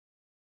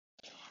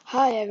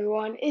Hi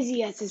everyone,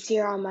 Izzy Esses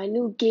here on my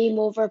new Game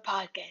Over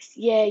podcast.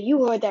 Yeah,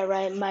 you heard that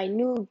right, my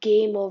new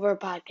Game Over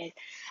podcast.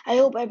 I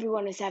hope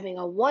everyone is having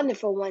a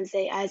wonderful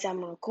Wednesday as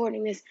I'm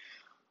recording this.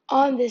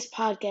 On this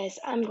podcast,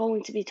 I'm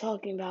going to be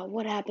talking about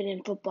what happened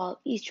in football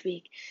each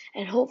week,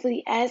 and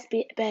hopefully as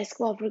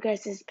basketball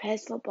progresses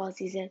past football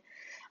season,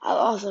 I'll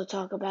also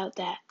talk about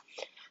that.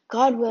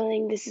 God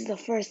willing, this is the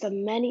first of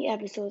many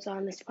episodes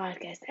on this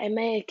podcast. I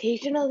may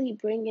occasionally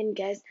bring in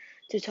guests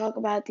to talk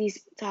about these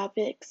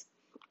topics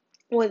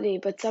with me,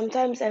 but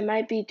sometimes I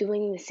might be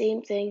doing the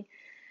same thing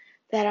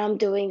that I'm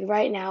doing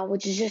right now,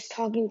 which is just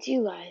talking to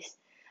you guys.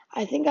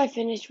 I think I'm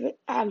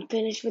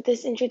finished with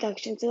this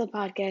introduction to the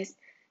podcast,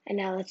 and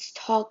now let's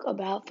talk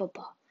about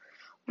football.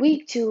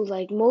 Week 2,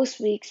 like most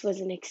weeks, was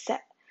an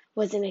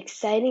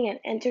exciting and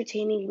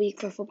entertaining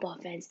week for football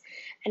fans,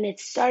 and it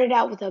started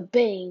out with a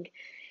bang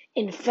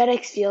in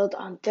FedEx Field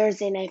on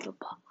Thursday Night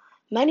Football.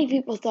 Many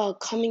people thought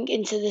coming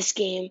into this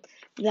game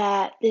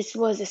that this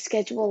was a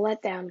schedule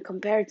letdown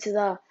compared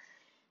to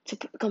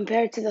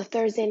the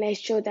Thursday night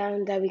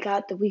showdown that we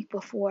got the week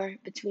before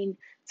between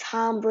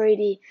Tom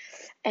Brady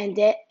and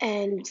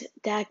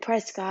Dak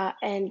Prescott.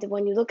 And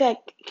when you look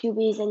at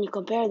QBs and you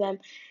compare them,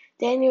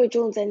 Daniel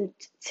Jones and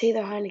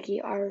Taylor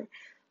Heineke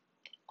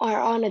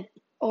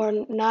are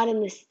not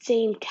in the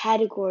same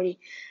category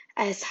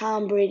as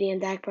Tom Brady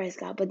and Dak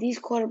Prescott. But these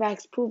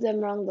quarterbacks proved them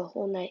wrong the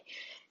whole night.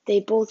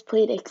 They both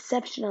played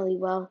exceptionally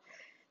well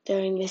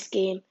during this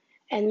game,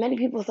 and many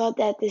people thought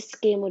that this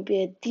game would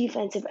be a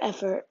defensive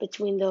effort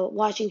between the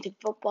Washington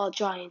football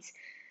Giants,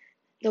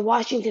 the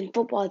Washington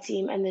football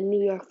team, and the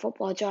New York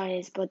football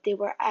Giants, but they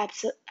were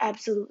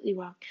absolutely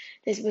wrong.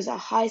 This was a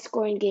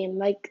high-scoring game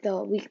like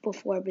the week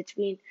before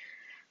between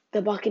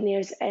the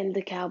Buccaneers and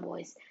the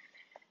Cowboys.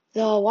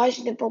 The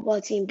Washington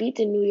football team beat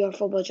the New York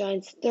football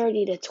Giants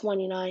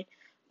 30-29.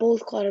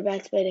 Both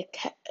quarterbacks played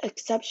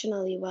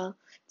exceptionally well.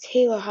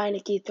 Taylor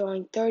Heineke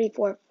throwing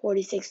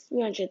 34-46,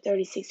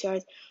 336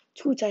 yards,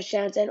 2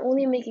 touchdowns, and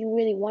only making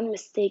really one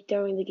mistake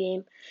during the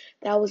game.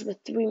 That was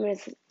with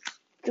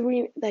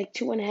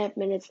 2.5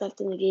 minutes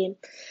left in the game,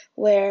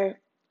 where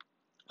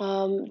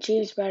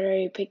James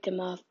Bradbury picked him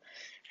off,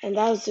 and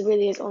that was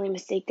really his only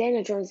mistake.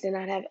 Daniel Jones did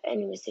not have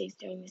any mistakes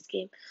during this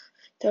game,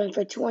 throwing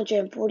for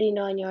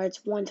 249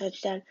 yards, 1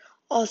 touchdown,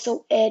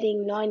 also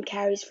adding 9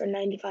 carries for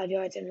 95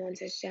 yards and 1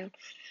 touchdown.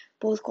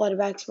 Both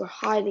quarterbacks were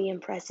highly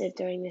impressive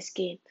during this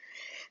game.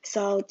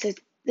 So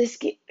this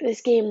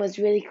game was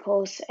really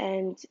close,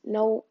 and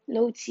no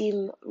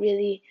team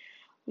really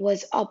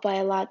was up by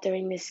a lot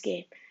during this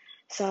game.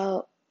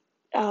 So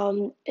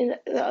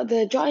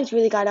the Giants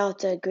really got out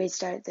to a great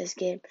start this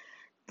game.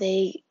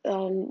 They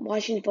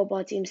Washington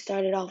football team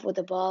started off with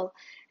the ball,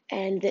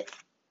 and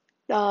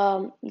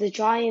the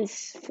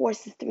Giants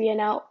forced the three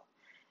and out.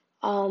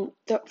 And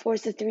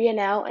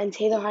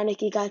Taylor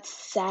Heineke got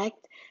sacked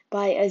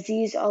by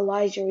Aziz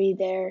Elijari,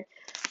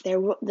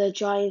 the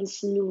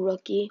Giants' new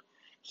rookie.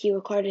 He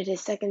recorded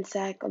his second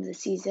sack of the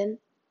season,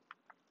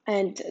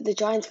 and the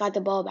Giants got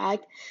the ball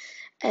back,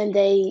 and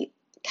they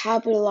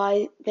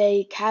capitalized.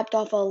 They capped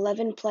off a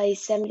 11-play,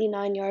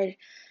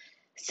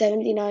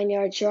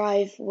 79-yard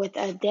drive with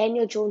a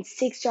Daniel Jones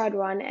 6-yard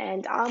run,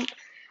 and I'm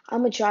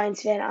a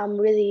Giants fan. I'm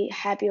really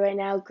happy right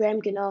now.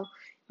 Graham Gano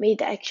made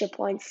the extra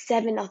point,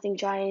 7-0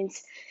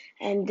 Giants,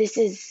 and this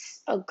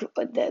is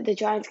the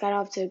Giants got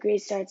off to a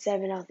great start,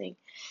 7-0.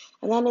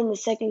 And then in the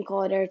second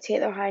quarter,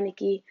 Taylor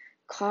Heineke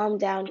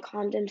calmed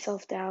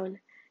himself down,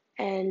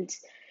 and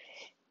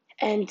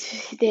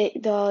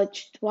the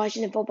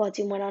Washington football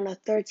team went on a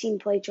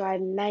 13-play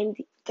drive,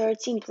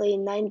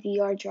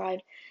 90-yard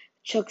drive,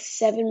 took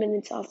 7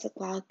 minutes off the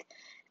clock,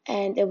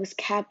 and it was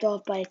capped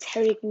off by a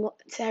Terry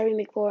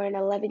McLaurin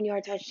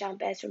 11-yard touchdown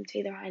pass from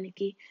Taylor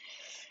Heineke.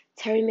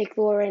 Terry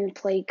McLaurin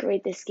played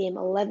great this game,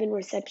 11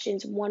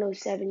 receptions,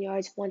 107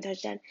 yards, 1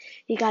 touchdown.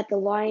 He got the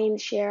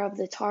lion's share of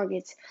the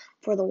targets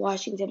for the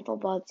Washington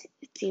football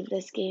team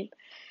this game.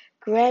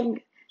 Graham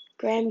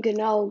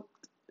Gano,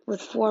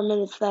 with 4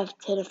 minutes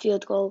left, hit a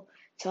field goal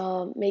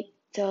to make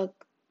the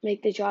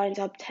Giants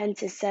up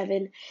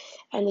 10-7,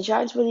 and the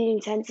Giants were leading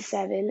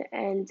 10-7,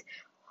 and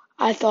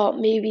I thought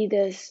maybe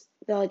the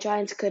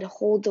Giants could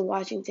hold the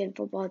Washington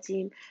football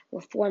team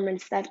with 4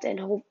 minutes left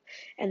and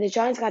the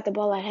Giants got the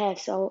ball at half.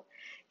 So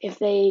if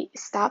they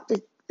stopped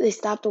the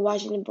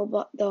Washington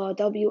football, the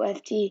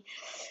WFT,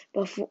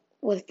 before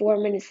with 4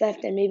 minutes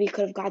left, and maybe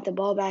could have got the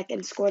ball back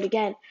and scored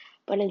again.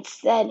 But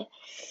instead,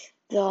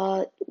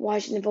 the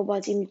Washington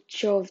football team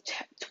drove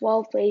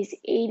 12 plays,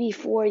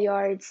 84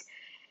 yards,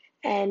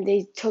 and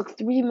they took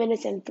 3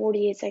 minutes and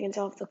 48 seconds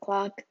off the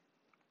clock.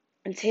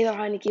 And Taylor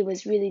Heineke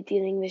was really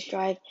dealing this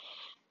drive,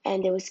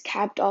 and it was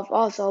capped off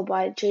also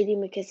by J.D.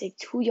 McKissick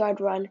 2-yard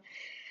run,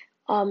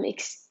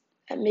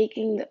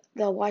 making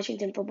the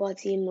Washington football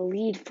team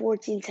lead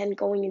 14-10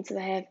 going into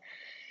the half.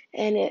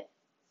 And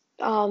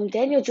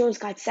Daniel Jones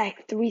got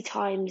sacked 3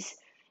 times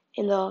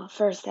in the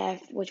first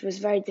half, which was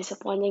very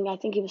disappointing. I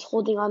think he was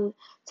holding on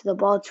to the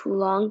ball too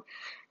long,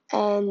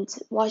 and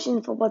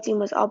Washington football team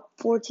was up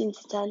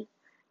 14-10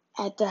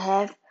 at the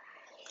half.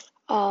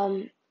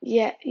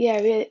 Yeah,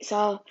 really.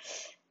 So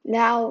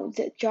now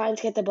the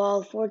Giants get the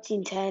ball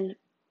 14-10,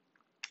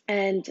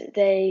 and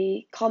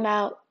they come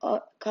out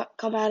of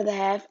the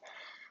half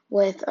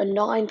with a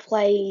nine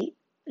play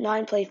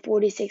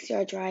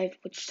 46-yard drive,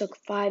 which took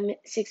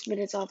 6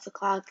 minutes off the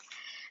clock.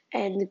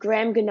 And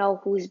Graham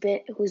Gano, who's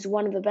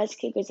one of the best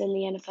kickers in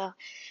the NFL,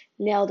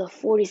 nailed a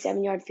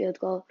 47-yard field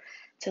goal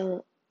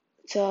to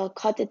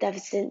cut the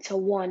deficit to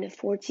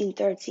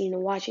 14-13, the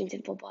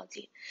Washington football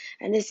team.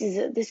 And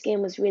this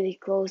game was really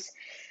close.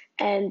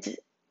 And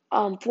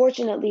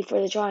fortunately for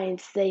the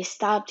Giants, they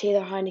stopped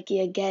Taylor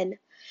Heineke again,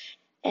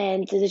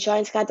 and the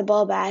Giants got the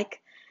ball back.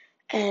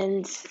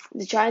 And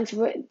the Giants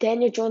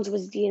Daniel Jones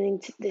was dealing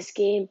to this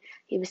game.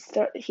 He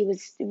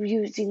was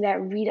using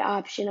that read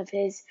option of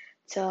his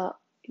to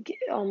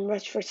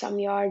rush for some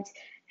yards,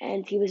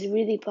 and he was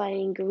really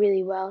playing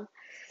really well.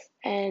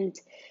 And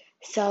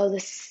so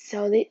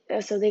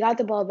they got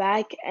the ball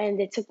back, and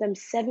it took them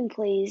 7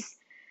 plays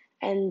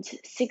and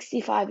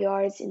 65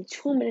 yards in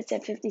 2 minutes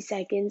and 50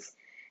 seconds.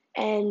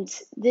 And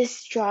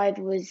this drive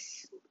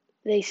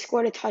they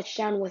scored a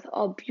touchdown with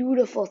a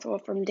beautiful throw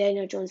from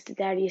Daniel Jones to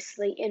Darius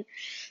Slayton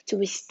to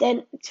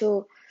extend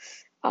to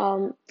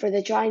for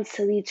the Giants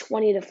to lead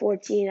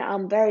 20-14.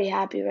 I'm very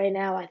happy right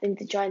now. I think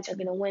the Giants are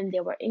gonna win.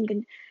 They're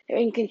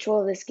in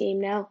control of this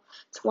game now,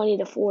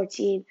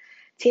 20-14.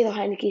 Taylor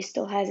Heineke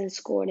still hasn't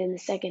scored in the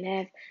second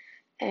half,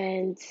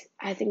 and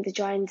I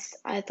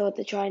thought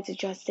the Giants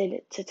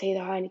adjusted to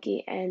Taylor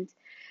Heineke and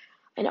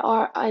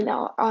are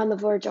on the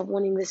verge of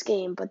winning this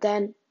game. But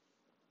then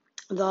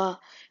the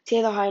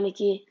Taylor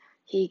Heineke,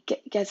 he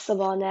gets the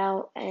ball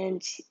now,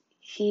 and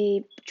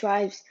he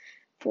drives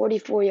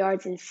 44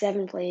 yards in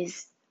 7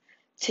 plays,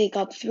 take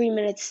up 3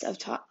 minutes of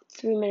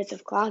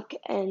clock,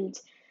 and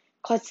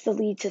cuts the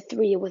lead to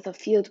 3 with a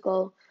field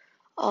goal,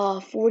 a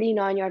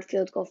 49-yard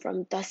field goal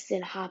from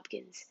Dustin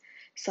Hopkins.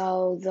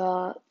 So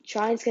the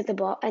Giants get the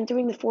ball.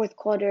 Entering the fourth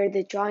quarter,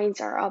 the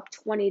Giants are up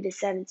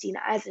 20-17.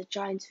 As a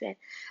Giants fan,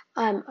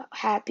 I'm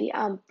happy.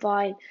 I'm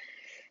fine.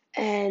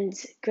 And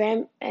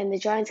the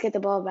Giants get the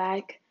ball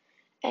back,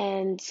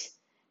 and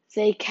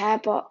they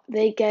cap up.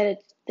 They get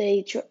it.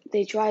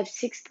 They drive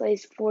 6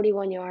 plays,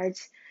 41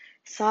 yards.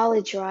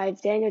 Solid drive.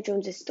 Daniel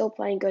Jones is still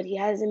playing good. He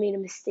hasn't made a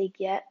mistake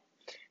yet.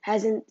 He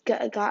hasn't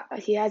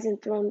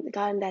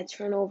gotten that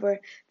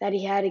turnover that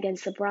he had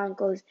against the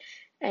Broncos,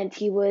 and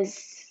he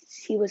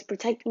was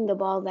protecting the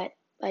ball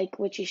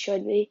which he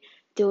should be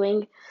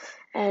doing.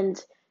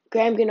 And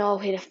Graham Gano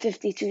hit a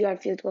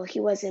 52-yard field goal. He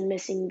wasn't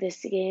missing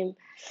this game,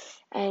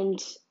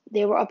 and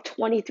they were up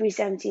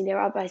 23-17. They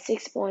were up by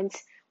 6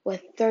 points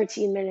with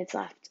 13 minutes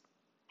left.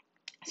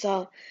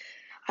 So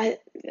and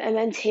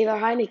then Taylor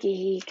Heineke,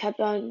 he kept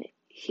on.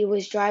 He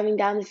was driving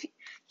down the.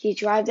 He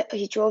drove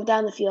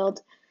down the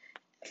field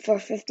for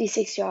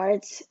 56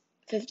 yards,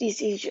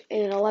 56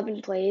 in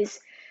 11 plays,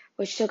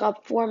 which took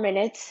up 4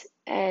 minutes,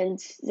 and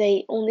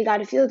they only got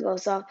a field goal.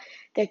 So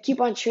they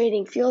keep on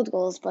trading field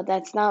goals, but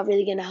that's not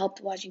really going to help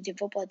the Washington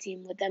football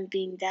team with them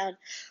being down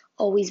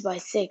always by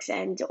 6,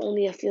 and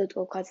only a field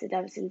goal cuts the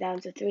deficit down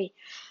to 3.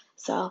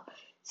 So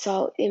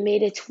it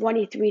made it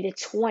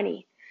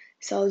 23-20.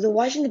 So the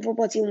Washington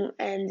football team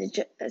and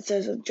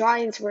the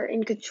Giants were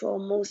in control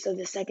most of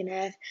the second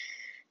half.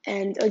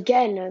 And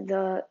again,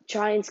 the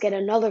Giants get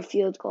another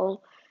field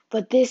goal,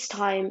 but this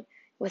time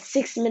with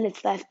 6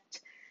 minutes left,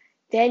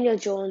 Daniel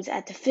Jones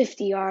at the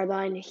 50-yard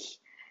line.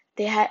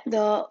 They had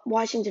the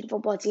Washington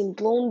football team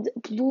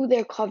blew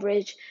their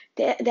coverage.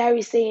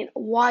 Darius Slayton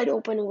wide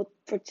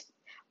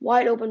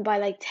open by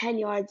like 10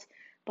 yards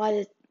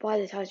by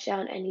the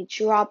touchdown, and he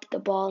dropped the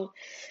ball,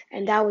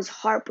 and that was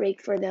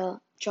heartbreak for the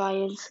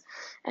Giants,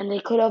 and they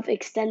could have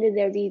extended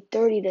their lead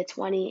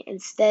 30-20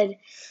 instead,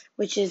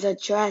 which is a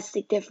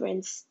drastic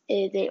difference.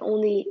 They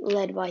only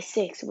led by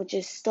 6, which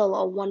is still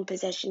a one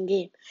possession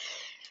game.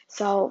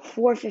 So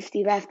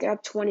 4:50 left, they're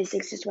up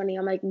 26-20.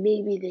 I'm like,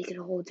 maybe they could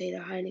hold Taylor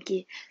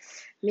Heineke.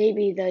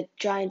 Maybe the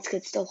Giants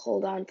could still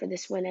hold on for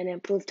this win and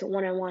improve to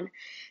 1-1.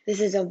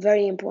 This is a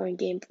very important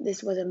game.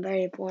 This was a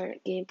very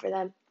important game for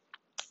them.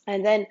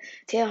 And then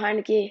Taylor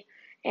Heineke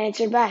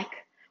answered back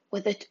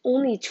with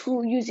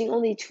using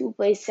only 2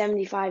 plays,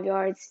 75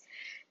 yards.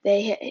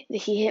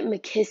 He hit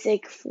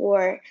McKissick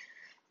for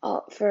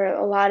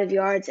a lot of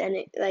yards, and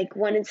it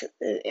went into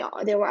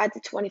they were at the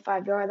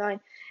 25-yard line,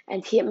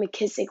 and he hit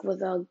McKissick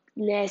with a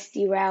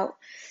nasty route,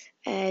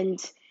 and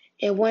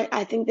it went.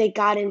 I think they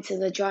got into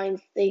the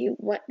Giants. They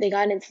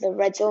got into the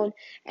red zone,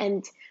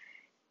 and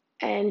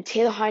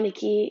Taylor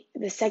Heineke,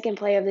 the second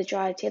play of the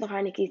drive, Taylor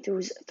Heineke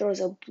throws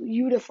a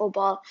beautiful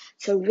ball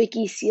to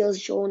Ricky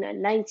Seals-Jones, a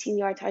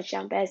 19-yard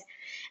touchdown pass,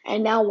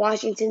 and now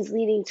Washington's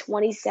leading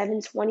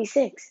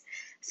 27-26.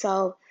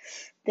 So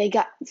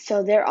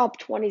they're up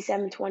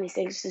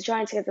 27-26. The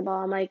Giants get the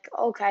ball. I'm like,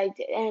 okay,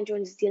 Aaron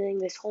Jones is dealing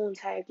this whole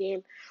entire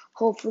game.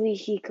 Hopefully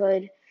he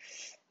could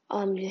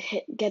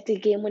get the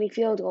game-winning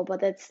field goal,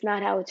 but that's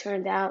not how it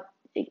turned out.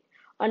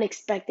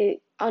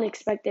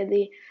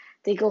 Unexpectedly,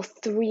 they go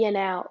 3 and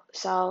out.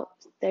 So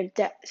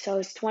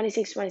it's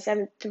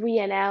 26-27, 3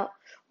 and out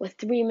with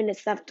 3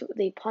 minutes left,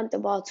 they punt the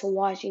ball to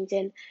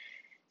Washington,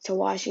 to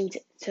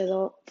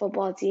the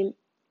football team.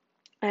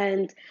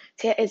 And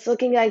it's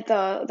looking like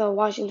the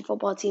Washington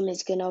football team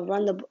is gonna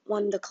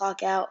run the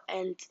clock out,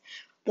 and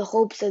the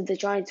hopes of the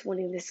Giants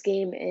winning this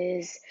game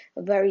is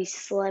very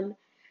slim.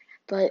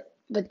 But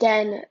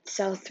then,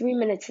 so 3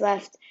 minutes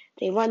left,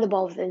 they run the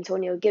ball with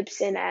Antonio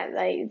Gibson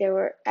they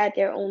were at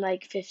their own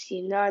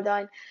 15-yard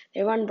line.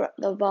 They run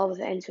the ball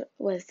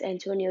with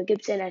Antonio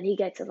Gibson, and he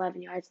gets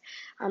 11 yards.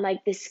 I'm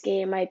like, this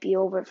game might be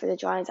over for the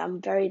Giants.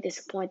 I'm very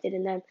disappointed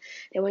in them.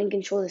 They were in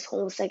control this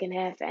whole second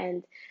half,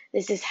 and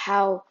this is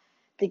how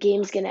the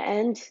game's gonna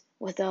end,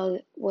 with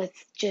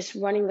just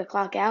running the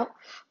clock out.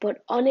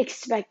 But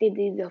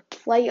unexpectedly, the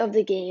play of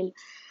the game.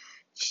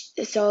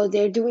 So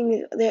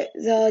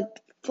the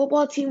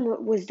football team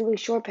was doing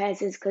short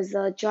passes because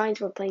the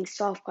Giants were playing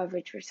soft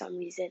coverage for some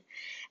reason,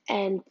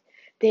 and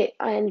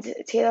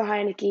Taylor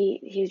Heineke,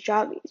 he was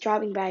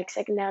dropping back,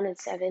 2nd down and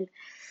 7,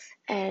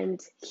 and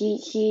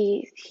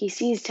he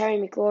sees Terry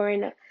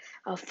McLaurin,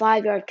 a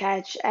 5-yard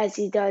catch, as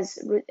he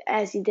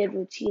did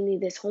routinely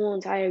this whole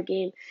entire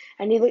game,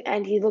 and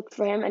he looked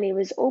for him, and he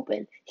was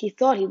open. He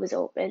thought he was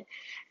open,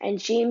 and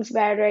James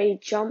Battery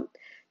jumped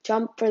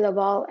for the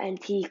ball,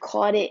 and he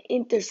caught it.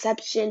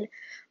 Interception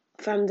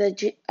from the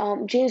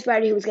James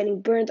Battery, who was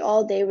getting burned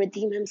all day,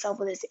 redeemed himself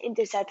with his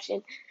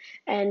interception,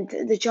 and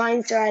the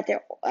Giants are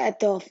at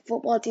the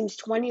football team's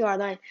 20-yard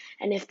line,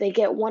 and if they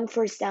get one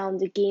first down,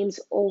 the game's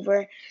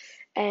over,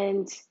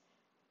 and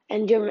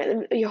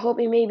you're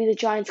hoping maybe the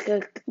Giants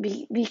could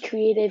be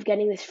creative,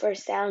 getting this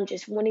first down,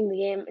 just winning the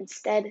game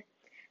instead.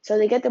 So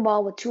they get the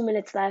ball with 2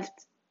 minutes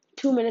left,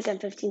 2 minutes and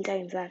 15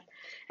 seconds left,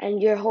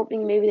 and you're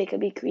hoping maybe they could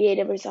be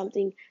creative or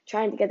something,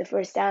 trying to get the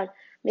first down.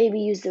 Maybe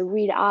use the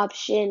read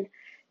option,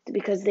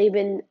 because they've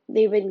been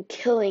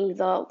killing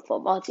the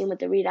football team with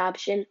the read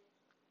option,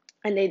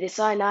 and they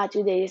decide not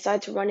to. They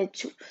decide to run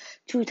it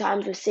two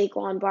times with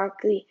Saquon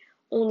Barkley,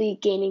 only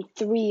gaining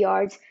 3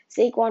 yards.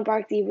 Saquon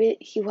Barkley,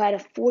 he had a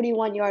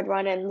 41-yard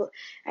run,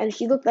 and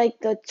he looked like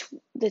the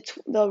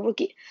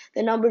rookie,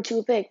 the number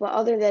 2 pick. But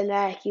other than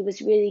that, he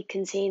was really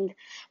contained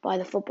by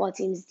the football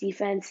team's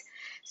defense.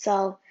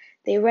 So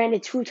they ran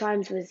it 2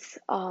 times with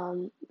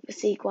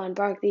Saquon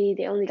Barkley.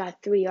 They only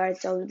got 3 yards,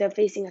 so they're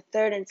facing a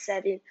 3rd and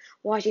 7.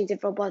 Washington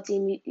football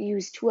team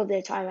used 2 of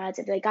their timeouts.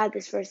 If they got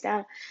this first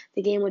down,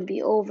 the game would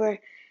be over,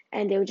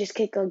 and they would just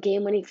kick a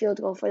game-winning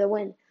field goal for the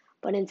win.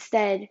 But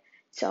instead,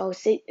 so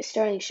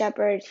Sterling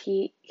Shepard,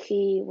 he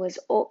was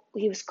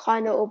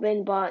kind of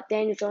open, but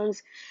Daniel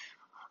Jones,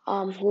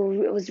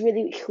 who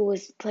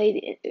was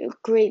played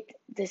great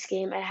this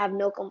game. I have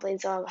no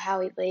complaints on how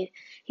he played.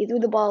 He threw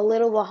the ball a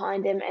little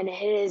behind him, and it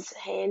hit his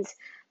hands,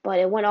 but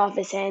it went off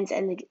his hands,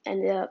 and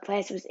the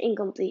pass was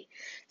incomplete.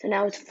 So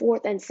now it's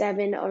 4th and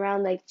 7,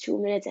 around 2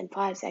 minutes and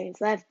 5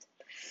 seconds left,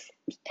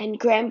 and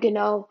Graham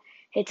Gano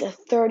hits a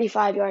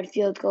 35-yard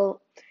field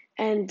goal,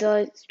 and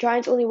the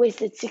Giants only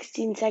wasted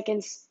 16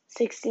 seconds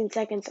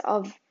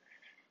of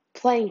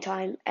playing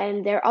time,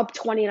 and they're up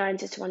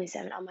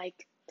 29-27. I'm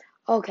like,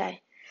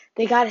 okay,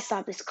 they got to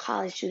stop this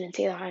college student,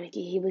 Taylor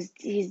Heineke.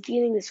 He's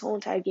dealing this whole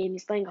entire game.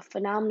 He's playing a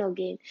phenomenal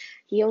game.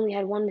 He only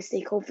had one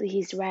mistake. Hopefully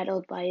he's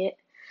rattled by it.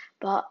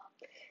 But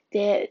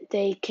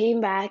they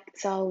came back.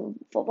 So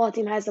football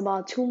team has the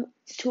ball 2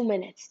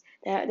 minutes.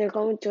 They're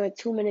going to a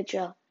 2-minute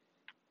drill,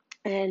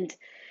 and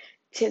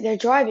they're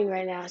driving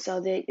right now.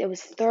 So it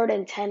was 3rd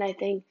and 10, I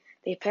think.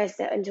 They passed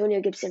Antonio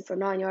Gibson for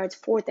 9 yards.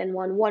 4th and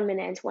 1, 1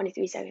 minute and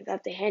 23 seconds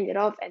left. They hand it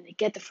off, and they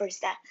get the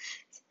first down.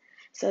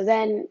 So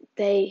then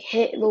they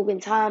hit Logan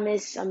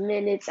Thomas some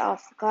minutes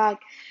off the clock.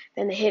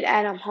 Then they hit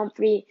Adam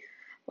Humphrey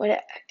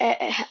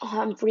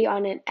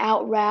on an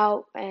out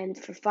route and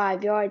for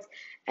 5 yards,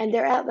 and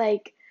they're at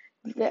a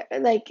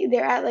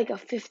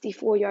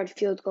 54-yard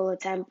field goal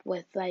attempt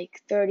with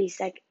 30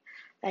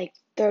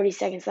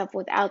 seconds left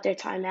without their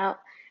timeout,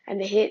 and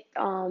they hit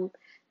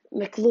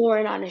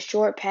McLaurin on a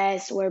short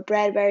pass where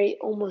Bradbury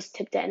almost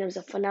tipped it, and it was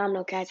a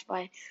phenomenal catch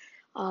by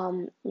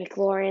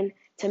McLaurin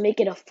to make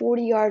it a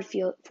 48-yard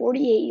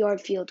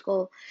field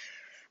goal.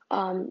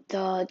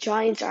 The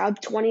Giants are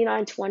up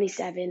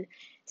 29-27.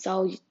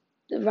 So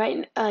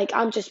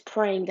I'm just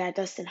praying that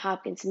Dustin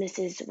Hopkins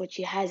misses, which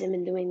he hasn't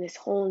been doing this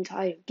whole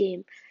entire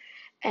game.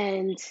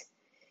 And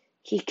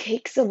he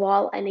kicks the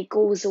ball, and it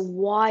goes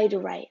wide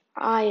right.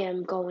 I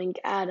am going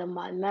out of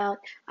my mouth.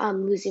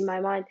 I'm losing my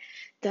mind.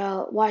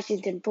 The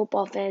Washington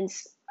football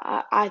fans,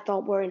 I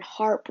thought, were in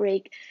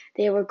heartbreak.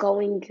 They were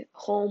going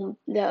home.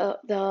 The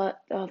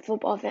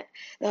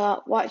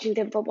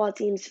Washington football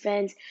team's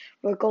fans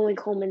were going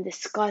home in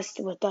disgust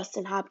with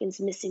Dustin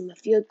Hopkins missing the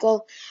field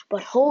goal.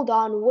 But hold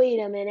on, wait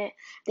a minute.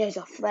 There's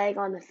a flag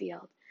on the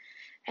field,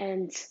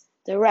 and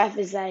the ref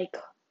is like,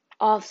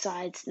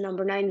 offsides,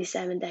 number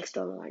 97,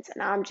 Dexter Lawrence,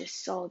 and I'm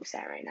just so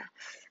upset right now.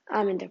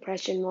 I'm in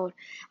depression mode.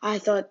 I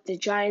thought the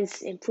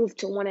Giants improved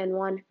to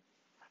 1-1,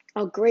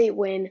 a great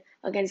win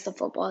against the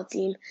football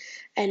team,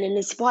 and an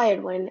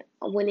inspired win,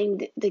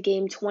 winning the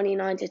game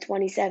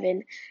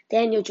 29-27.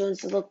 Daniel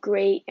Jones looked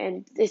great,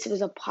 and this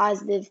was a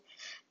positive.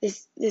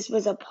 This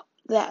was a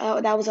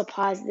that was a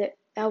positive.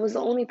 That was the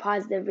only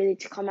positive really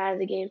to come out of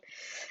the game,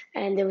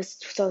 and it was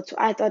so.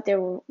 I thought they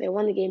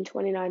won the game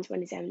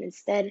 29-27.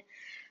 Instead,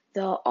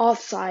 the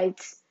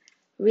offsides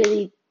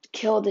really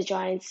killed the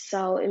Giants,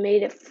 so it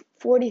made it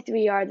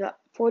 43 yard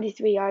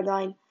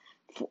line,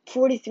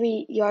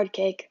 43 yard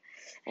kick,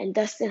 and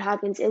Dustin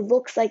Hopkins. It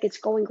looks like it's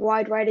going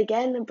wide right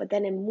again, but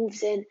then it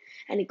moves in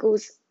and it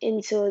goes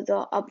into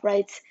the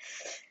uprights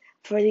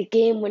for the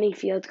game-winning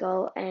field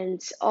goal,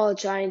 and all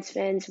Giants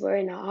fans were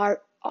in a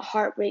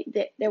heartbreak.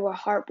 They were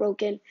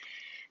heartbroken,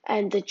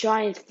 and the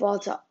Giants fall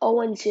to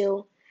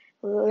 0-2,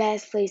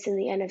 last place in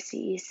the NFC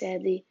East.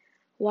 Sadly,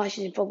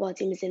 Washington football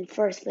team is in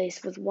first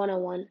place with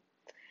 101.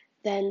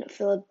 Then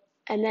Philip,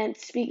 and then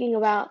speaking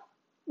about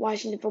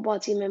Washington football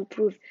team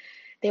improved,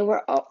 they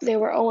were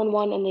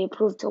 0-1 and they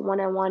improved to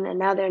 1-1, and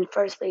now they're in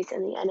first place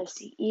in the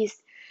NFC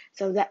East.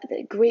 So that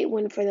the great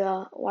win for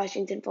the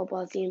Washington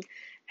football team,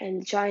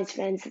 and Giants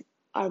fans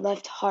are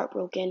left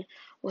heartbroken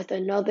with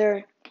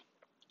another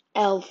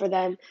L for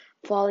them,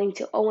 falling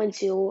to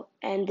 0-2,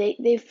 and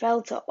they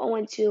fell to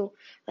 0-2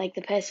 like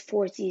the past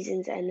 4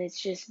 seasons, and it's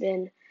just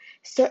been.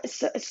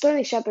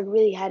 Sterling Shepard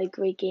really had a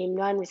great game,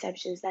 9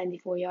 receptions,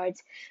 94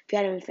 yards. If you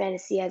had him in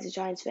fantasy as a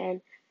Giants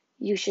fan,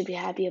 you should be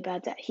happy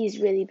about that. He's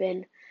really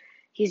been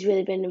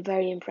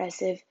very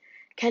impressive.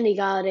 Kenny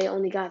Galladay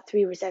only got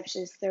 3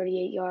 receptions,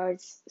 38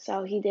 yards,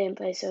 so he didn't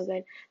play so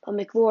good. But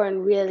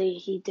McLaurin really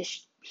he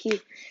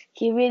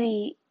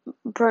really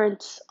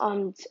burnt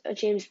on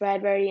James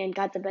Bradbury and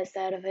got the best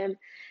out of him.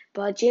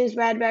 But James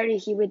Bradbury,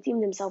 he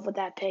redeemed himself with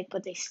that pick,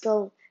 but they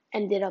still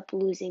ended up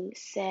losing,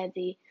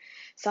 sadly.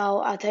 So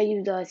I'll tell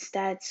you the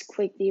stats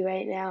quickly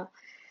right now.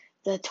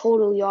 The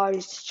total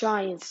yards,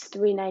 Giants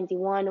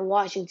 391,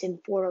 Washington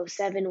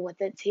 407 with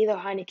the Taylor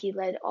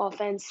Heineke-led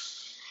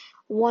offense.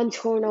 One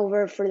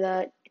turnover for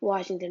the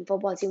Washington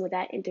football team with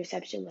that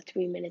interception with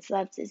 3 minutes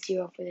left,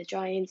 0 for the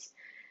Giants.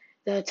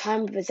 The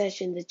time of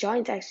possession, the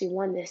Giants actually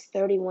won this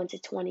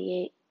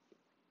 31-28,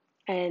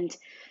 and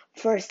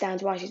first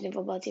downs, Washington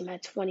football team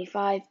had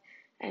 25,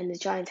 and the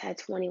Giants had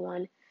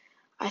 21.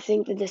 I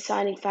think the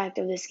deciding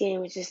factor of this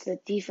game was just the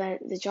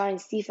defense, the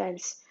Giants'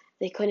 defense.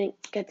 They couldn't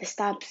get the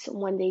stops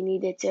when they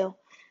needed to,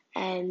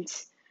 and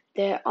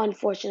they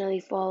unfortunately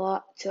fall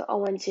up to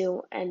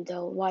 0-2, and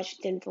the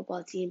Washington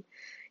football team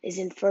is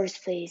in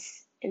first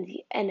place in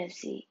the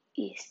NFC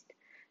East.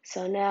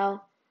 So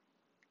now,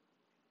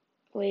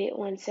 wait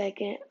 1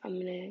 second.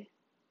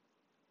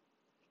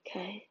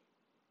 Okay.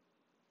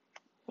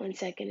 1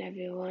 second,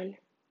 everyone.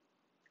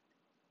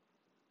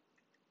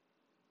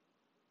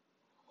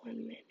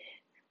 1 minute.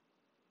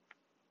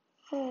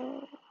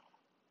 Oh.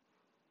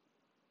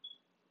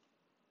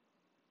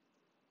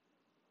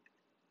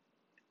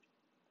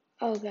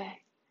 Okay.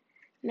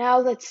 Now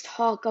let's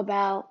talk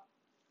about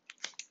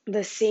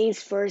the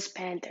Saints versus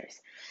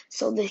Panthers.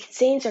 So the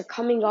Saints are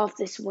coming off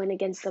this win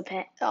against the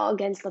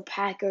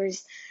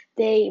Packers.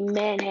 They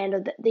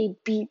manhandled, they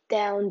beat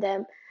down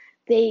them.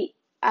 They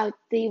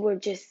they were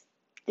just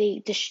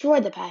they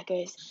destroyed the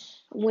Packers,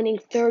 winning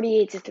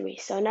 38-3.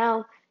 So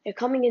now they're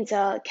coming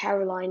into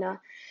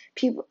Carolina.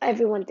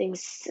 Everyone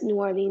thinks New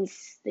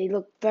Orleans. They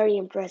look very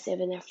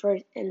impressive in their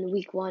first in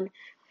week 1,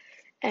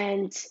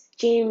 and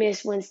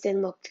Jameis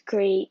Winston looked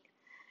great,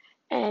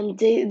 and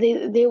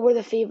they were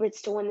the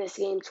favorites to win this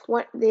game.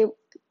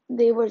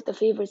 They were the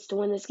favorites to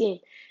win this game.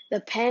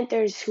 The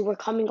Panthers, who were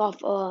coming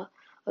off a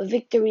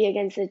victory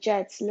against the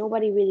Jets,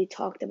 nobody really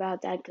talked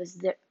about that because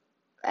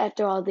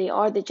after all, they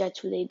are the Jets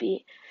who they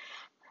beat.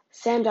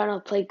 Sam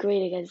Darnold played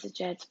great against the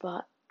Jets,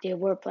 but they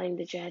were playing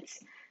the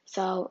Jets.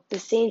 So the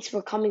Saints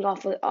were coming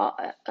off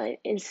an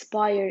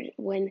inspired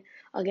win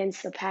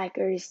against the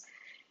Packers,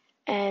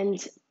 and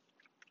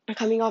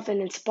coming off an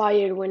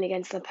inspired win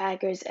against the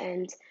Packers,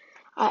 and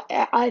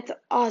I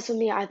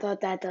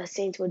thought that the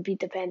Saints would beat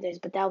the Panthers,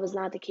 but that was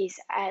not the case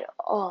at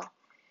all.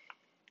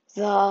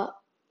 The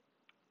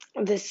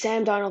the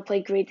Sam Darnold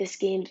played great this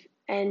game,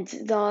 and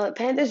the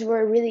Panthers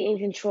were really in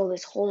control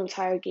this whole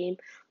entire game,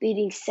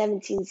 leading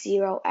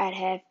 17-0 at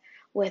half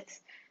with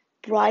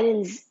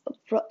Sam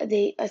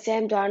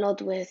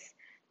Darnold with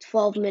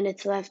 12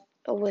 minutes left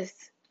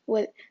with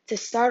to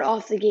start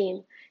off the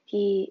game.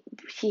 He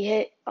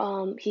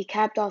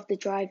capped off the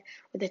drive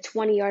with a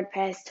 20-yard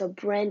pass to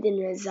Brandon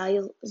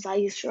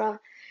Zylstra.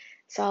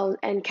 So,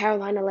 and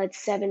Carolina led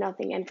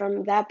 7-0, and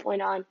from that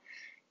point on,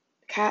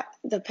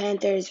 the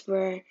Panthers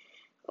were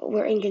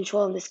in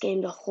control of this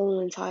game the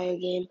whole entire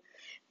game.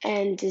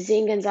 And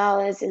Zane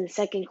Gonzalez in the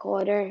second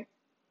quarter,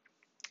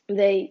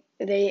 they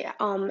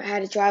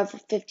had a drive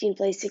of 15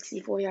 plays,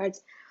 64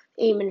 yards,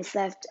 8 minutes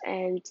left,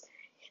 and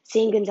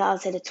Zane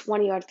Gonzalez had a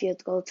 20-yard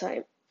field goal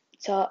to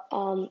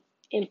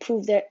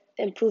improve their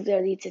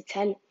lead to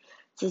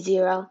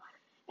 10-0.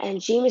 And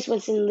Jameis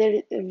Winston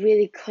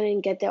really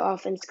couldn't get their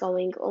offense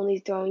going,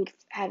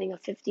 having a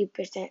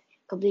 50%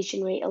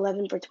 completion rate,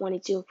 11 for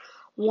 22,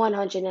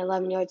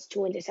 111 yards, 2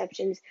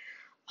 interceptions.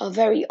 A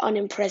very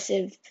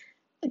unimpressive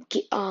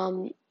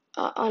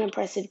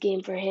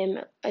game for him,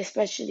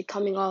 especially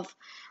coming off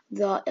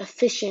the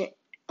efficient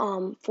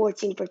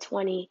 14 for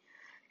 20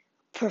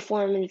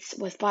 performance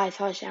with 5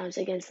 touchdowns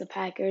against the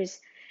Packers,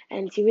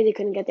 and he really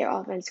couldn't get their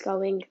offense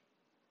going.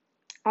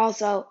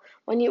 Also,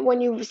 when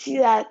you see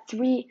that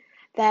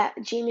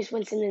Jameis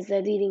Winston is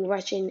the leading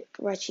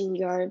rushing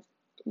yard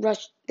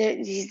rush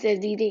he's the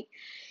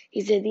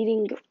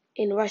leading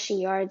in rushing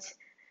yards.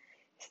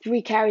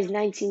 3 carries,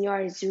 19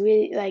 yards.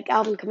 Really, like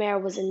Alvin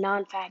Kamara was a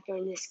non-factor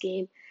in this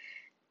game.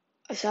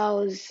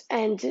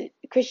 And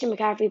Christian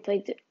McCaffrey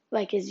played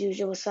like his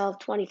usual self.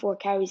 24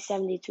 carries,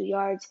 72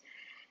 yards,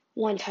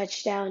 1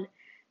 touchdown,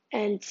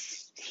 and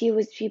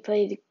he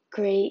played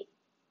great.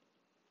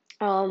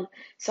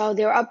 So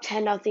they're up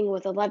 10-0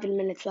 with 11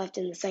 minutes left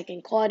in the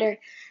second quarter.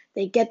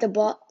 They get the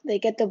ball. They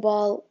get the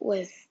ball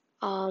with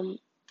and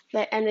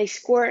they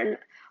score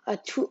a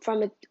two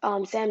from a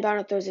Sam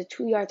Darnold throws a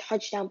 2-yard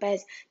touchdown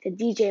pass to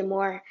DJ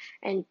Moore,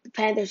 and the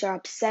Panthers are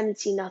up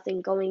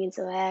 17-0 going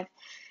into the half.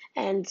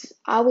 And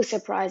I was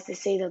surprised to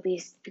say the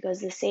least because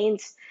the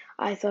Saints,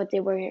 I thought they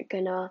were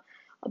gonna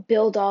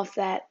build off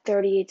that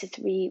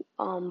 38-3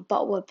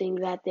 butt whipping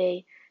that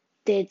they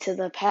did to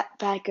the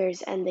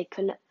Packers, and they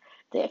couldn't.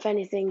 If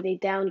anything, they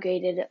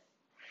downgraded,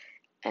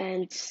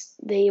 and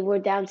they were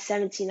down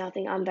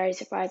 17-0. I'm very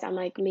surprised. I'm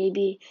like,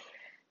 maybe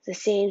the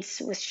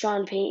Saints with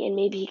Sean Payton,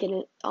 maybe he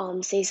can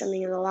say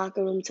something in the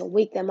locker room to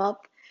wake them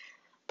up,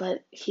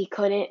 but he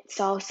couldn't.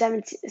 So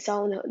 17.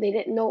 So no, they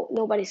didn't. No,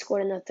 nobody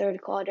scored in the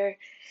third quarter,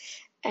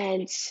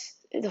 and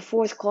the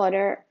fourth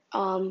quarter,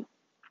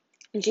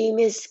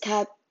 Jameis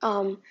kept.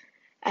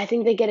 I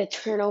think they get a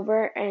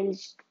turnover and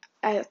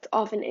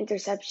off an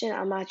interception.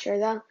 I'm not sure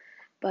though,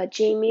 but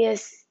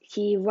Jameis,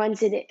 he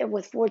runs it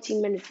with 14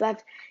 minutes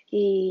left.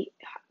 They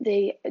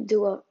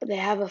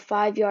have a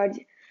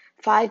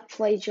 5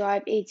 play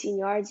drive, 18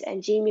 yards,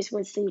 and Jameis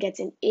Winston gets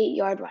an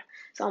 8-yard run.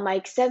 So I'm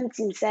like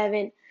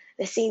 17-7.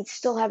 The Saints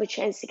still have a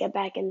chance to get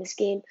back in this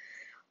game.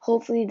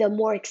 Hopefully, the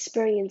more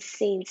experienced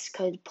Saints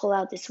could pull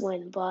out this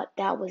win, but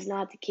that was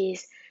not the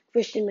case.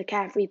 Christian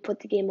McCaffrey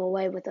put the game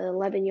away with an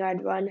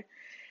 11-yard run,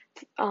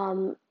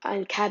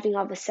 and capping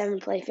off a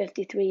 7-play,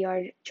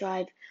 53-yard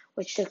drive,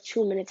 which took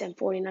 2 minutes and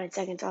 49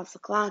 seconds off the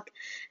clock.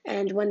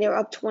 And when they were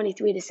up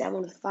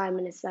 23-7 with 5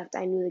 minutes left,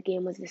 I knew the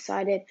game was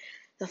decided.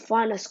 The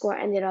final score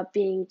ended up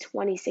being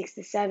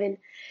 26-7.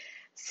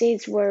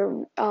 Saints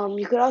were.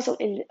 You could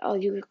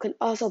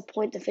also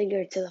point the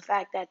finger to the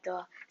fact that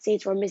the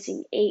Saints were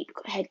missing 8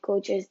 head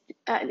coaches,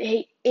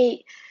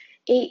 eight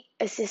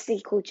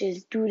assistant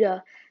coaches due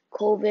to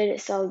COVID.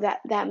 So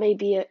that may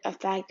be a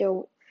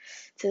factor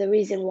to the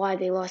reason why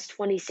they lost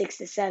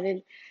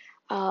 26-7.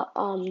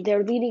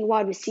 Their leading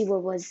wide receiver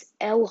was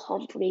L.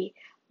 Humphrey,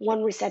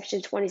 1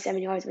 reception,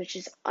 27 yards, which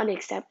is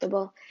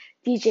unacceptable.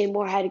 DJ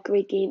Moore had a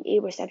great game,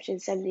 8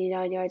 receptions,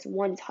 79 yards,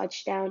 1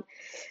 touchdown.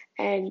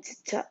 And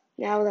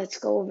now let's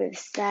go over the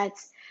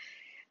stats.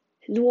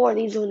 New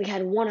Orleans only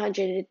had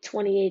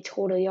 128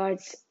 total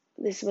yards.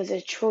 This was an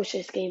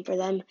atrocious game for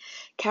them.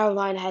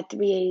 Carolina had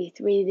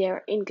 383.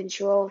 They're in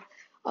control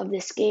of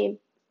this game.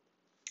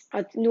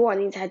 New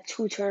Orleans had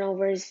 2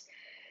 turnovers,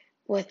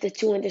 with the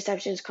 2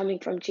 interceptions coming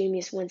from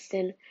Jameis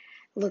Winston,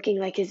 looking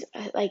like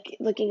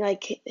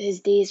his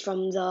days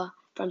from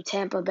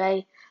Tampa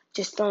Bay,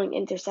 just throwing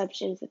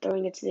interceptions and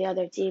throwing it to the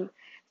other team.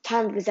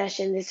 Time of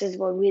possession, this is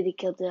what really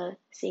killed the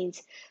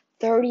Saints.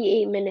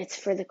 38 minutes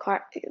for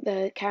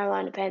the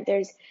Carolina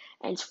Panthers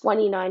and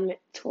 21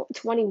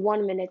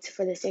 minutes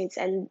for the Saints.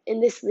 And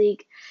in this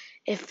league,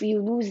 if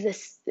you lose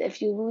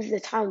the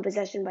time of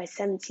possession by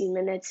 17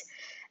 minutes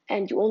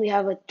and you only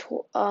have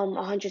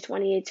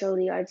 128 total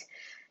yards,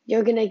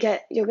 you're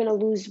gonna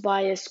lose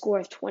by a score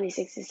of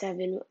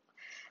 26-7,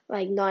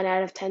 like 9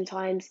 out of 10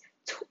 times.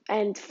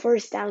 And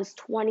first downs,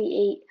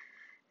 28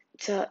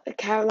 to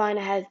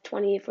Carolina had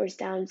 28 first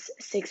downs,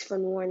 6 for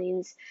New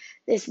Orleans.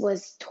 This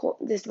was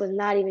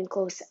not even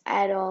close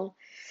at all.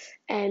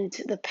 And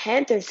the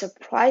Panthers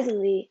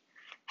surprisingly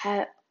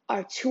are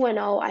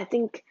 2-0. I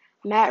think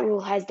Matt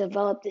Rule has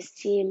developed this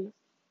team,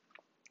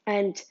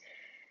 and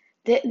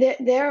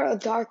they're a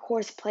dark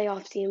horse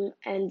playoff team,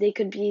 and they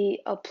could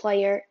be a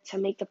player to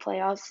make the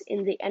playoffs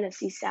in the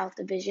NFC South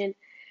division.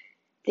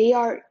 They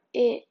are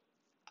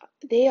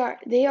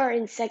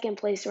in second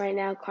place right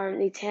now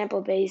currently. Tampa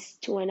Bay's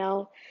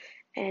 2-0,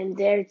 and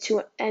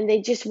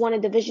they just won a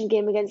division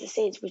game against the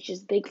Saints, which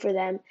is big for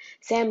them.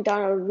 Sam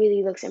Darnold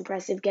really looks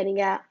impressive getting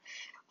out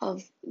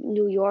of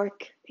New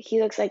York. He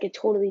looks like a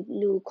totally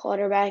new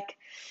quarterback,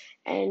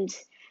 and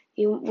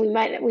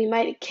we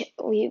might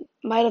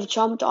have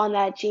jumped on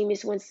that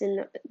Jameis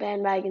Winston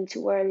bandwagon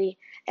too early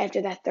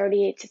after that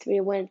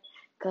 38-3 win,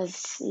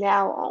 because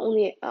now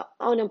only an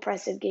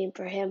unimpressive game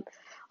for him,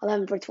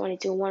 11 for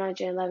 22,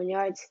 111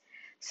 yards.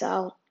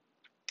 So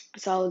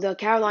the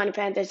Carolina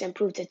Panthers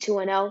improved to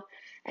 2-0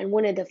 and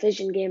won a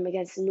division game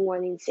against the New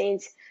Orleans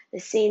Saints. The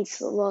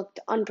Saints looked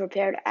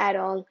unprepared at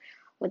all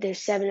with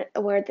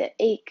the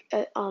 8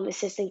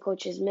 assistant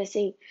coaches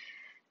missing,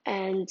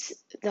 and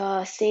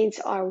the Saints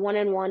are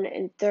 1-1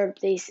 in third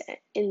place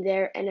in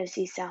their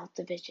NFC South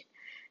division.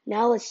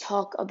 Now let's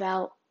talk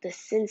about the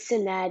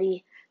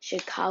Cincinnati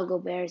Chicago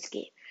Bears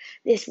game.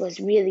 This was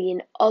really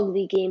an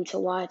ugly game to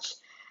watch.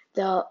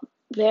 The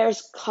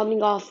Bears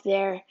coming off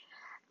their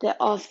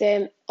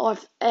man.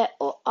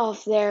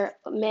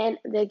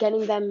 They're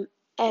getting them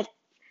at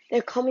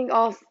they're coming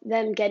off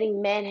them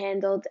getting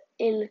manhandled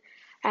in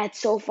at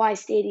SoFi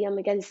Stadium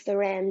against the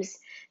Rams.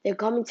 They're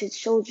coming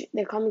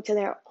to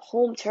their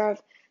home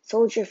turf,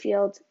 Soldier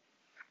Field,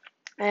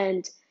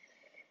 and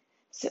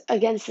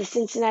against the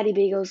Cincinnati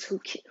Bengals,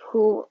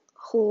 who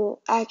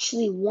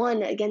actually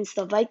won against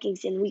the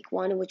Vikings in Week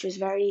 1, which was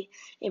very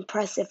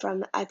impressive.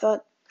 I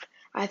thought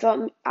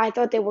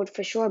they would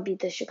for sure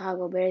beat the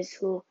Chicago Bears,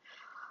 who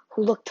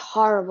looked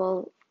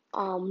horrible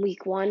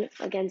Week 1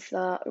 against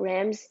the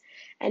Rams,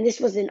 and this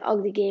was an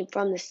ugly game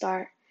from the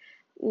start.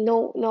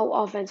 No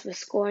offense was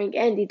scoring.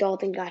 Andy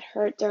Dalton got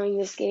hurt during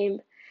this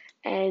game,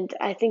 and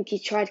I think he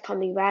tried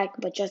coming back,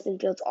 but Justin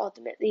Fields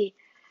ultimately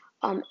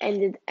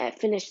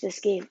finished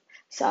this game.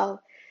 So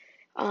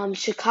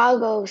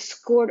Chicago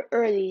scored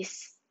early.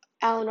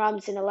 Allen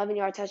Robinson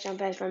 11-yard touchdown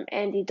pass from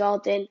Andy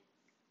Dalton,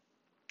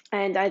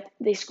 and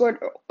they scored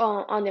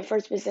on their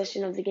first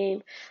possession of the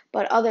game.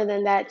 But other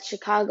than that,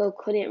 Chicago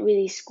couldn't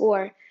really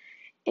score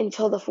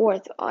until the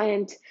fourth,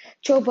 and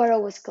Joe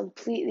Burrow was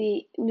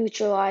completely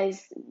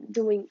neutralized,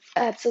 doing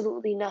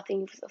absolutely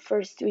nothing for the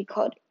first 3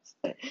 quarters.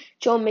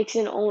 Joe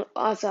Mixon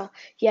also,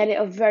 he had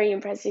a very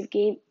impressive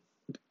game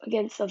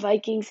against the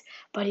Vikings,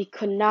 but he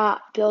could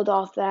not build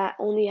off that,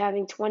 only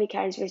having 20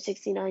 carries for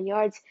 69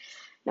 yards.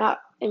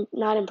 Not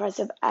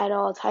impressive at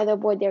all. Tyler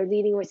Boyd, their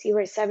leading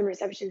receiver, 7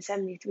 receptions,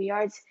 73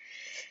 yards.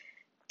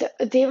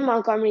 David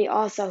Montgomery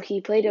also, he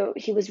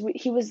was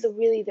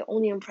really the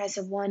only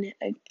impressive one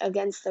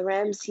against the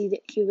Rams. He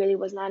really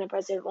was not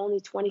impressive. Only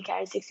 20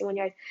 carries, 61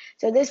 yards.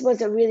 So this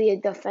was a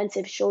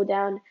defensive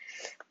showdown,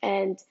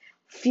 and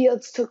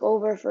Fields took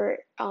over for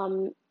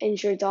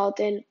injured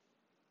Dalton,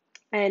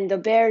 and the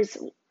Bears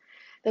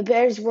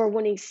were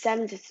winning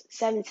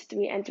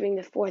 7-3 entering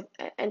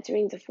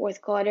the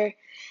fourth quarter,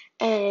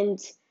 and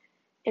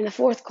in the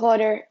fourth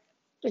quarter,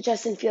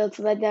 Justin Fields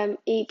led them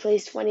 8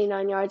 plays,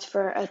 29 yards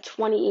for a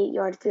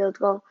 28-yard field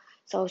goal.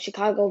 So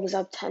Chicago was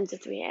up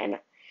 10-3,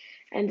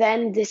 and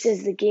then this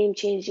is the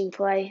game-changing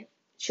play.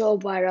 Joe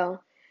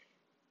Burrow,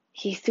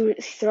 he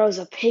throws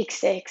a pick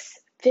six,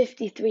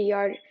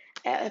 53-yard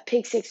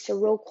pick six to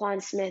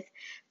Roquan Smith,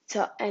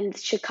 and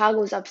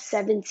Chicago's up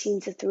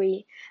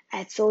 17-3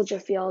 at Soldier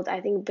Field. I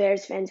think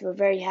Bears fans were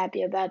very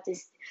happy about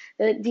this.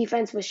 The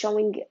defense was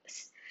showing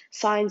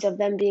signs of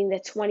them being the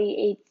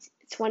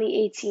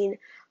 2018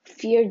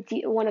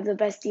 one of the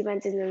best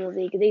defenses in the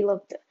league. They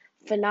looked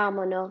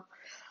phenomenal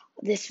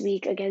this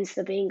week against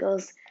the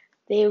Bengals.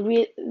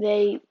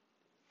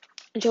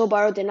 Joe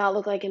Burrow did not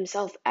look like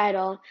himself at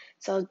all.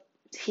 So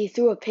he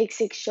threw a pick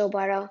six, Joe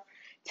Burrow,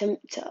 to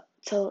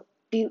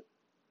be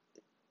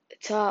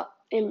to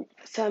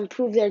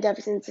improve their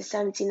deficit to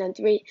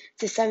 17-3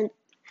 to 7.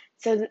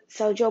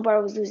 So Joe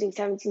Burrow was losing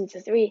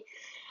 17-3,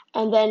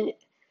 and then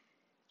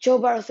Joe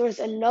Burrow throws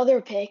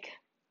another pick,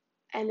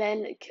 and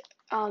then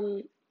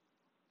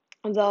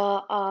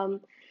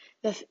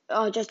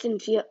Justin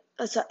Field,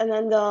 and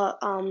then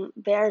the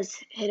Bears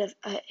hit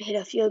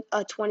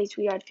a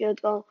 22-yard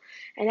field goal,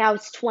 and now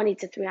it's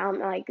 20-3. I'm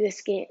like,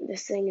 this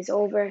thing is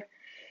over.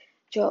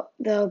 The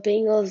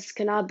Bengals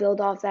cannot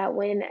build off that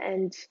win,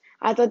 and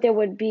I thought they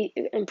would be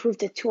improved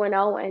to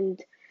 2-0,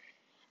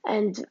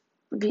 and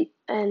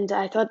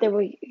I thought they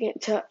were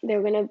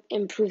going to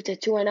improve to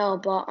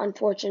 2-0, but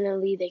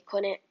unfortunately they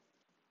couldn't.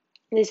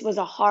 This was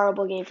a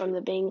horrible game from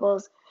the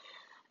Bengals,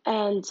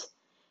 and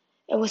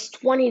it was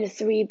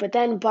 20-3. But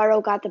then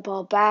Burrow got the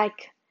ball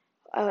back,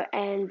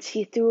 and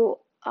he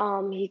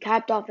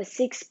capped off a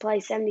 6-play,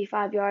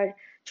 75-yard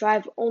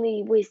drive,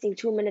 only wasting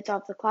 2 minutes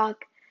off the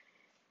clock,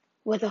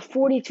 with a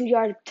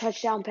 42-yard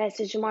touchdown pass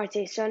to Jamar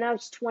Chase. So now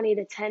it's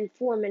 20-10,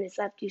 4 minutes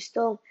left. You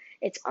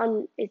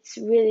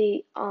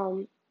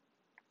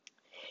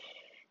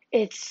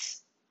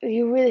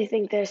really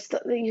think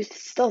you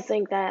still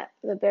think that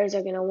the Bears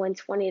are going to win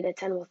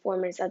 20-10 with 4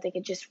 minutes left. They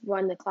could just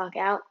run the clock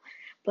out.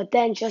 But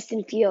then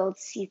Justin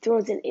Fields, he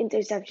throws an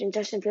interception.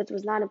 Justin Fields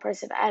was not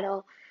impressive at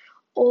all,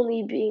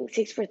 only being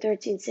 6 for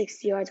 13,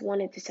 60 yards, 1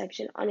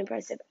 interception,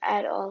 unimpressive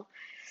at all.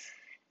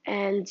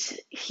 And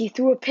he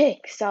threw a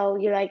pick. So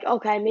you're like,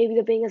 okay, maybe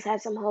the Bengals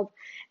have some hope.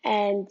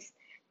 And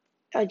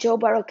Joe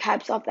Burrow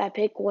caps off that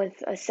pick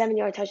with a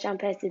 7-yard touchdown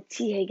pass to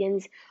T.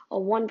 Higgins,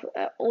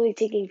 only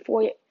taking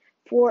four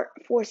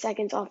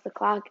seconds off the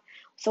clock.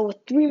 So with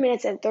 3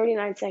 minutes and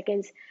 39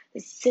 seconds,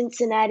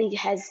 Cincinnati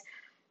has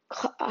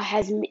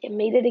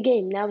made it a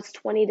game. Now it's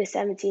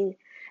 20-17,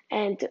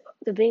 and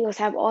the Bengals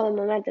have all the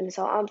momentum.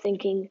 So I'm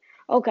thinking,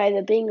 okay,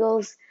 the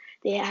Bengals,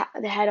 they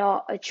had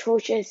a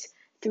atrocious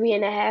three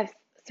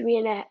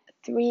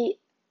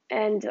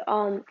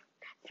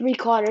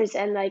quarters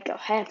and like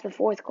half the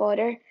fourth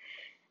quarter,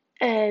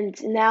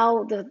 and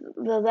now the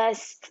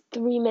last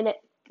 3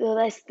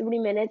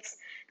 minutes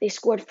they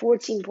scored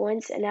 14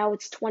 points, and now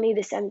it's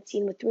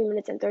 20-17 with 3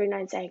 minutes and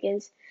 39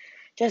 seconds.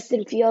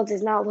 Justin Fields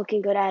is not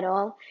looking good at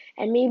all,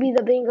 and maybe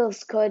the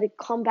Bengals could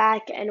come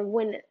back and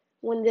win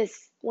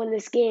this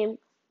game,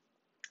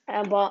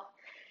 but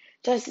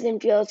Justin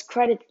Fields,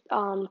 credit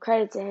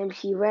to him,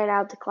 he ran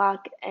out the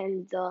clock,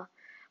 and the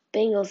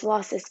Bengals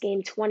lost this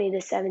game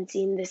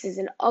 20-17. This is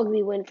an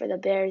ugly win for the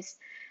Bears,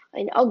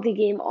 an ugly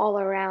game all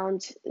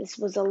around. This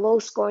was a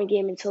low-scoring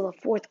game until the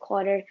fourth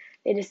quarter.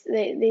 They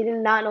did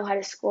not know how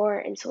to score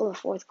until the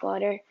fourth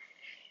quarter,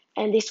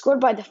 and they scored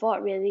by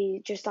default,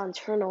 really, just on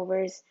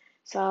turnovers.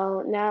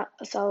 So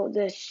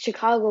the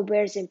Chicago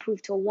Bears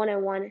improved to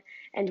 1-1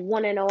 and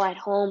 1-0 at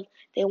home.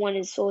 They won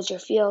in Soldier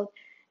Field,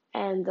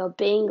 and the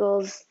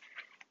Bengals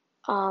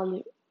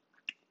um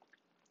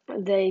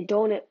they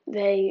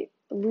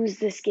lose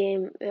this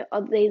game.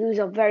 They lose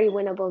a very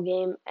winnable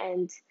game,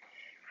 and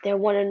they're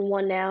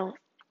 1-1 now.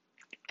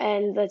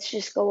 And let's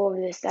just go over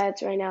the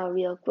stats right now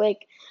real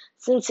quick.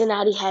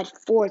 Cincinnati had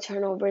 4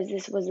 turnovers.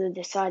 This was the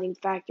deciding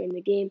factor in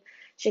the game.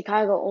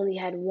 Chicago only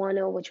had 1,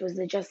 which was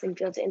the Justin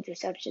Fields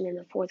interception in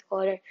the fourth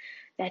quarter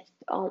that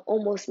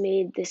almost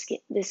made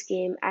this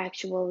game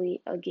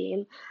actually a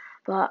game.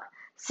 But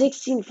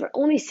 16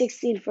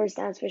 first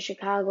downs for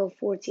Chicago,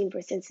 14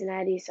 for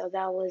Cincinnati, so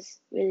that was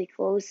really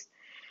close.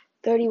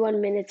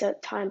 31 minutes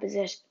of time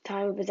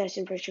of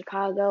possession for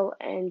Chicago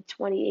and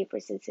 28 for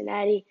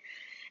Cincinnati.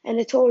 And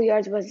the total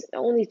yards was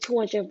only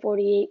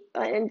 248.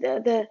 And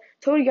the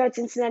total yards,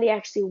 Cincinnati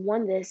actually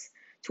won this.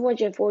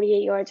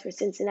 248 yards for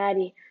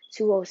Cincinnati,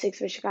 206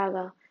 for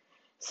Chicago.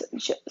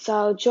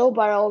 So Joe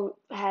Burrow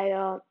had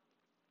a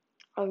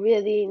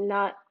really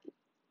not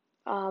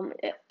um,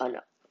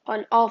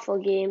 an awful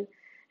game,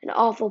 an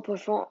awful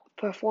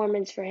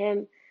performance for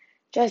him.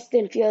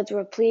 Justin Fields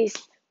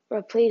replaced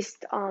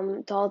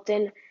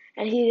Dalton,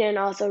 and he didn't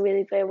also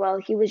really play well.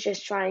 He was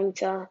just trying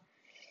to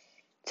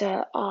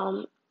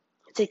um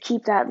to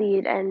keep that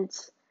lead, and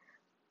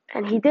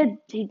he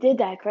did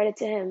that. Credit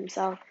to him.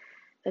 So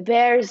the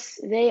Bears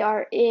the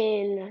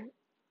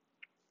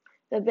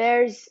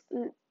Bears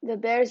the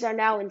Bears are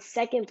now in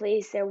second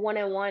place. They're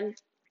 1-1.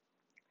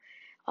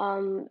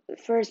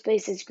 First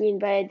place is Green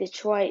Bay.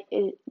 Detroit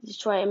and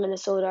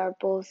Minnesota are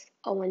both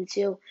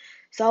 0-2.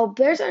 So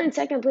Bears are in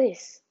second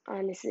place,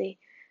 honestly,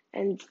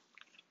 and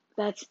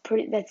that's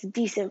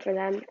decent for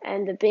them.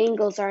 And the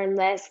Bengals are in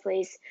last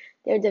place.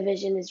 Their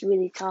division is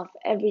really tough.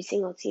 Every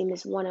single team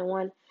is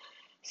 1-1.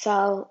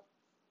 So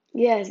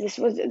yes, this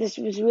was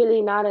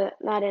really not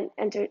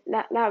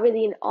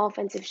really an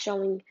offensive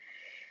showing.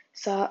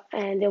 So,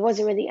 and it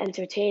wasn't really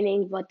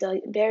entertaining, but the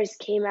Bears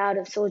came out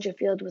of Soldier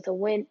Field with a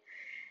win,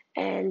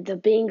 and the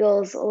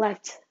Bengals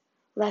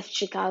left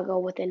Chicago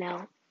with an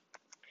L.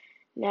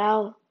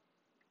 Now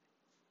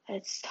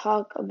let's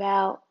talk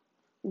about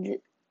the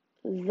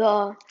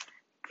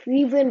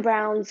Cleveland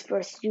Browns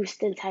versus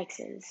Houston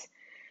Texans.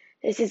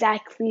 This is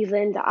at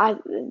Cleveland.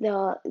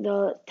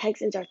 The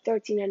Texans are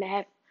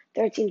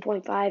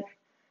 13.5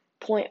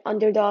 point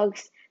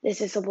underdogs.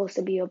 This is supposed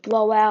to be a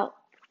blowout,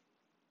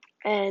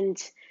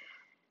 and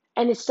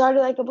it started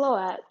like a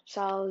blowout.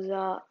 So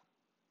the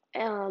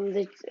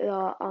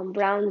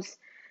Browns,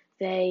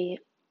 they,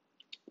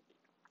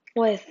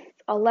 with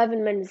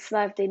 11 minutes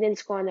left, they didn't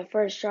score on the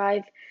first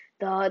drive.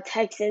 The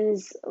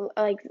Texans,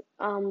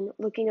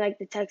 looking like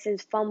the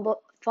Texans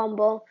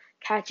fumble,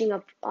 catching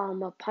a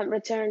punt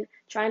return,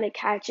 trying to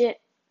catch it,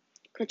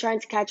 trying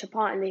to catch a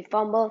punt, and they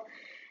fumble,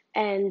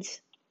 and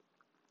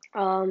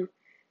um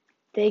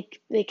they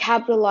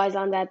capitalize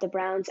on that, the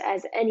Browns,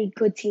 as any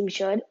good team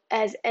should,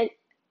 as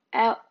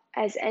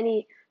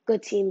any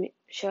good team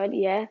should,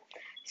 yeah.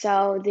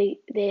 So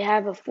they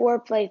have a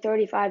 4-play,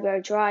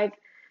 35-yard drive.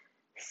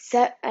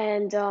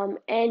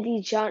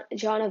 Andy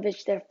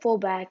Jonovich, their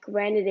fullback,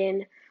 ran it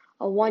in,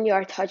 a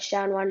 1-yard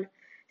touchdown run,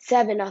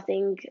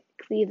 7-0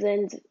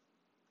 Cleveland.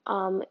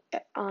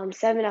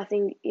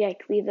 7-0, yeah,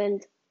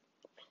 Cleveland.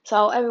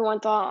 So everyone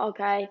thought,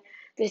 okay,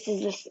 this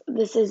is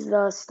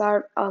the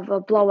start of a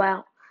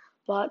blowout.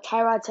 But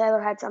Tyrod Taylor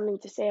had something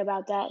to say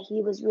about that.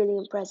 He was really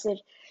impressive.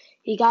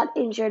 He got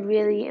injured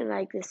really in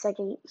like the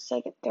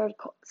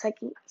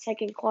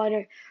second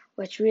quarter,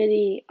 which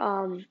really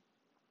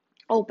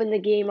opened the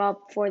game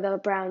up for the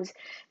Browns.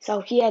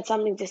 So he had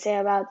something to say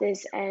about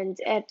this. And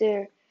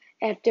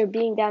after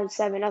being down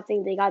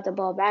 7-0, they got the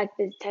ball back,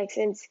 the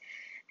Texans,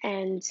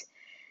 and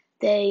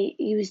they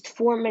used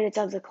 4 minutes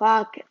of the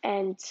clock,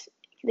 and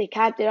they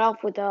capped it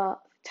off with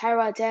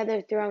Tyrod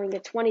Taylor throwing a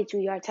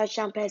 22-yard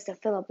touchdown pass to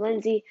Phillip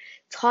Lindsay,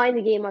 tying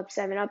the game up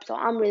 7-up. So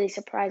I'm really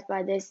surprised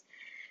by this,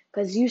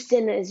 because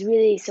Houston is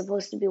really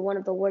supposed to be one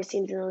of the worst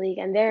teams in the league,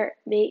 and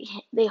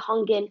they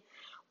hung in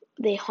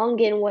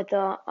with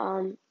the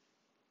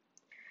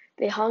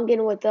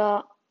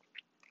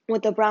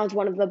Browns,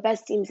 one of the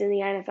best teams in the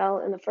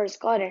NFL, in the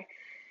first quarter.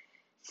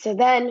 So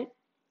then,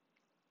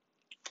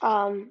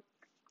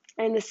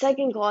 in the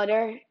second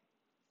quarter,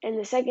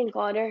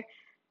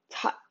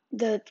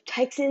 the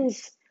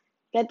Texans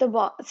get the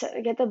ball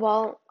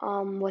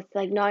with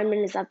like 9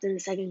 minutes left in the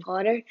second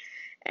quarter,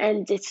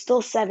 and it's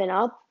still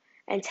 7-up.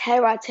 And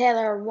Tyrod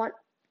Taylor runs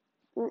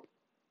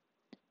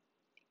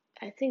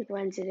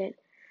it in.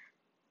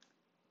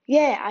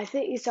 Yeah, I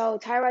think so.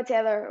 Tyrod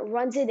Taylor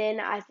runs it in,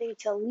 I think,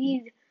 to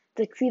lead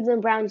the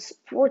Cleveland Browns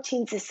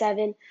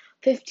 14-7,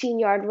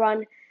 15-yard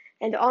run.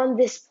 And on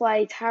this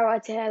play,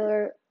 Tyrod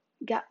Taylor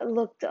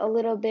looked a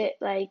little bit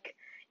like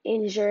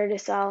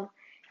injured, so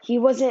he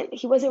wasn't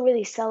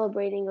really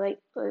celebrating like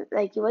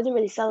he wasn't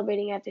really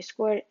celebrating after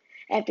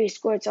he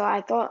scored. So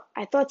I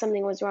thought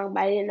something was wrong,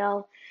 but I didn't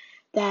know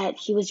that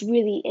he was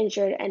really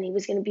injured and he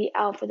was going to be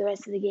out for the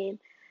rest of the game.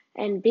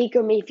 And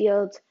Baker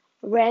Mayfield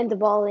ran the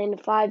ball in,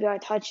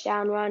 5-yard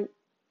touchdown run,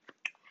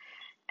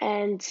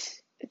 and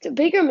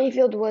Baker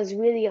Mayfield was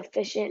really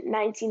efficient,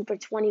 19 for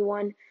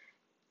 21,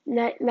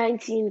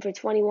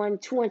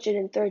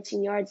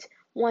 213 yards,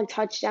 one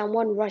touchdown,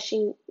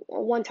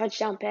 one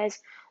touchdown pass,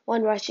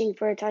 one rushing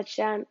for a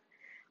touchdown,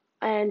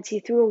 and he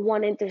threw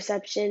one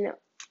interception.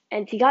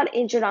 And he got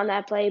injured on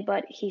that play,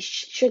 but he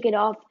shook it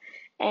off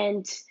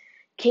and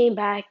came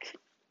back,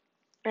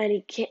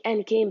 and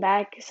came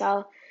back.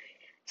 So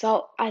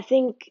I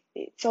think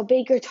so.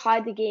 Baker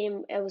tied the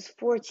game. It was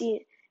 14.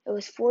 It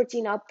was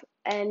 14 up,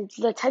 and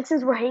the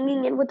Texans were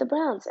hanging in with the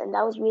Browns, and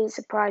that was really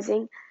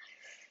surprising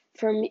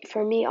for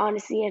me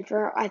honestly, and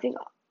for I think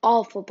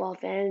all football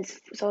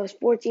fans. So it was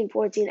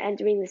 14-14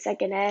 entering the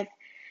second half,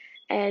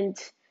 and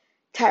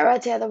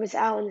Tyrod Taylor was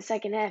out in the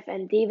second half,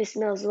 and Davis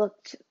Mills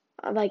looked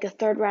like a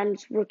third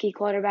round rookie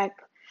quarterback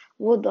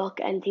would look,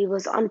 and he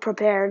was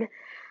unprepared.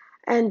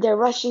 And their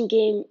rushing,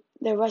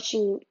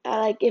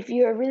 like if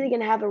you're really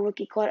gonna have a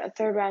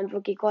third round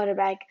rookie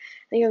quarterback,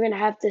 then you're gonna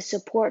have to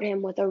support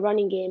him with a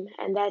running game,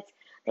 and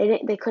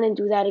they couldn't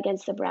do that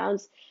against the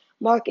Browns.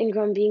 Mark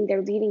Ingram being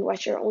their leading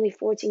rusher, only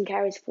 14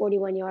 carries,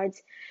 41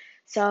 yards.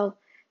 So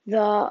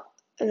the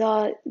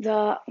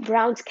the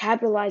Browns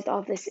capitalized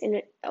off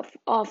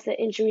the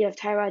injury of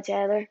Tyrod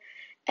Taylor,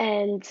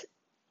 and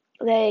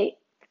they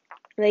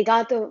they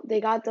got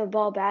the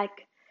ball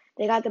back.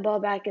 They got the ball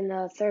back in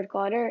the third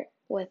quarter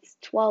with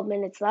 12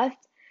 minutes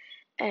left,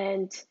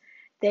 and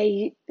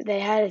they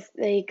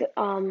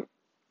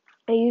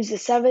used a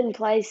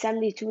 7-play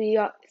 72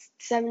 yard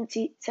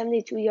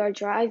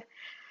drive,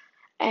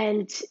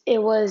 and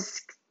it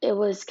was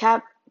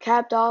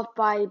capped off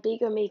by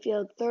Baker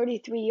Mayfield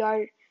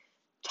 33-yard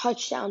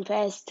touchdown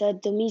pass to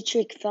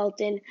Demetric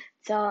Felton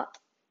to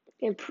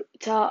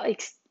to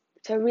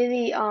to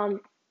really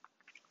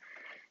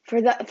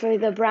for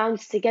the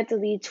Browns to get the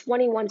lead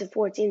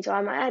 21-14. So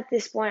I'm at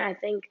this point, I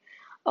think,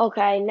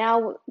 okay,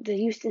 now the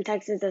Houston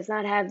Texans does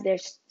not have their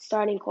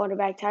starting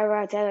quarterback.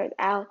 Tyrod Taylor is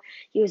out.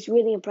 He was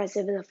really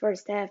impressive in the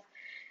first half.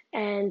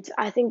 And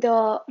I think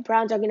the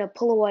Browns are going to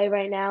pull away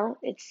right now.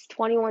 It's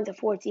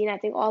 21-14. I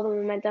think all the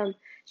momentum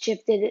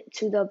shifted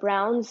to the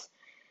Browns.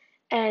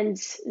 And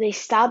they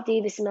stopped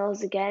Davis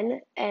Mills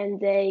again. And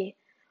they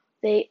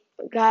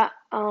got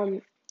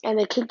and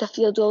they kicked the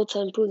field goal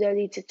to improve their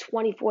lead to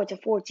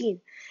 24-14.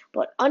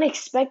 But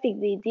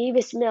unexpectedly,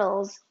 Davis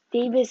Mills,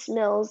 he leads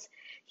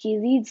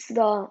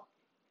the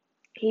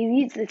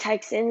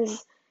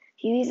Texans.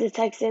 He leads the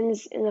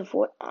Texans in the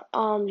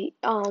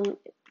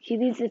he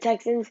leads the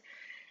Texans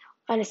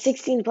on a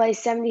 16-play,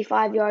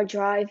 75-yard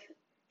drive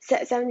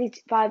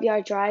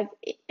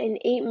in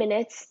 8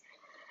 minutes.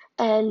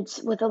 And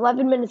with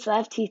 11 minutes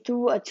left, he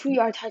threw a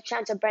 2-yard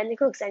touchdown to Brandon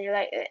Cooks, and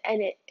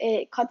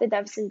it cut the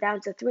deficit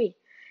down to 3.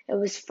 It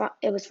was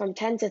from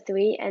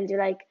 10-3, and you're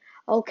like,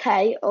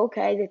 okay,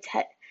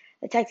 the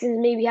Texans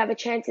maybe have a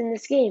chance in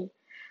this game.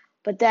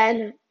 But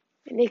then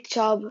Nick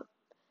Chubb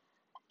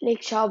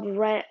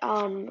ran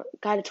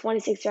got a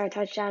 26-yard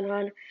touchdown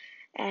run,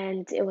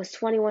 and it was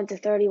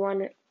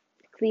 21-31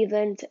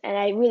 Cleveland, and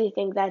I really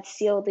think that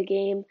sealed the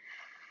game.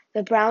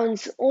 The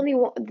Browns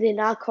did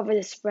not cover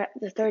the spread,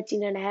 the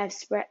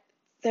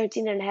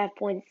 13.5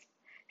 points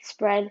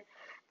spread.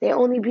 They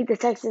only beat the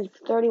Texans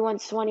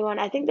 31-21.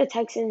 I think the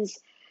Texans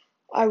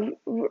are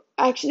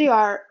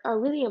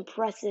really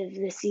impressive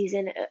this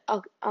season,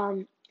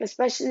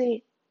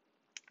 especially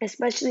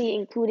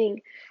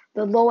including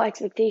the low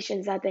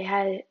expectations that they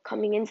had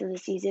coming into the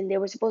season. They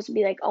were supposed to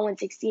be like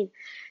 0-16.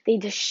 They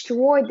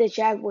destroyed the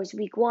Jaguars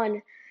week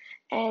 1,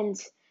 and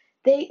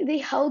they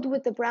held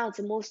with the Browns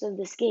in most of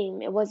this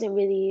game. It wasn't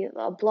really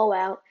a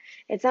blowout.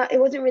 It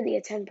wasn't really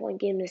a 10-point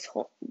game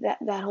that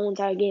whole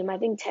entire game. I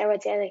think Tyrod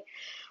Taylor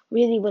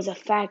really was a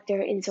factor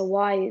into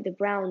why the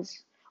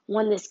Browns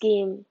won this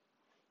game,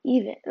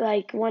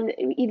 won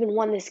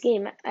this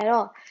game at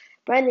all.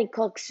 Brandon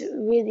Cooks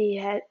really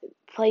has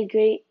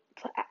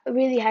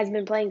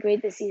been playing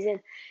great this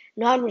season.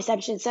 9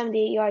 receptions,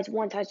 78 yards,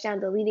 1 touchdown,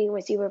 the leading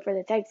receiver for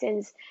the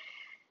Texans.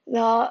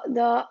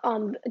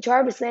 The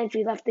Jarvis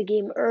Landry left the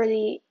game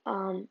early.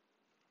 So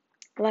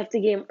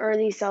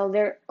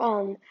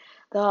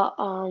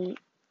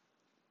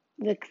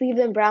the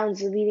Cleveland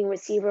Browns leading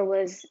receiver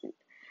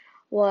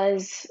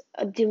was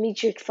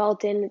Demetric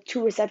Felton,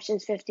 2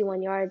 receptions,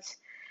 51 yards.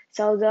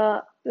 So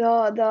the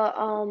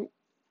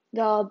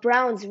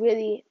Browns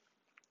really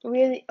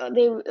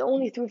they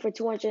only threw for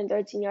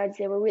 213 yards.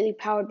 They were really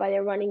powered by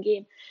their running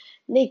game.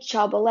 Nick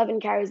Chubb, 11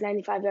 carries,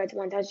 95 yards,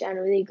 1 touchdown,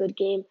 a really good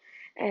game,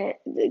 a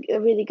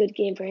really good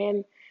game for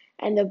him.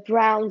 And the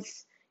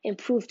Browns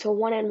improved to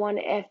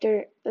 1-1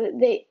 after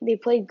they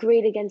played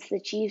great against the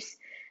Chiefs,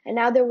 and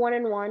now they're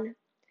 1-1.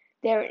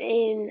 They're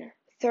in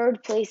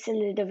third place in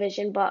the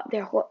division, but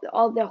their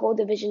whole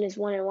division is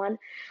 1-1.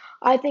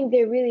 I think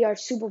they really are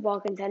Super Bowl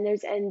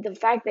contenders, and the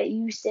fact that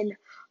Houston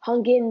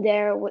hung in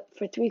there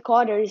for 3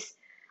 quarters,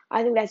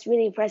 I think that's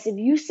really impressive.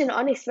 Houston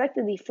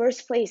unexpectedly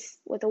first place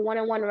with a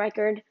 1-1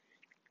 record.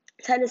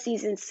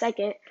 Tennessee's in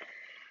second.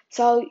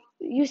 So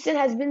Houston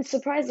has been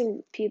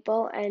surprising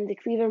people, and the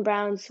Cleveland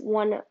Browns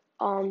won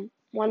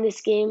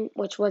this game,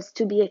 which was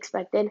to be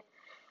expected.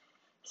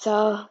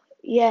 So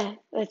yeah,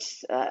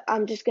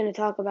 I'm just gonna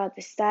talk about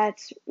the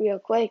stats real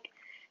quick.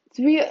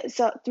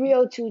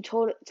 302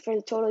 total for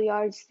the total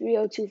yards,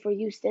 302 for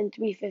Houston,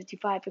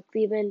 355 for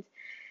Cleveland.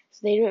 So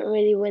they didn't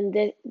really win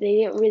this. They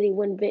didn't really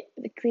win big.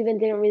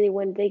 Cleveland didn't really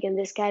win big in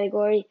this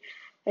category.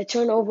 The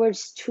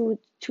turnovers, two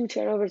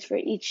turnovers for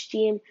each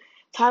team.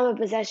 Time of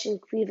possession,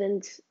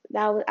 Cleveland.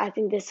 I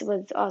think this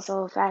was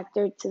also a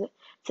factor to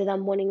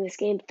them winning this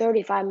game.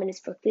 35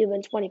 minutes for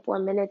Cleveland, 24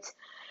 minutes.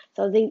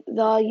 So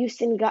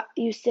Houston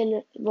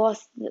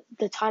lost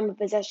the time of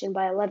possession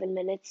by 11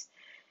 minutes,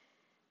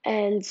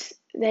 and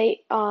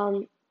they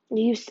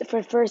used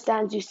for first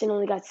downs. Houston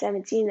only got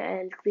 17,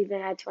 and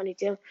Cleveland had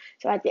 22.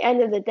 So at the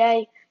end of the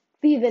day,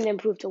 Cleveland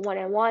improved to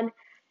 1-1,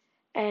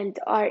 and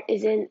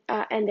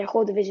and their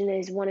whole division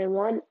is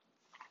 1-1.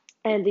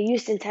 And the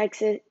Houston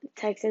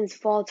Texans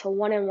fall to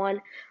 1-1,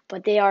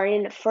 but they are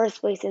in first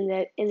place in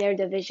their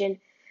division,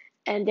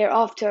 and they're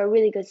off to a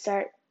really good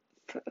start.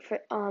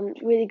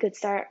 Really good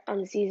start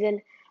on the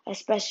season,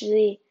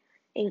 especially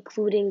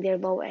including their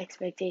low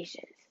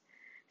expectations.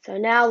 So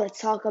now let's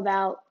talk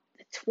about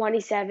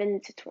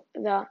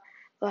the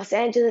Los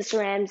Angeles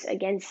Rams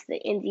against the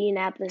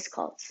Indianapolis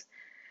Colts.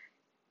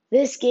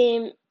 This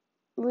game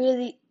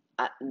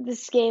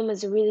this game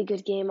was a really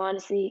good game,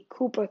 honestly.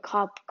 Cooper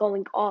Kupp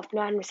going off,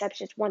 9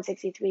 receptions,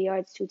 163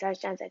 yards, 2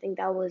 touchdowns. I think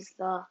that was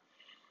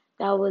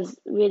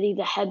really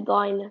the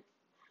headline.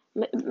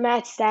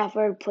 Matt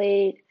Stafford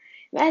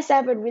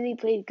really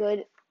played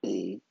good.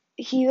 He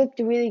looked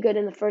really good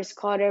in the first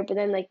quarter, but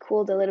then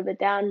cooled a little bit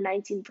down.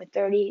 19 for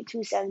 30,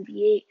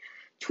 278,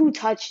 2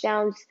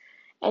 touchdowns,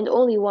 and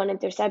only 1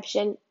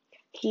 interception.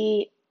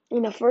 In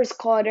the first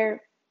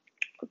quarter,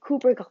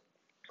 Cooper Kupp,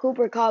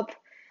 Cooper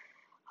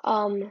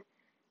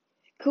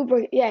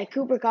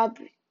Kupp,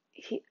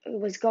 he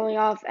was going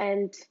off,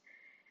 and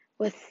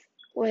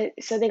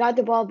so they got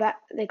the ball back.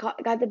 They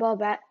got the ball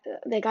back.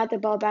 They got the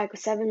ball back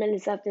with 7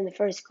 minutes left in the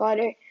first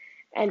quarter,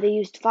 and they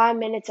used 5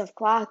 minutes of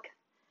clock,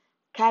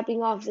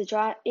 capping off the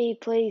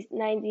 8-play,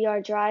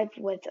 90-yard drive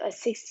with a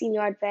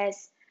 16-yard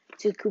pass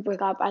to Cooper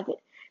Kupp.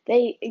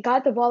 They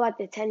got the ball at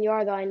the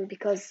 10-yard line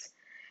because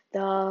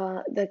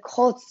the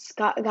Colts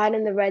got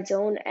in the red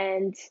zone,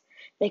 and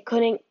they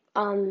couldn't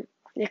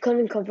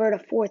convert a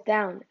fourth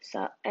down.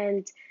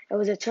 And it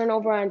was a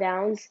turnover on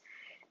downs.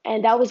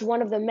 And that was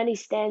one of the many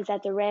stands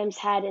that the Rams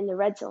had in the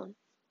red zone.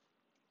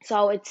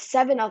 So it's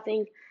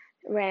 7-0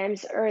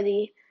 Rams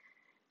early.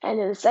 And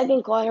in the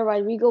second quarter,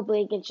 Rodrigo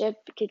Blankenship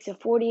kicks a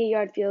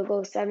 48-yard field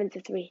goal,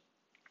 7-3.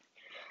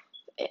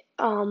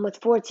 With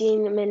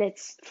 14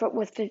 minutes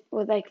with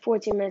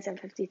 14 minutes and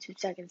 52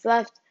 seconds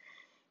left.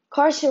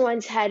 Carson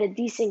Wentz had a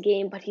decent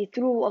game, but he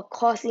threw a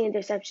costly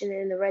interception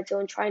in the red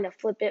zone, trying to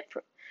flip it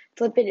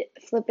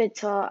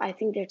to I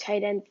think their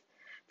tight end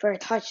for a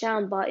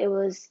touchdown, but it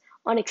was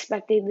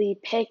unexpectedly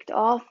picked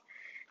off.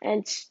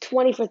 And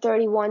 20 for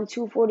 31,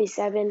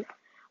 247,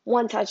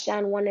 1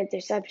 touchdown, 1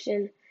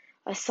 interception,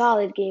 a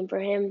solid game for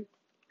him.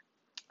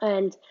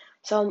 And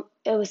so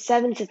it was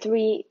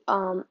 7-3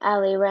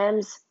 LA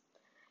Rams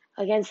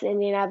against the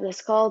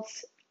Indianapolis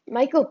Colts.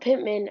 Michael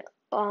Pittman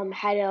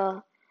had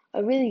a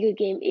really good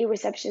game, 8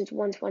 receptions,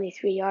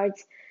 123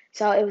 yards.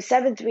 So it was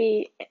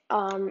 7-3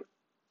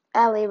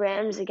 LA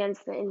Rams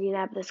against the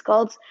Indianapolis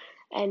Colts,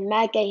 and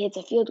Matt Gay hits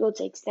a field goal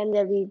to extend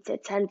their lead to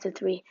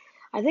 10-3.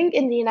 I think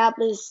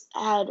Indianapolis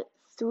had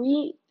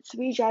three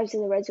drives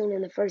in the red zone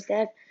in the first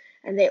half,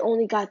 and they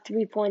only got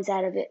 3 points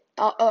out of it.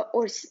 I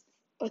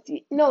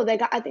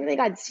think they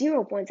got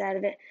 0 points out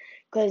of it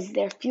because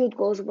their field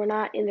goals were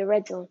not in the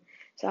red zone.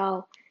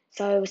 So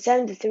it was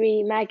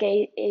 7-3. Matt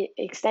Gay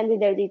extended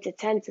their lead to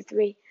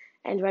 10-3,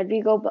 and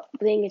Rodrigo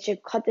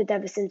Blankenship cut the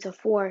deficit to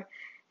 4.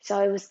 So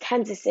it was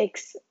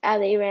 10-6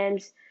 LA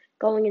Rams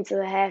going into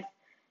the half.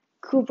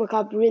 Cooper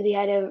Kupp really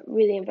had a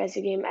really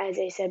impressive game, as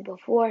I said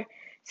before.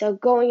 So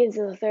going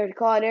into the third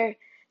quarter,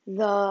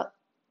 the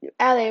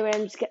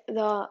Rams get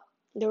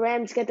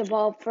the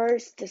ball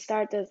first to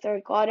start the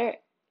third quarter.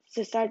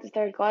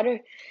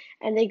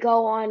 And they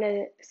go on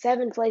a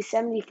 7-play,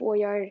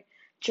 74-yard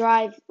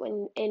drive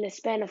in a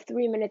span of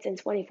 3 minutes and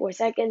 24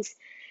 seconds.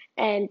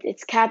 And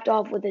it's capped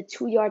off with a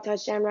 2-yard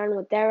touchdown run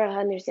with Darrell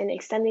Henderson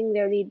extending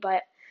their lead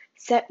by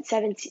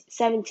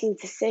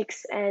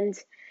 17-6. And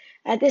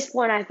at this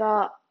point, I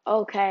thought,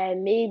 okay,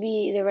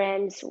 maybe the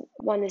Rams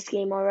won this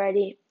game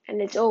already,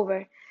 and it's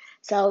over.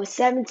 So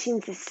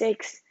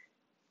 17-6.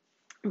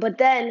 But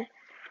then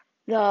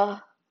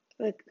the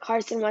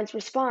Carson Wentz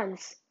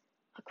responds.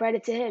 A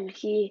credit to him.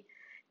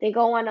 They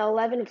go on an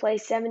 11-play,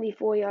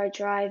 74-yard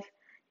drive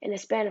in a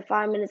span of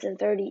 5 minutes and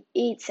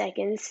 38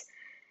 seconds.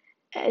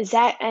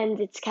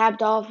 it's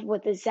capped off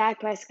with the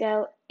Zach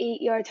Pascal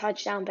 8-yard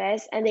touchdown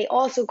pass, and they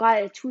also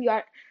got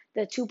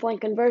the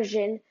 2-point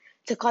conversion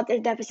to cut their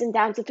deficit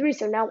down to 3.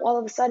 So now all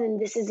of a sudden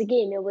this is a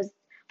game. It was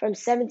from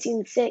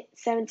 17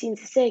 to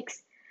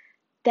 6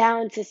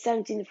 down to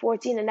 17 to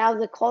 14, and now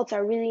the Colts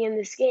are really in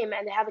this game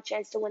and they have a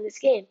chance to win this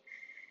game.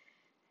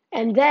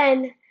 And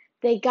then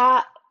they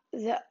got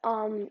the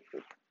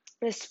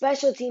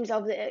special teams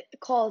of the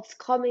Colts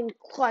coming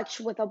clutch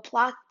with a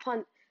block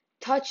punt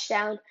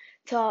touchdown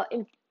to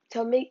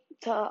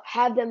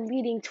have them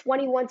leading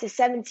 21 to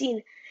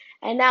 17.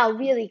 And now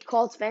really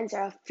Colts fans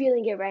are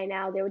feeling it right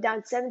now. They were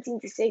down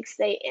 17 to 6.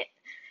 They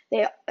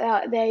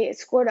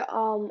scored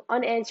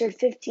unanswered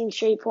 15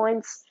 straight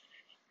points.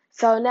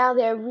 So now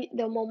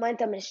the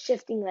momentum is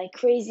shifting like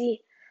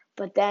crazy,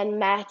 but then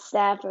Matt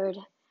Stafford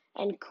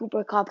and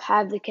Cooper Kupp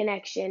have the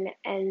connection,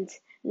 and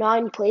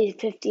 9-play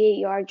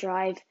 58-yard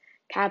drive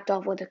capped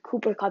off with a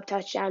Cooper Kupp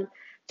touchdown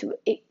to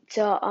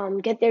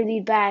get their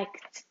lead back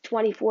to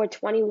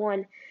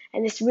 24-21.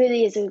 And this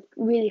really is a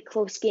really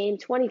close game,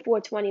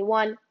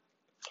 24-21.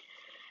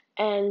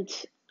 And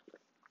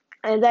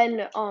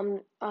then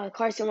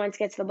Carson Wentz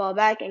gets the ball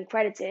back, and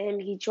credit to him,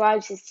 he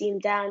drives his team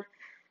down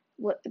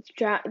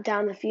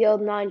the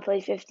field,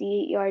 9-play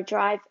 58-yard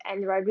drive,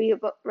 and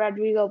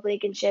Rodrigo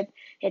Blankenship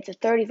hits a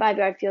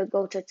 35-yard field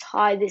goal to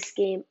tie this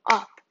game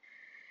up.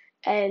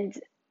 And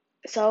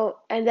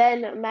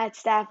then Matt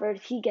Stafford,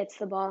 he gets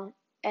the ball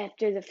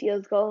after the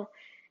field goal,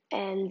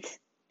 and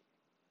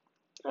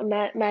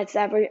Matt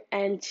Stafford,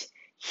 and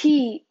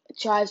he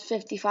drives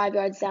 55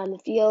 yards down the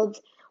field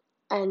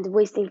and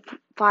wasting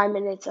 5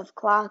 minutes of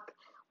clock.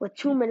 With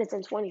 2 minutes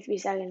and 23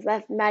 seconds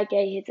left, Matt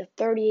Gay hits a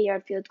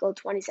 38-yard field goal,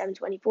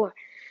 27-24.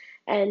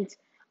 And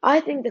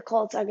I think the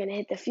Colts are going to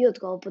hit the field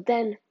goal, but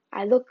then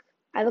I look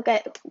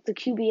at the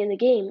QB in the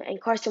game,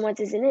 and Carson Wentz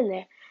isn't in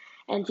there,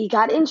 and he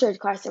got injured.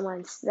 Carson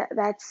Wentz.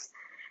 That's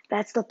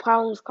the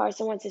problem with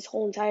Carson Wentz his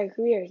whole entire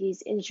career.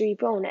 He's injury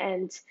prone,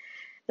 and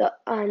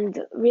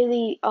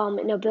really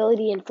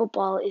inability in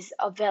football is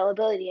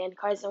availability, and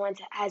Carson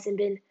Wentz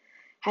hasn't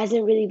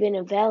really been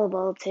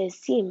available to his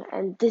team,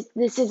 and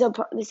this is a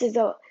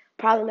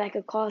problem that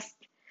could cost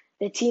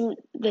the team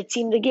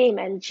the game.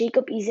 And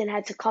Jacob Eason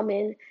had to come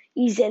in.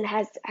 Eason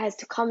has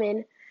to come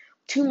in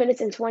 2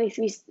 minutes and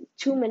 23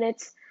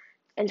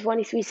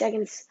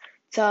 seconds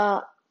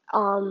to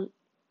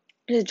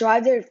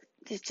drive their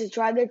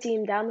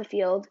team down the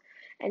field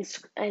and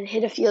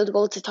hit a field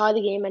goal to tie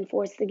the game and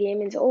force the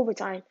game into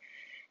overtime.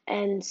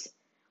 And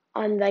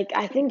on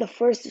I think the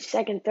first or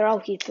second throw,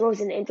 he throws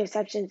an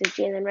interception to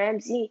Jalen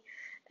Ramsey,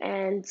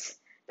 and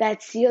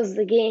that seals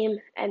the game.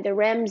 And the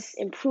Rams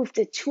improved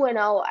to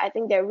 2-0. I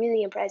think they're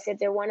really impressive.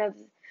 They're one of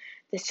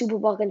the Super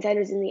Bowl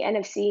contenders in the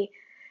NFC.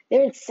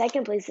 They're in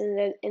second place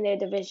in their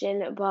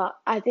division, but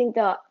I think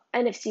the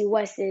NFC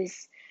West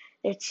is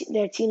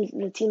the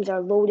teams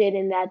are loaded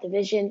in that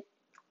division.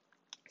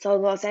 So the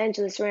Los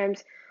Angeles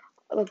Rams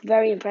look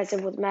very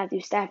impressive with Matthew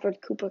Stafford.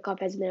 Cooper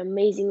Kupp has been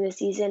amazing this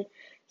season.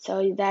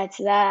 So that's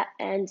that.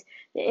 And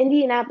the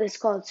Indianapolis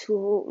Colts,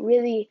 who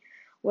really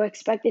were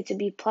expected to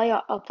be a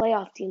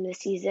playoff team this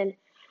season,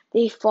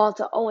 they fall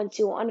to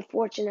 0-2.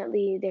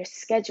 Unfortunately, their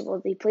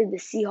schedule, they played the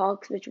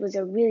Seahawks, which was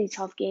a really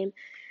tough game,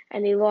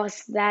 and they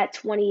lost that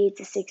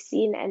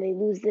 28-16, and they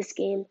lose this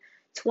game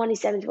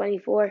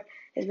 27-24.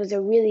 This was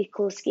a really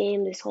close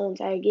game, this whole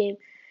entire game.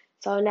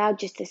 So now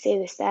just to say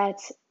the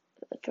stats,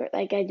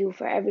 like I do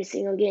for every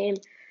single game,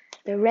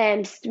 the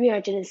Rams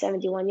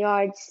 371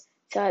 yards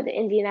to the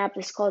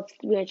Indianapolis Colts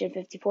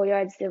 354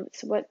 yards.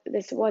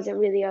 This wasn't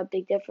really a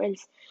big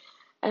difference,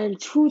 and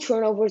 2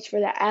 turnovers for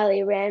the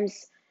LA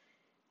Rams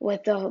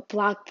with the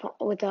block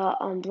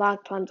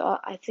punt.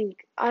 I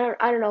think I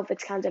don't know if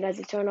it's counted as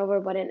a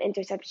turnover, but an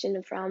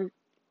interception from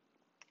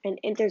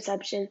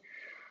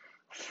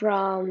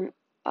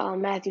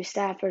Matthew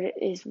Stafford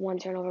is 1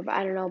 turnover, but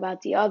I don't know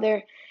about the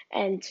other.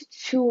 And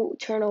 2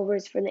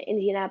 turnovers for the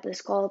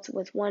Indianapolis Colts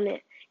with 1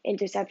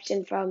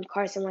 interception from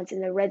Carson Wentz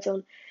in the red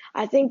zone.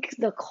 I think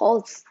the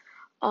Colts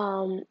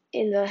in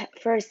the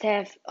first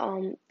half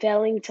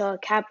failing to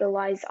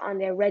capitalize on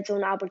their red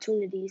zone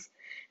opportunities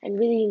and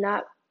really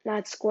not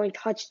scoring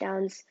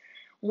touchdowns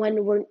when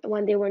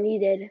they were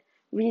needed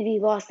really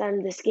lost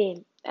them this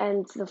game.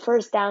 And the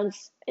first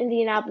downs,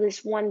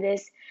 Indianapolis won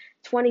this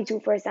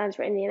 22 first downs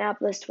for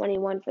Indianapolis,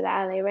 21 for the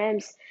LA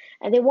Rams,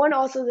 and they won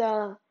also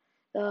the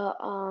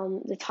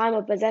time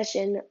of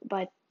possession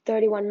by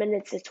 31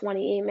 minutes to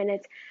 28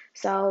 minutes.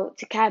 So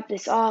to cap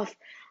this off,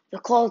 the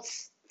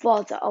Colts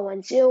fall to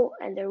 0-2,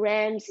 and the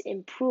Rams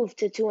improve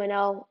to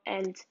 2-0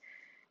 and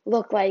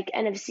look like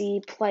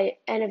NFC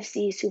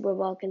Super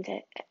Bowl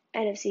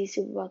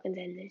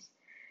contenders.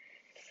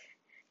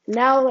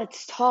 Now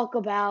let's talk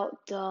about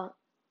the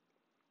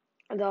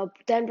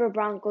Denver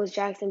Broncos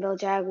Jacksonville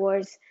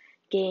Jaguars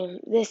game.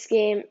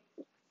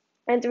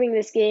 Entering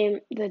this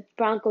game, the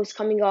Broncos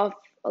coming off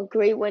a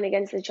great win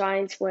against the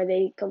Giants where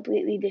they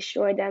completely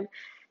destroyed them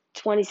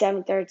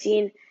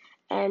 27-13,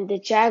 and the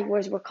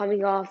Jaguars were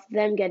coming off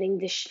them getting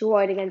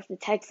destroyed against the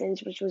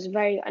Texans, which was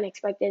very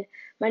unexpected.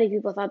 Many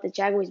people thought the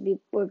Jaguars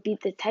would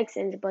beat the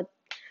Texans, but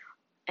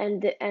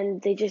and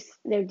they just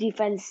their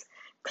defense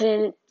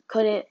couldn't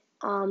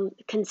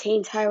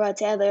contain Tyrod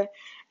Taylor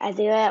as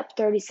they let up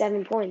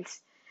 37 points.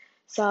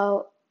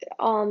 So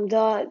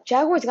the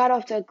Jaguars got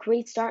off to a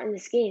great start in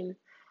this game,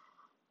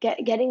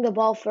 getting the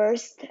ball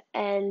first,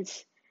 and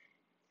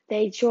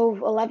they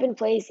drove 11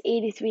 plays,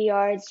 83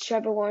 yards.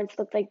 Trevor Lawrence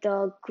looked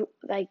the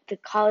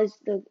college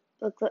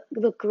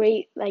looked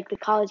great like the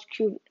college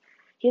QB.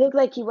 He looked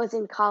like he was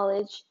in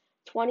college.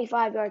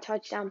 25-yard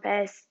touchdown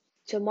pass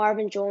to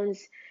Marvin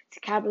Jones to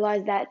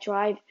capitalize that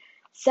drive.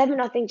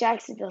 7-0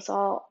 Jacksonville.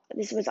 So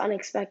this was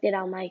unexpected.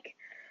 I'm like,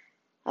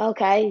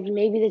 okay,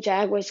 maybe the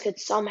Jaguars could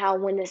somehow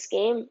win this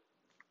game,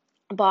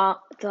 but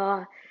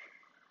the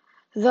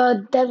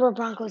Denver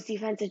Broncos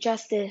defense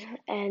adjusted,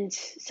 and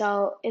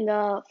so in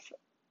the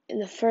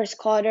first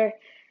quarter,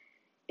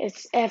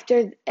 it's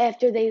after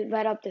they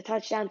let up the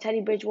touchdown,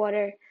 Teddy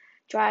Bridgewater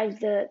drives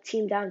the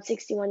team down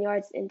 61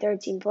 yards in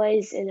 13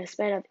 plays in a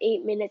span of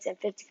 8 minutes and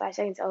 55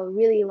 seconds, a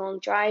really long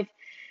drive,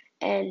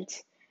 and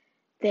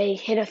they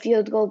hit a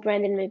field goal.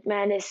 Brandon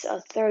McManus,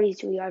 a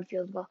 32-yard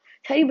field goal.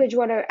 Teddy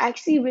Bridgewater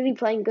actually really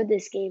playing good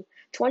this game.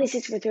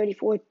 26 for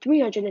 34,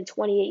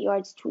 328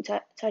 yards, 2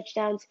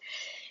 touchdowns.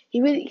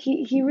 He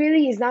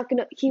really is not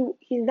gonna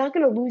he's not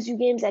gonna lose you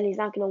games, and he's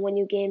not gonna win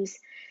you games.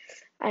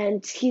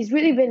 And he's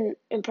really been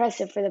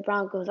impressive for the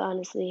Broncos,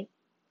 honestly.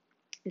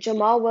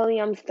 Jamal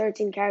Williams,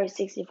 13 carries,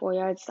 64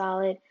 yards,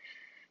 solid.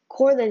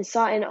 Cortland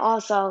Sutton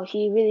also,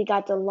 he really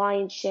got the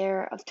lion's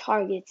share of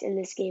targets in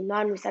this game.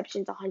 9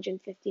 receptions,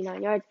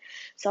 159 yards.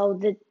 So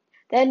the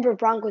Denver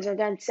Broncos are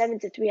down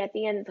 7-3 at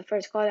the end of the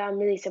first quarter. I'm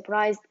really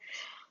surprised.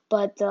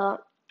 But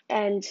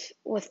and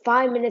with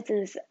 5 minutes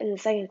in the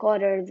second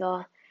quarter,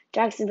 the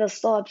Jacksonville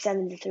still up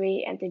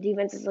 7-3, and the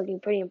defense is looking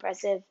pretty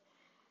impressive.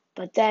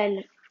 But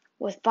then,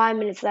 with 5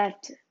 minutes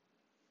left,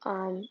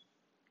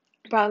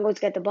 Broncos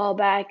get the ball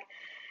back,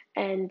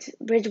 and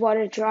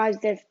Bridgewater drives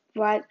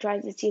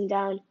the team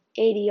down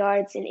 80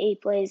 yards in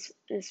 8 plays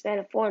in the span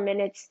of 4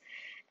 minutes,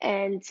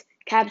 and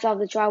caps off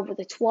the drive with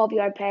a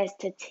 12-yard pass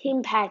to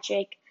Tim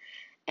Patrick,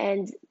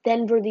 and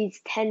Denver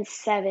leads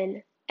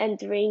 10-7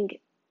 entering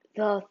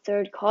the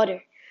third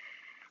quarter.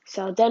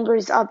 So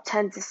Denver's up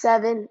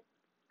 10-7,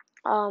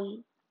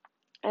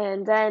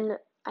 and then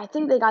I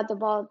think they got the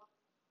ball.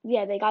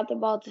 Yeah, they got the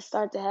ball to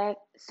start the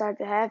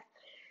half,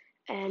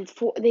 and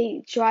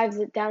they drive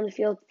it down the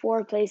field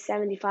 4 plays,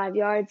 75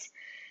 yards,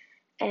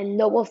 and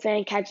Noble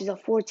Fan catches a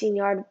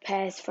 14-yard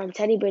pass from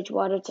Teddy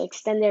Bridgewater to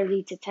extend their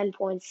lead to 10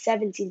 points,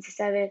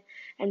 17-7,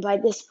 and by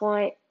this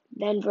point,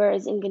 Denver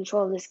is in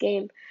control of this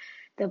game.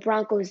 The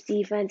Broncos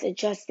defense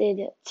adjusted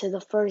to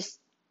the first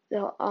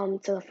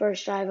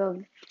drive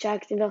of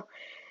Jacksonville,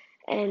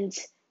 and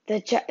the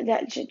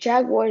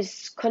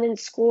Jaguars couldn't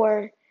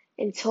score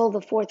until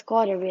the fourth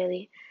quarter,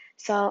 really.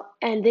 So,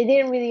 and they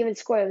didn't really even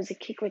score. It was a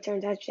kick return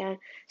touchdown.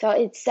 So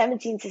it's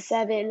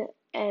 17-7,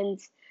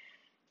 and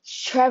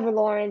Trevor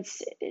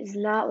Lawrence is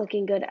not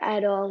looking good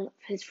at all.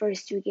 His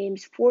first 2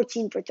 games,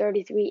 14 for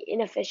 33,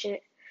 inefficient,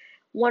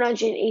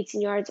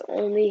 118 yards,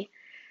 only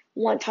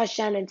 1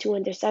 touchdown and 2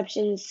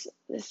 interceptions.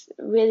 This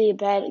really a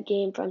bad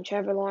game from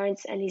Trevor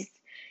Lawrence, and he's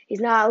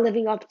not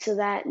living up to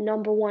that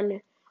number 1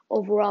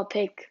 overall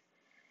pick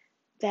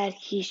that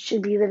he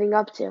should be living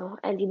up to.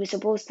 And he was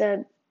supposed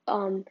to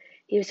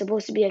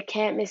be a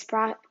can't miss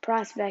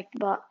prospect,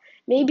 but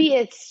maybe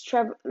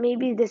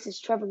this is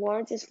Trevor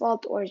Lawrence's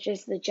fault, or it's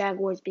just the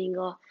Jaguars being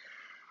a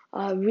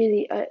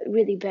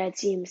really bad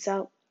team.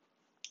 So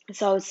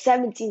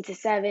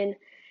 17-7,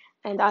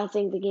 and I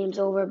think the game's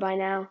over by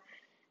now.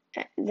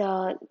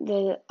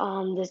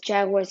 The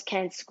Jaguars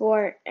can't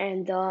score,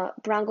 and the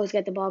Broncos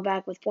get the ball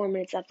back with 4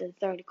 minutes left in the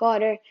third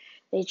quarter.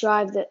 They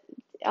drive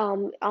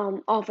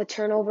off a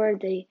turnover.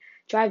 They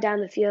drive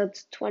down the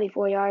field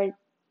 24 yards.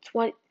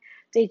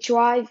 They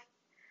drive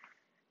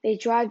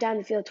down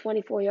the field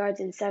 24 yards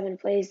in 7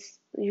 plays,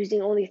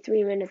 using only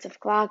 3 minutes of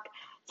clock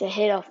to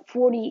hit a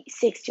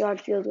 46-yard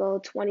field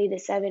goal,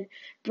 20-7.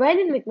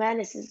 Brandon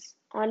McManus is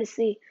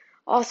honestly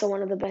also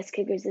one of the best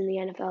kickers in the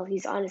NFL.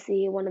 He's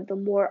honestly one of the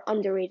more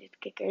underrated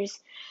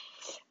kickers.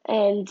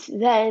 And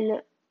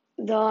then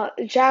the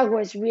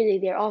Jaguars, really,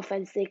 their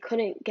offense, they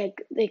couldn't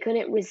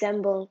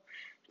resemble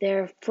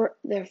their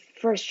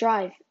first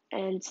drive,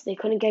 and they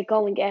couldn't get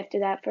going after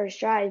that first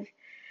drive,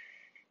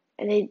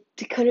 and they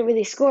couldn't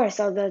really score.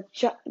 So the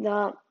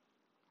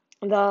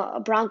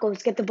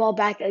Broncos get the ball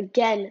back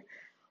again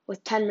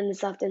with 10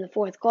 minutes left in the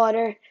fourth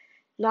quarter.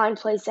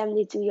 9-play,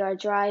 72-yard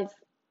drive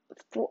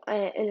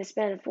in a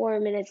span of 4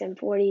 minutes and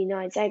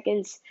 49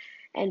 seconds,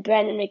 and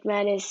Brandon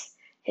McManus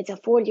hits a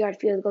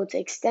 40-yard field goal to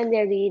extend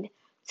their lead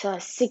to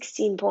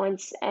 16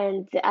 points,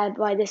 and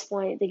by this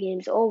point the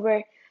game's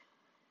over.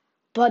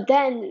 But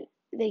then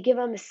they give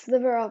them a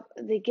sliver of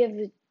they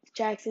give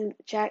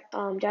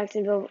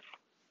Jacksonville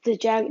the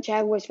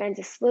Jaguars fans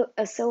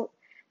a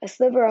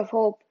sliver of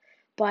hope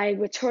by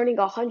returning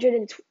a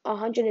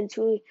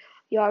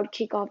 102-yard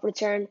kickoff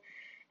return,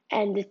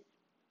 and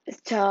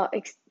to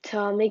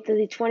make the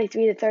lead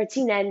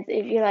 23-13. And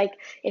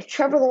if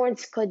Trevor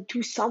Lawrence could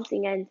do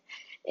something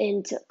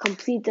and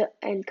complete the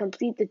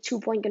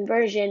 2-point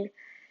conversion,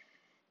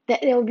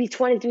 that it would be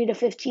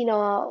 23-15,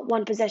 a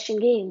one possession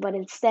game. But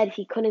instead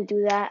he couldn't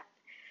do that,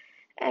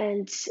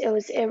 and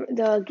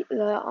the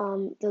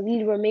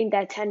lead remained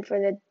at 10 for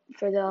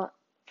the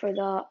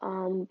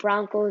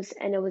Broncos,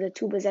 and it was a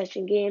two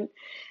possession game,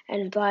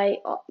 and by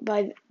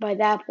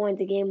that point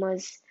the game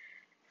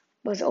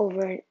was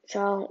over.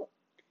 So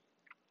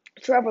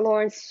Trevor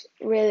Lawrence,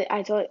 really,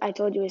 I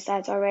told you his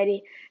stats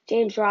already.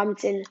 James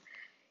Robinson,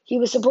 he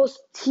was supposed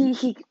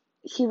he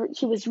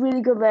was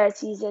really good last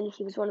season.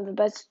 He was one of the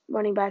best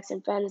running backs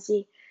in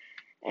fantasy,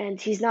 and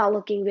he's not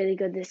looking really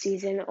good this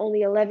season.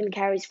 Only 11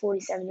 carries,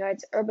 47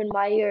 yards. Urban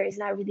Meyer is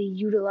not really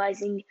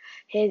utilizing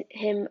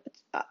him.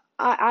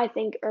 I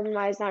think Urban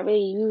Meyer is not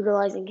really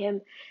utilizing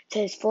him to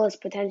his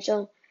fullest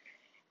potential,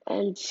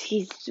 and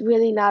he's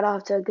really not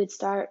off to a good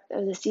start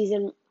of the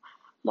season.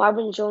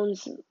 Marvin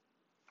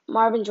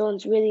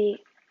Jones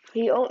really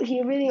he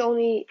really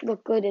only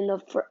looked good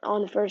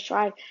on the first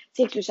drive.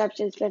 6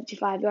 receptions,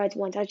 55 yards,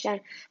 1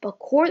 touchdown. But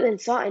Courtland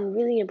Sutton,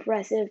 really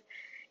impressive.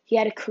 He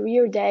had a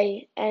career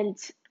day, and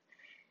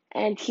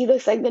he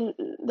looks like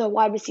the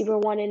wide receiver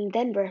one in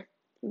Denver.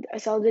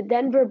 So the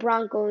Denver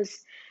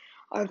Broncos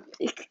are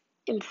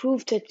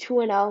improved to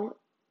 2-0,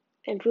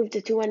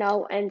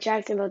 and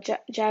Jacksonville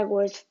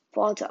Jaguars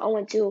fall to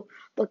 0-2,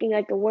 looking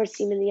like the worst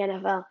team in the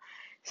NFL.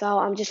 So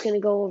I'm just going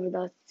to go over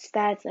the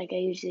stats like I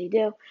usually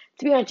do.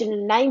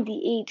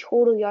 398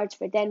 total yards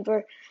for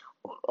Denver,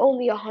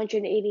 only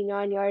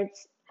 189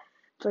 yards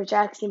for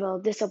Jacksonville.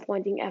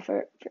 Disappointing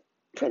effort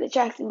for the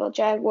Jacksonville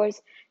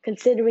Jaguars,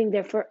 considering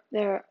their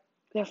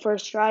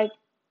first drive.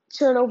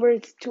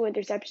 Turnovers, 2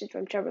 interceptions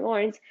from Trevor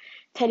Lawrence.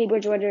 Teddy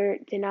Bridgewater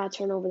did not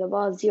turn over the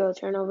ball, 0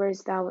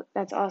 turnovers.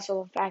 That's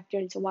also a factor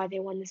into why they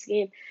won this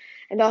game,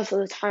 and also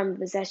the time of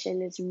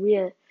possession is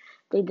real.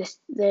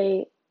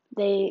 The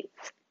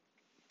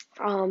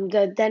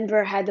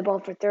Denver had the ball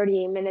for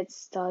 38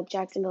 minutes. The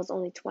Jacksonville's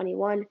only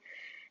 21,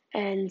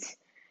 and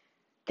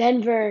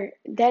Denver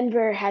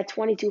had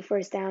 22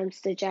 first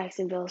downs to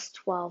Jacksonville's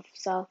 12.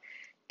 So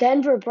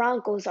Denver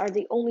Broncos are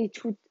the only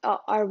two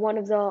are one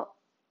of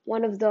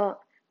the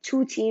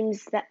two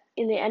teams that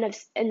in the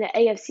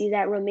AFC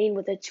that remain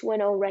with a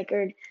 2-0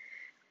 record.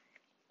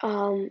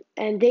 And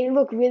they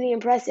look really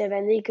impressive,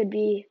 and they could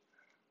be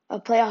a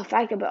playoff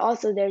factor, but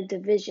also their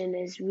division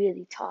is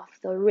really tough.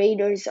 The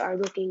Raiders are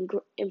looking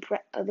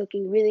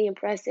really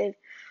impressive.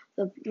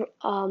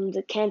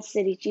 The Kansas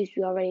City Chiefs,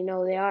 we already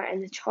know they are,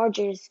 and the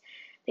Chargers,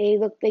 they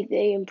look like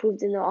they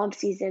improved in the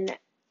offseason.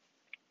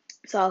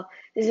 So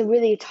this is a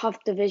really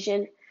tough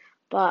division,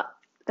 but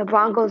the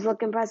Broncos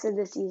look impressive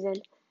this season.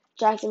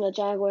 Jacksonville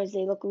Jaguars,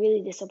 they look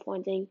really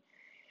disappointing.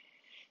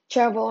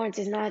 Trevor Lawrence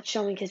is not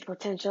showing his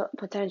potential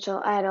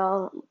at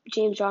all.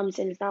 James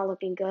Robinson is not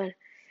looking good,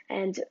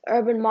 and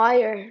Urban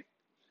Meyer,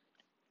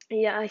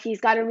 yeah,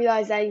 he's got to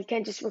realize that you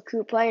can't just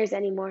recruit players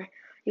anymore.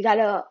 You got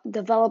to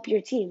develop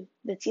your team,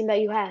 the team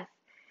that you have,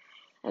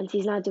 and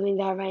he's not doing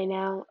that right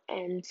now.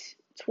 And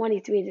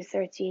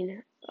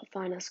 23-13,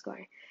 final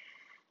score.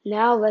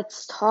 Now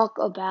let's talk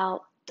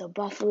about the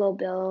Buffalo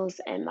Bills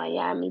and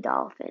Miami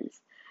Dolphins.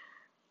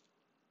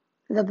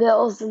 The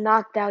Bills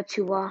knocked out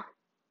Tua,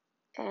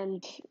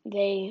 and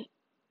they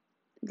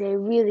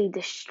really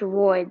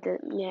destroyed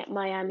the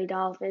Miami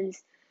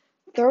Dolphins,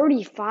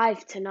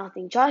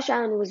 35-0. Josh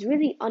Allen was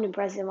really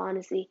unimpressive,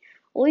 honestly,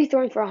 only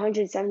throwing for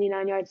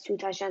 179 yards, 2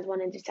 touchdowns,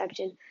 1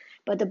 interception.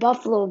 But the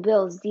Buffalo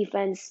Bills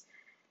defense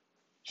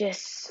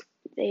just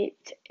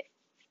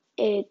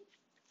it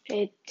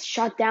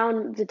shut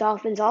down the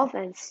Dolphins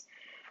offense.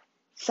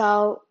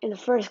 So in the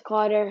first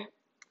quarter,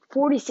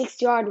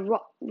 46-yard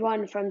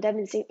run from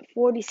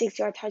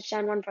 46-yard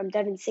touchdown run from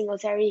Devin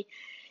Singletary,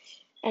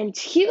 and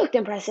he looked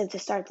impressive to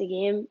start the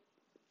game.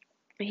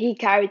 He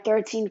carried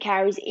 13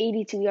 carries,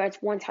 82 yards,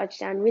 1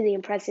 touchdown. Really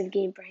impressive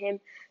game for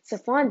him.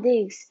 Stephon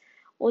Diggs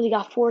only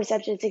got 4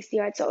 receptions, 60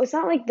 yards. So it's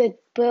not like the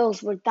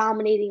Bills were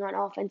dominating on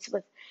offense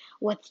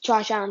with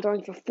Josh Allen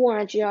throwing for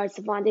 400 yards,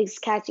 Stephon Diggs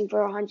catching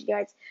for 100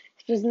 yards.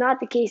 This was not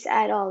the case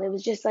at all. It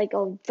was just like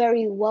a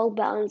very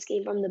well-balanced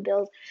game from the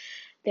Bills.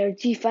 Their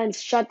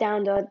defense shut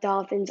down the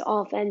Dolphins'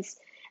 offense,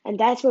 and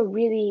that's what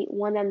really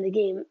won them the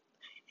game.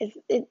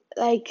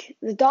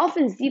 The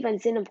Dolphins'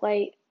 defense didn't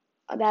play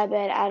that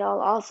bad at all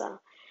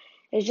also.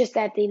 It's just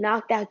that they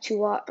knocked out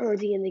Tua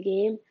early in the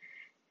game.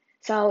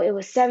 So it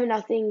was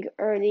 7-0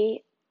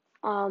 early.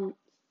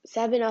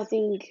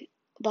 7-0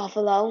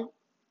 Buffalo.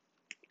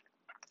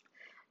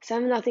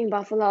 7-0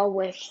 Buffalo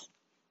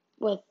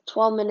with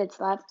 12 minutes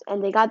left,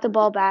 and they got the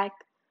ball back.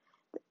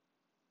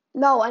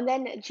 No, and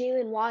then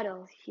Jalen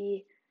Waddle,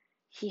 he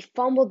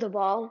fumbled the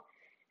ball,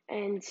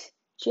 and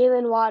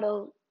Jalen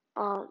Waddle,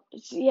 so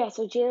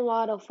Jalen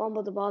Waddle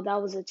fumbled the ball.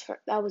 That was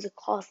a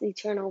costly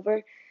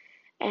turnover,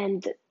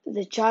 and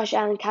the Josh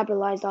Allen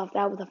capitalized off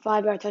that with a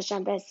 5-yard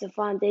touchdown pass to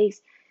Stephon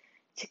Diggs.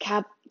 to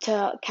cap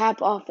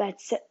off that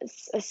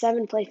a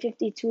 7-play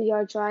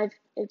 52-yard drive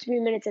in 3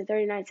 minutes and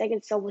 39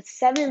 seconds. So with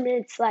 7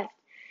 minutes left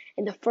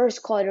in the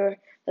first quarter,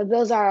 the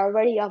Bills are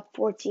already up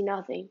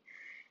 14-0,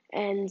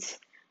 and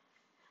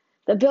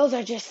the Bills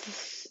are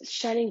just the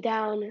shutting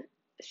down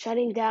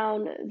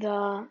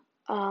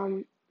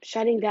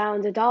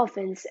the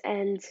Dolphins,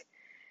 and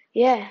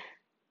yeah,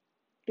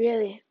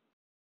 really.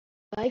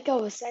 Like I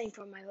was saying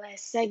from my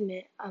last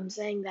segment, I was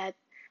saying that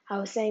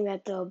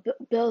the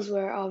Bills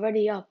were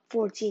already up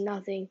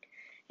 14-0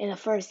 in the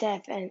first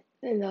half and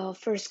in the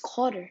first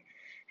quarter,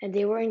 and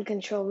they were in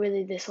control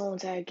really this whole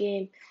entire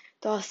game.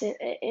 Dawson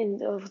in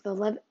the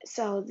 11,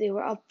 so they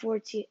were up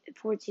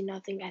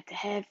 14-0 at the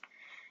half,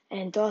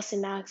 and Dawson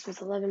Knox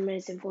with 11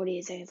 minutes and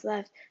 48 seconds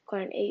left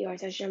caught an 8-yard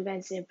touchdown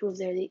pass to improve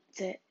their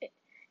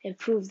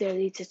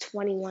lead to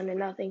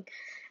 21-0.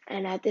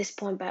 And at this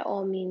point, by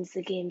all means,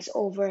 the game's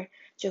over.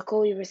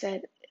 Jacoby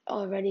Brissett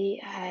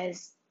already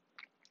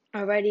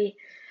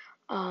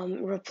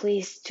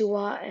replaced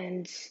Tua,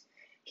 and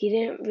he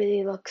didn't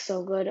really look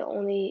so good,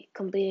 only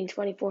completing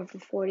 24 for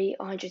 40,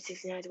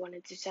 169 yards, one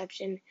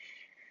interception.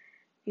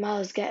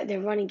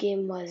 Their running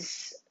game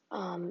was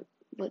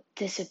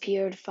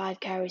disappeared. 5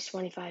 carries,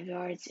 25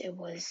 yards. It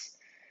was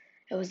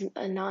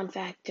a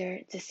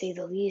non-factor to say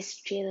the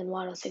least. Jalen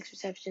Waddle 6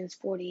 receptions,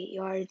 48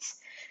 yards.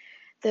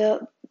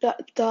 The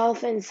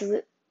Dolphins,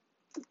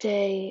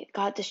 they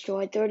got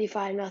destroyed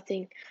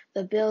 35-0.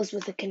 The Bills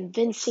with a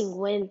convincing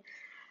win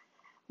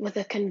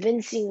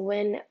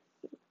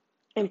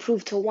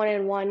improved to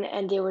 1-1,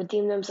 and they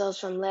redeemed themselves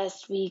from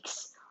last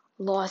week's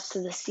loss to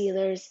the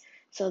Steelers.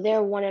 So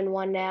they're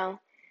 1-1 now,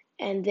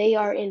 and they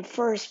are in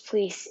first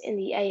place in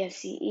the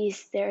AFC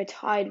East. They're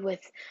tied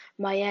with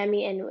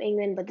Miami and New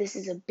England, but this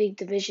is a big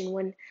division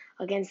win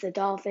against the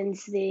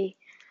Dolphins. They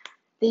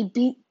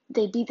beat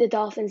the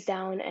Dolphins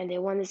down, and they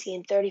won this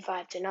game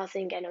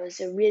 35-0, and it was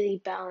a really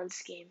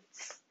balanced game.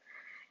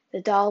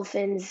 The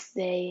Dolphins,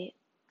 they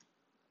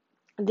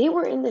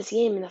were in this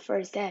game in the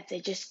first half. They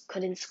just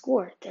couldn't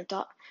score. Their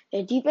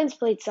defense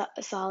played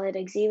solid.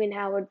 Xavier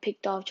Howard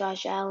picked off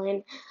Josh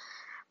Allen,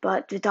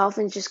 but the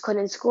Dolphins just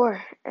couldn't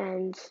score,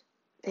 and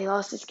they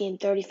lost this game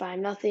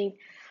 35-0.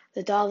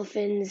 The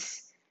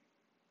Dolphins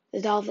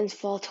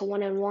fall to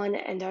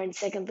 1-1, and they're in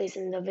second place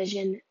in the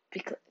division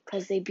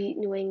because they beat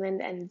New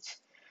England, and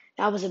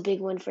that was a big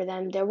win for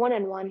them. They're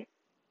 1-1,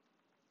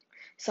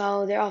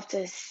 so they're off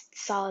to a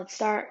solid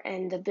start,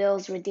 and the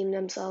Bills redeemed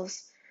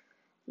themselves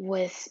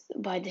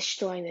by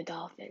destroying the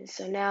Dolphins.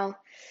 So now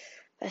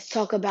let's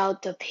talk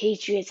about the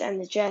Patriots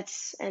and the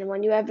Jets. And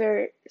when you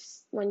ever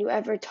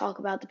talk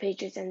about the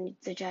Patriots and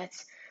the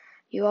Jets,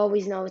 you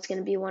always know it's going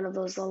to be one of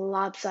those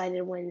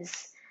lopsided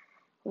wins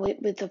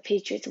with the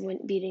Patriots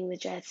beating the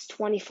Jets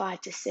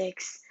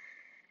 25-6.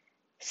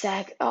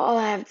 All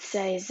I have to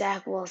say is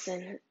Zach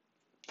Wilson,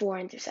 4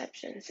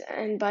 interceptions.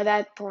 And by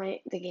that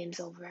point, the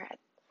game's over.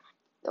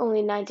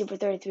 Only 19 for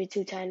 33,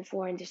 210,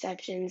 4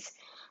 interceptions.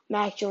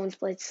 Mac Jones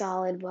played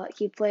solid, but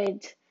he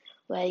played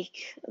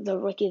like the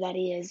rookie that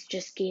he is,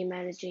 just game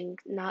managing,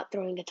 not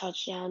throwing a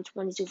touchdown,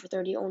 22 for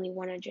 30, only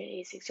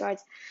 186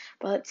 yards.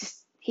 But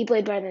he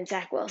played better than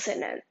Zach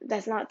Wilson, and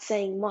that's not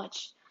saying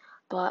much.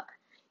 But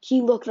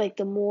he looked like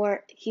the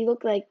more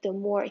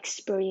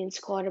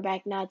experienced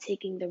quarterback, not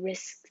taking the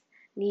risks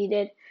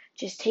needed,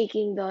 just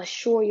taking the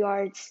short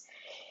yards.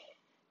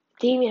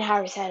 Damian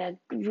Harris had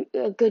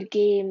a good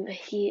game.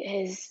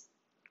 His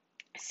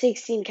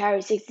 16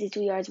 carries,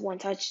 62 yards, 1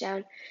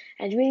 touchdown.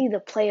 And really the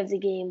play of the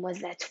game was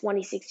that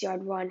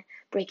 26-yard run,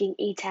 breaking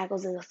 8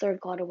 tackles in the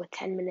third quarter with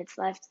 10 minutes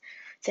left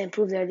to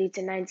improve their lead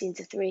to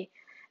 19-3.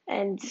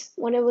 And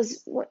when it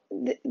was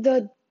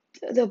the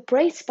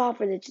bright spot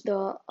for the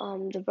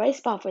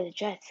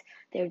Jets,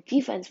 their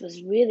defense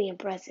was really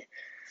impressive.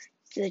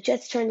 The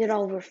Jets turned it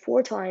over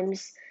 4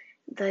 times.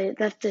 They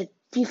left the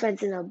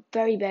defense in a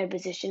very bad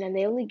position, and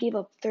they only gave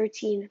up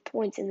 13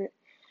 points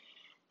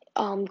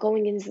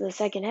going into the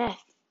second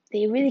half.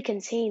 They really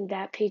contained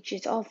that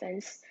Patriots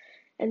offense,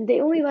 and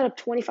they only let up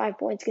 25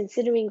 points,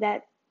 considering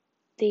that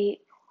the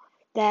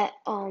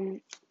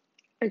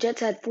Jets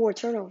had 4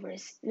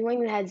 turnovers. New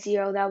England had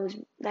 0.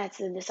 That's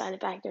the deciding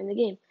factor in the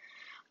game.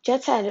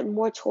 Jets had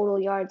more total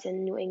yards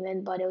than New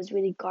England, but it was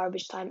really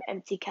garbage time,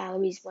 empty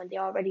calories when they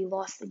already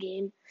lost the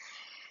game.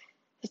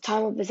 The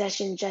time of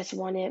possession, Jets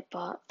won it,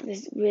 but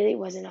this really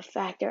wasn't a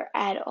factor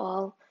at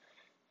all.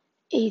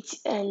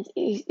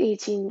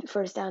 18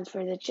 first downs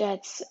for the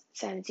Jets,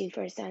 17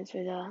 first downs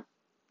for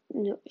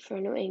New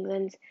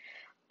England,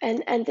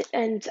 and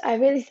I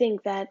really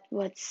think that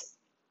was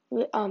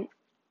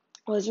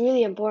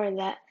really important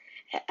that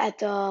at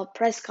the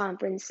press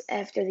conference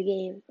after the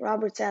game,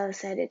 Robert Saleh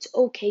said it's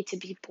okay to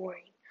be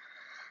boring.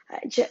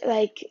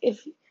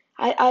 If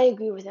I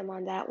agree with him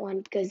on that one,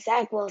 because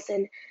Zach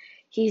Wilson,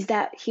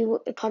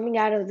 coming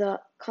out of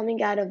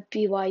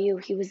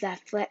BYU, he was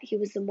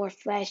the more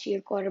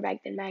flashier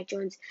quarterback than Mac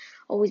Jones,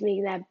 always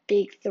making that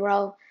big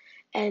throw.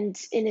 And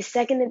in his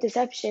second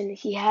interception,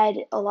 he had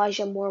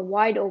Elijah Moore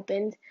wide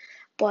open,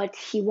 but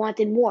he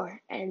wanted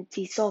more, and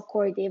he saw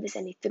Corey Davis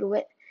and he threw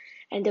it.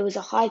 and there was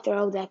a high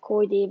throw that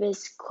Corey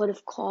Davis could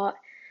have caught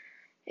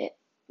it,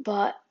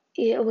 but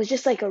it was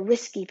just like a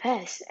risky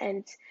pass.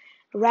 And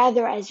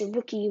rather, as a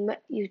rookie,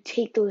 you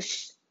take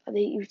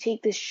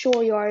the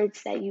short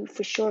yards that you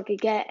for sure could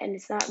get, and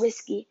it's not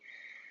risky,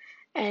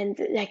 and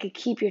that could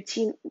keep your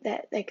team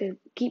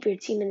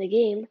in the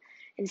game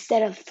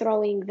instead of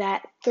throwing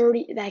that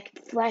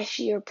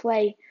flashier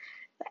play,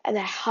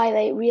 that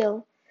highlight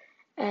reel,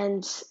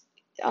 and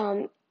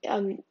um,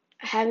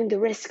 having the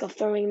risk of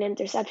throwing an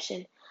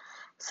interception.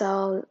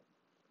 So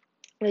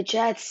the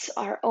Jets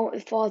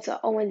fall to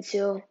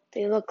 0-2.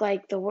 They look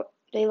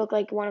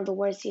like one of the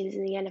worst teams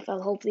in the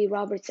NFL. Hopefully,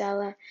 Robert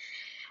Saleh.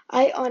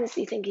 I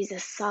honestly think he's a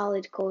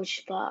solid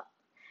coach, but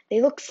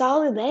they looked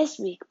solid last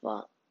week.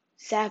 But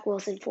Zach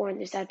Wilson, 4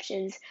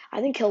 interceptions.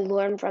 I think he'll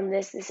learn from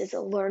this. This is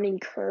a learning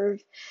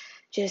curve.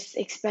 Just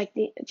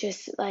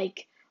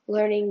like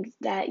learning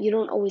that you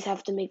don't always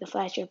have to make the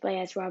flashier play,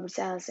 as Robert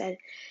Saleh said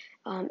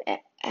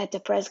at the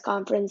press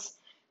conference.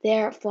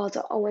 There, fall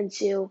to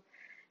 0-2.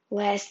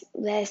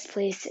 Last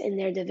place in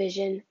their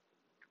division.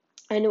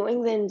 And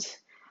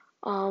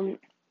um,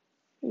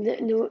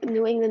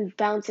 New England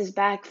bounces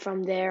back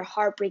from their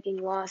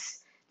heartbreaking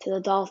loss to the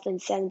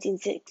Dolphins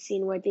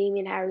 17-16, where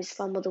Damian Harris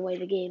fumbled away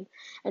the game.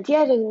 And he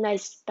had a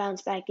nice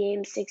bounce back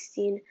game,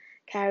 16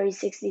 carries,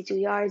 62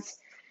 yards.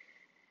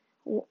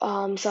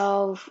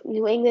 So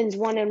New England's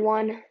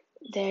 1-1.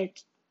 They're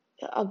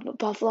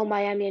Buffalo,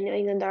 Miami, and New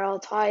England are all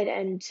tied,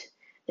 and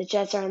the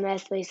Jets are in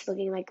last place,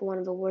 looking like one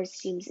of the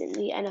worst teams in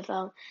the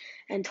NFL.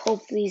 And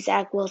hopefully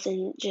Zach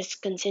Wilson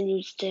just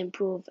continues to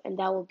improve, and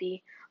that will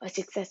be a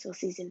successful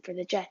season for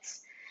the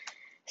Jets.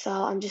 So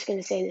I'm just going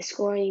to say the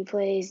scoring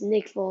plays: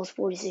 Nick Foles,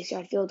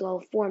 46-yard field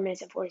goal, 4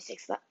 minutes and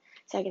 46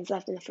 seconds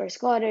left in the first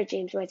quarter.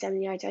 James White,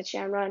 70-yard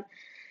touchdown run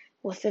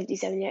with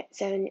 57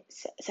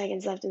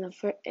 seconds left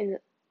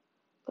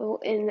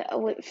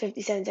with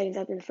 57 seconds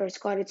left in the first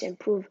quarter to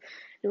improve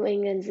New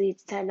England's lead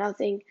to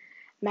 10-0.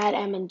 Matt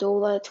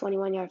Amendola,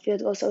 21-yard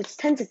field goal. So it's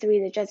 10-3.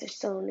 The Jets are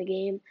still in the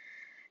game,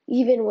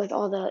 even with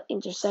all the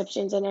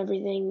interceptions and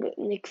everything.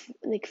 Nick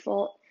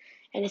Foles,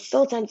 and it's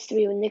still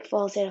 10-3 when Nick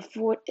Foles hit a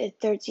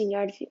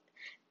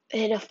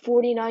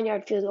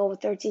 49-yard field goal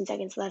with 13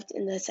 seconds left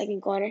in the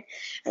second quarter,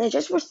 and the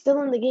Jets were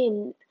still in the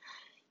game,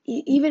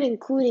 even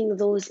including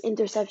those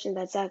interceptions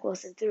that Zach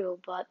Wilson threw.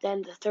 But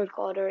then the third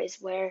quarter is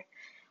where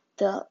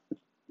the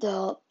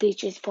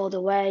Patriots pulled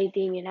away.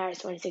 Damian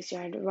Harris,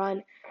 26-yard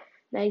run,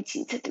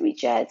 19-3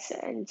 Jets,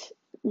 and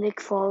Nick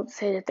Foles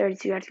hit a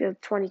 32-yard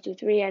field,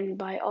 22-3, and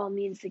by all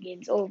means, the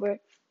game's over.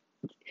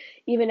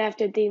 Even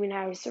after Damian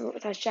Harris'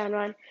 touchdown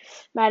run,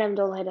 Matt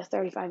Amendola hit a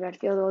 35-yard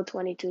field goal,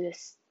 22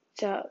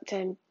 to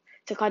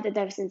cut the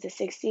deficit to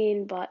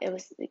 16,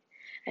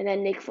 and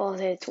then Nick Foles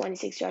hit a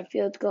 26-yard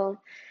field goal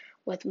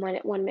with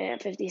 1 minute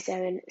and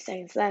 57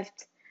 seconds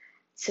left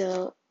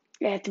to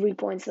add 3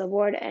 points to the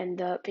board, and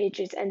the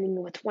Patriots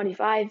ending with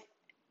 25.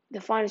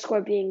 The final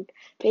score being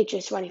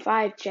Patriots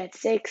 25, Jets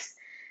 6.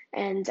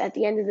 And at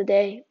the end of the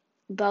day,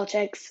 the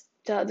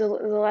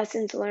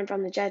lesson to learn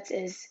from the Jets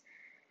is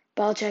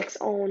Belichick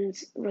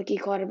owns rookie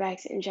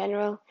quarterbacks in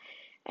general,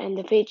 and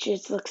the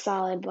Patriots look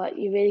solid, but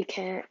you really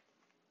can't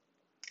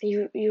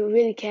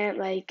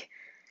like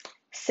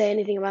say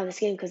anything about this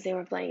game because they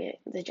were playing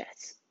the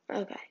Jets.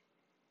 Okay.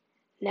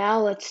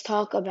 Now let's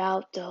talk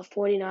about the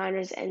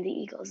 49ers and the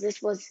Eagles.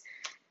 This was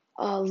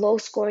a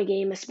low-scoring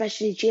game,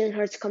 especially Jalen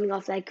Hurts coming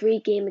off that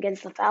great game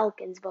against the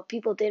Falcons, but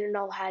people didn't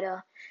know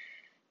how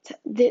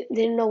they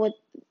didn't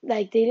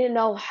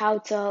know how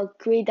to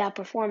grade that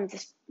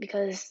performance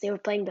because they were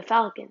playing the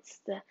Falcons.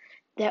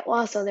 They're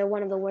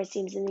one of the worst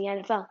teams in the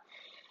NFL.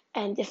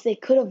 And if they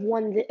could have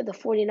won the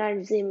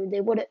 49ers game,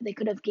 they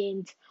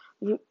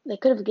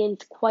could have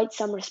gained quite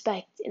some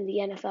respect in the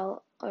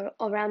NFL or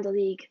around the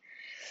league.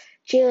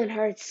 Jalen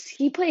Hurts,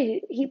 he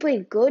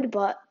played good,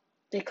 but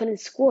they couldn't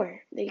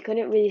score. They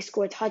couldn't really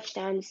score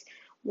touchdowns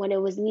when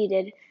it was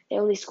needed. They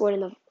only scored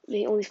a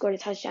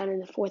touchdown in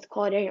the fourth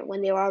quarter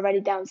when they were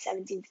already down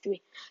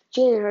 17-3.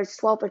 Jalen Hurts,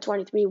 12 for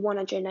 23,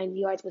 190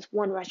 yards with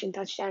 1 rushing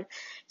touchdown.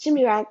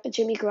 Jimmy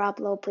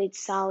Garoppolo played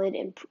solid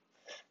and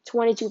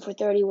 22 for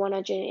 30,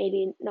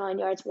 189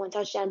 yards, 1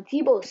 touchdown.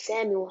 Deebo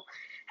Samuel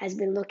has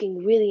been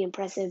looking really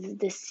impressive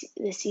this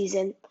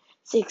season.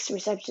 6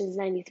 receptions,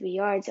 93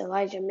 yards.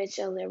 Elijah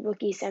Mitchell, their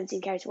rookie,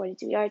 17 carries,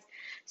 42 yards.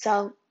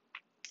 So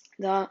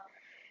the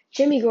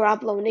Jimmy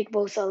Garoppolo, Nick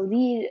Bosa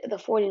lead the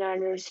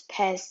 49ers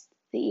past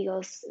the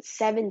Eagles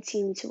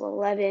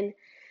 17-11.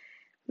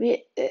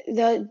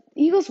 The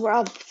Eagles were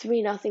up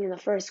 3-0 in the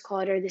first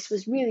quarter. This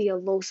was really a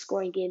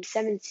low-scoring game,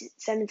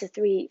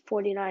 7-3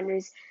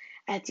 49ers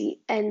at the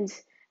end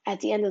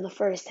of the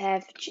first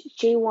half.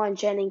 Jaywan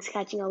Jennings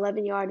catching an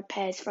 11-yard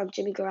pass from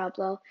Jimmy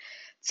Garoppolo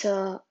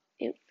to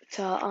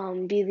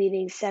be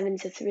leading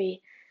 7-3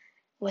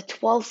 with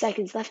 12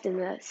 seconds left in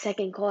the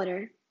second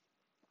quarter.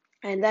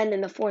 And then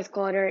in the fourth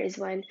quarter is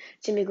when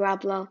Jimmy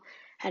Garoppolo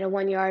had a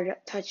 1-yard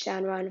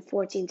touchdown run,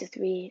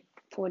 14-3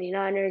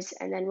 49ers,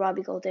 and then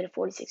Robbie Gould did a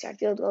 46-yard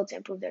field goal to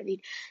improve their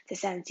lead to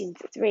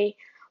 17-3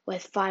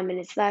 with 5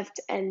 minutes left.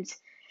 And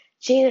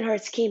Jalen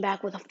Hurts came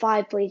back with a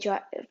five-play,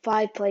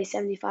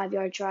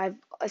 75-yard drive,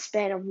 a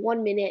span of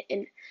 1 minute,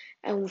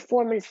 and with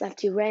 4 minutes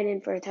left, he ran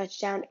in for a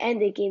touchdown,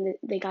 and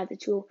they got the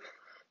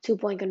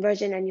two-point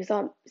conversion, and you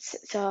thought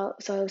so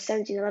it was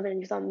 17-11,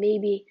 and you thought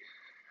maybe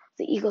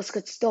the Eagles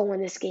could still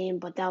win this game,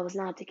 but that was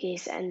not the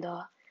case, and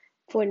the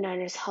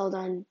 49ers held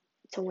on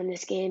to win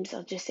this game. So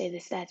I'll just say the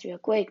stats real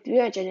quick.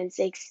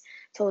 306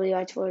 total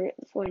yards for the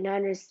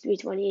 49ers,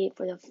 328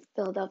 for the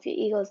Philadelphia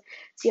Eagles,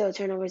 0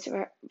 turnovers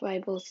by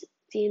both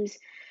teams,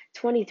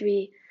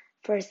 23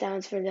 first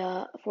downs for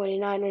the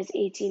 49ers,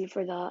 18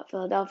 for the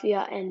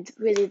Philadelphia, and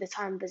really the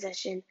time of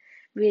possession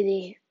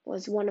really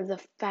was one of the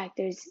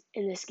factors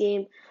in this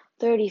game.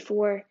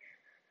 34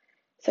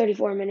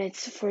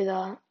 minutes for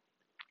the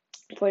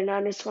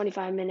 49ers,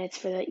 25 minutes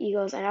for the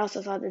Eagles. And I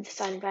also thought the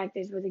deciding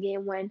factors were the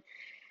game when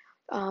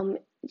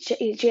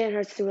Jalen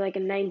Hurts threw like a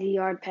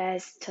 90-yard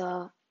pass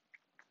to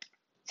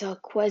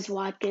Quez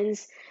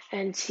Watkins,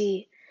 and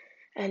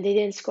they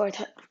didn't score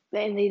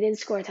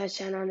a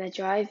touchdown on that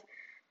drive,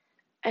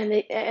 and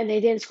they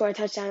didn't score a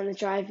touchdown on the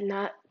drive,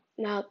 not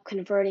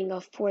converting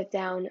a fourth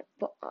down,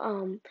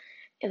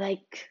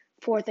 like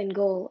fourth and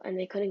goal, and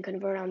they couldn't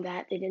convert on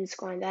that. They didn't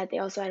score on that. They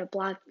also had a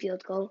blocked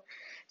field goal,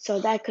 so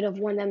that could have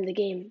won them the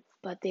game.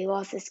 But they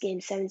lost this game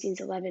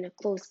 17-11, a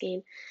close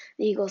game.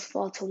 The Eagles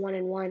fall to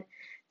 1-1.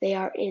 They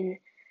are in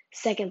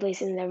second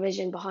place in the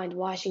division behind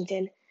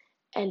Washington,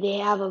 and they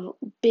have a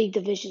big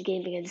division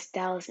game against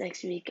Dallas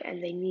next week,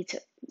 and they need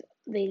to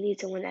win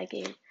that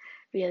game.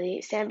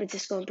 Really, San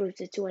Francisco improved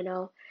to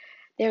 2-0.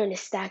 They're in a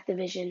stacked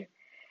division,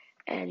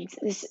 and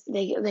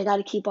they got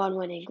to keep on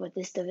winning with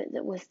this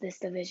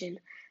division.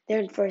 They're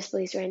in first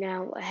place right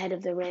now, ahead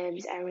of the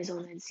Rams,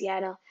 Arizona, and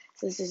Seattle.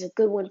 So this is a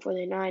good one for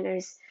the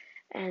Niners,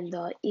 and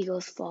the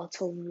Eagles fall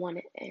to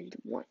 1-1.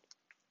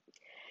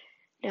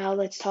 Now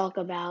let's talk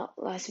about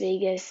Las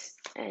Vegas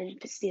and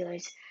the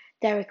Steelers.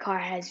 Derek Carr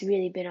has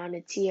really been on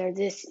a tear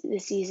this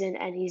season,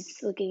 and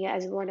he's looking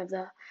as one of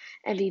the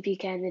MVP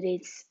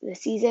candidates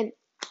this season.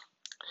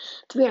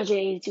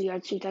 382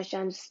 yards, 2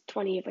 touchdowns,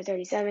 28 for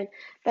 37.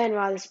 Ben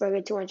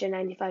Roethlisberger,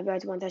 295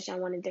 yards, 1 touchdown,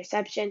 1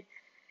 interception.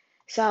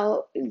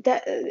 So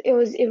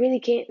it really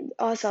came.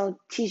 Also,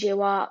 T.J.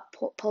 Watt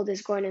pulled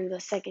his groin in the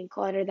second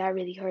quarter. That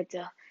really hurt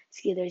the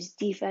Steelers'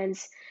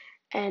 defense.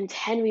 And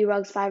Henry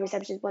Ruggs, 5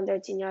 receptions,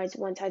 113 yards,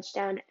 1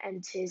 touchdown,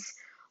 and his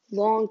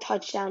long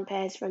touchdown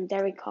pass from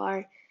Derek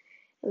Carr,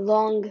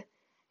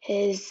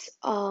 his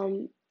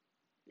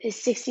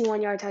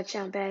 61-yard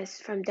touchdown pass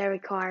from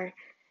Derek Carr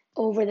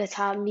over the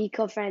top.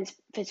 Mika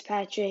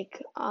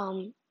Fitzpatrick,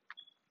 the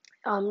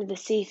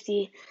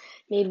safety,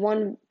 made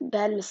one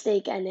bad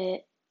mistake, and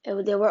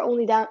they were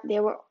only down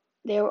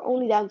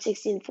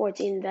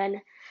 16-14.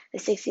 Then the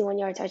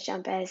 61-yard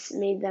touchdown pass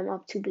made them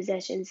up 2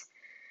 possessions,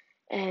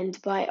 and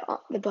by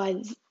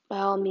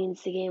all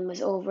means the game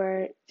was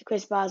over.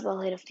 Chris Boswell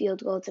hit a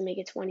field goal to make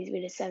it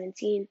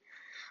 23-17.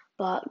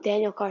 But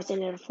Daniel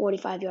Carson had a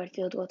 45-yard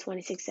field goal,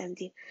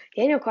 26-17.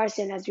 Daniel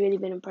Carson has really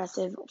been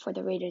impressive for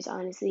the Raiders,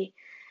 honestly.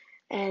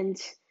 And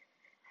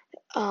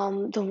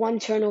the one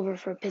turnover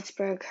for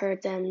Pittsburgh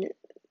hurt them.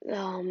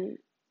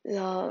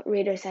 The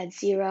Raiders had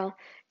 0.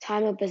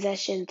 Time of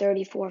possession,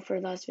 34 for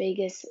Las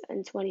Vegas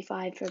and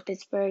 25 for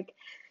Pittsburgh.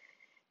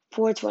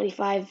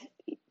 425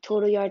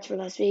 total yards for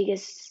Las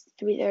Vegas,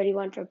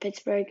 331 for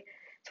Pittsburgh.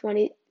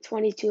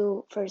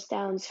 22 first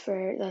downs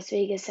for Las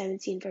Vegas,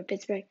 17 for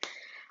Pittsburgh.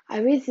 I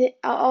really think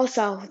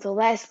also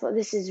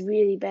this is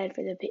really bad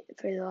for the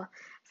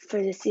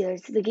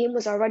Steelers. The game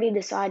was already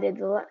decided.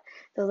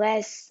 The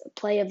last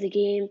play of the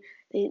game,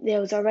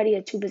 there was already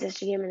a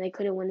 2-possession game, and they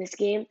couldn't win this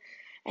game.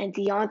 And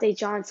Deontay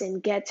Johnson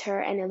gets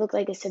hurt, and it looked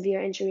like a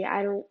severe injury.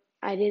 I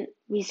didn't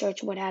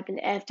research what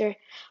happened after,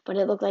 but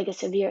it looked like a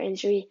severe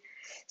injury.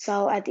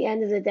 So at the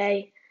end of the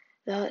day,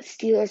 the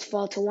Steelers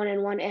fall to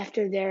 1-1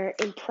 after their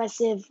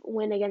impressive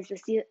win against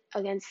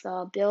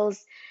the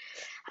Bills.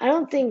 I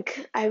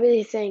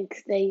really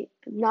think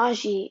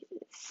Najee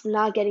is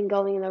not getting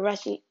going in the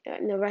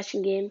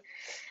rushing game,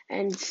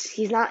 and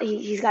he's got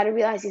to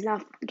realize he's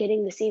not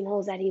getting the same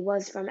holes that he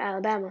was from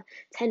Alabama.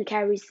 10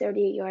 carries,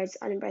 38 yards,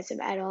 unimpressive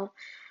at all.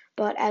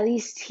 But at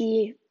least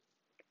he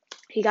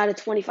got a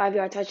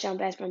 25-yard touchdown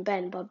pass from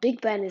Ben. But Big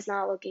Ben is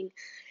not looking.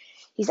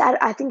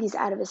 I think he's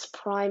out of his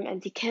prime,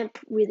 and he can't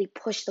really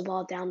push the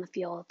ball down the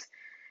field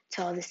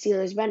to the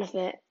Steelers'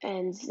 benefit,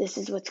 and this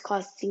is what's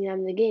costing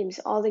them the games.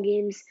 All the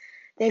games,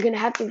 they're going to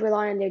have to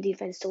rely on their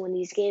defense to win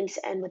these games,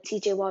 and with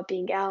T.J. Watt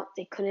being out,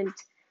 they couldn't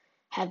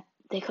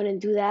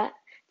do that.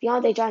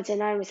 Deontay Johnson,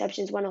 9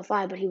 receptions,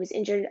 105, but he was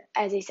injured,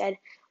 as I said,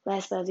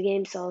 last play of the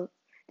game, so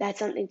that's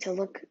something to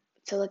look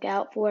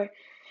out for.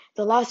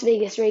 The Las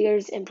Vegas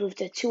Raiders improved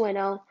to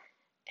 2-0,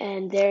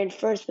 and they're in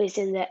first place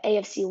in the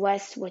AFC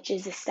West, which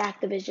is a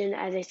stacked division,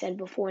 as I said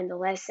before in the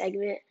last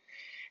segment.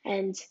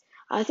 And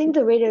I think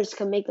the Raiders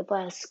can make the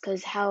playoffs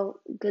because how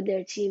good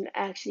their team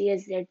actually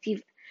is.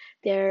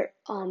 The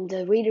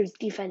Raiders'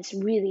 defense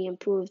really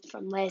improved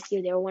from last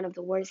year. They were one of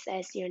the worst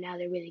last year. Now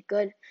they're really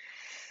good.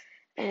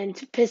 And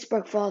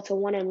Pittsburgh fall to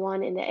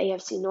 1-1 in the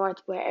AFC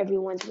North, where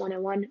everyone's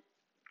 1-1.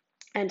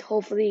 and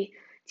hopefully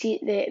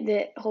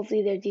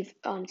hopefully their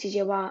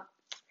TJ Watt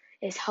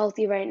is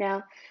healthy right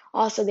now.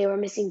 Also, they were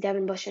missing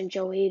Devin Bush and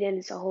Joe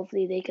Hayden, so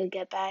hopefully they could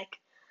get back.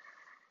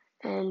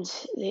 And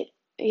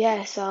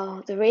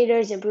so the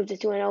Raiders improved to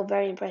 2-0.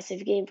 Very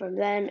impressive game from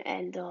them,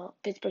 and the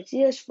Pittsburgh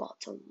Steelers fall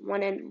to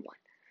 1-1.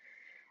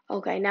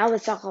 Okay, now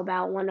let's talk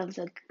about one of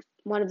the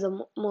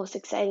most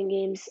exciting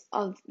games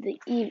of the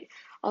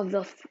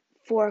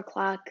 4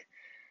 o'clock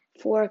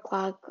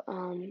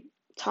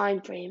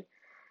time frame.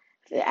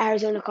 The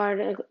Arizona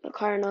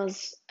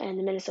Cardinals and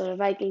the Minnesota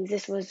Vikings.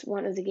 This was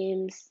one of the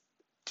games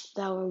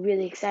that were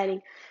really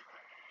exciting.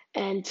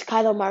 And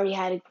Kyler Murray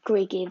had a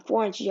great game,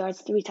 400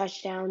 yards, 3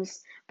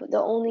 touchdowns. But the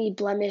only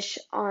blemish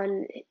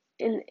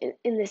in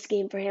this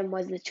game for him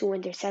was the 2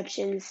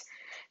 interceptions.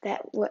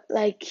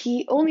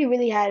 He only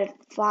really had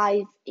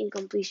 5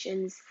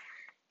 incompletions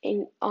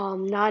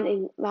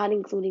not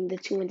including the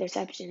 2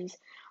 interceptions.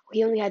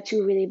 He only had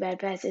 2 really bad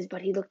passes,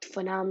 but he looked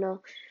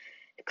phenomenal.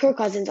 Kirk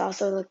Cousins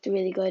also looked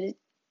really good.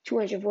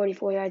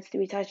 244 yards,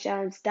 3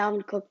 touchdowns.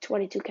 Dalvin Cook,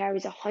 22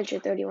 carries,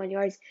 131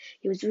 yards.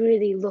 He was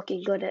really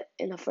looking good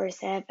in the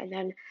first half, and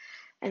then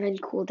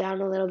cooled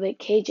down a little bit.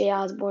 KJ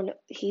Osborne,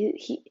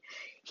 he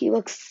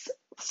looks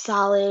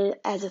solid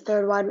as a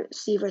third wide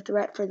receiver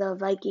threat for the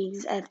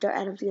Vikings after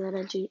Adam Thielen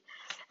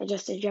and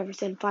Justin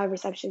Jefferson. 5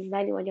 receptions,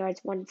 91 yards,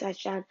 1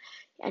 touchdown,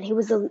 and he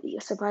was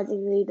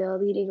surprisingly the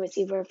leading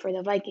receiver for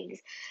the Vikings.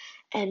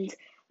 And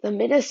the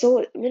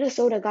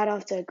Minnesota got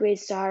off to a great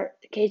start.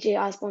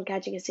 KJ Osborne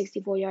catching a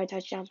 64-yard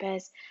touchdown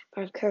pass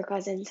from Kirk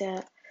Cousins,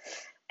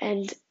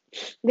 and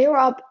they were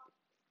up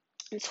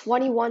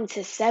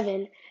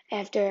 21-7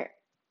 after.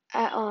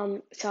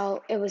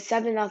 So it was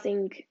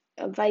 7-0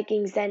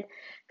 Vikings. Then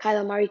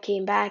Kyler Murray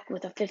came back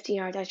with a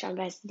 15-yard touchdown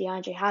pass to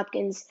DeAndre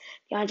Hopkins.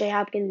 DeAndre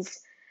Hopkins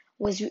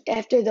was,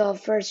 after the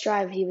first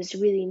drive, he was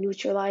really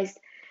neutralized,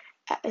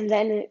 and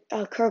then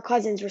Kirk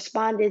Cousins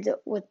responded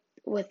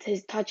with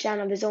his touchdown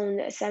of his own,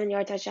 a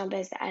 7-yard touchdown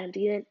pass to Adam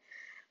Thielen,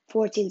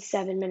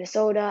 14-7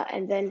 Minnesota,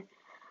 and then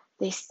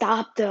they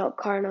stopped the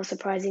Cardinals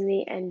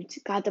surprisingly and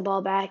got the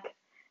ball back,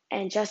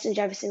 and Justin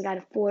Jefferson got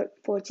a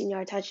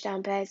 14-yard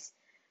touchdown pass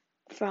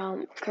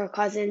from Kirk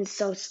Cousins,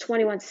 so it's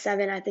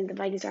 21-7. I think the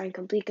Vikings are in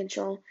complete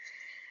control,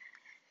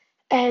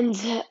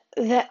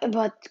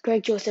 but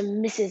Greg Joseph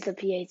misses the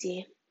PAT.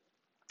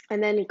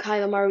 And then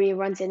Kyler Murray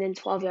runs it in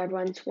 12-yard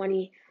run,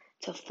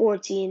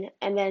 20-14.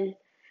 And then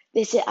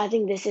I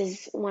think this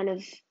is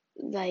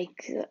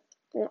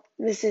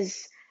this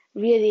is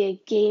really a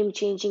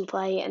game-changing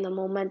play and the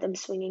momentum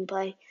swinging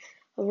play.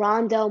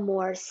 Rondell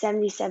Moore,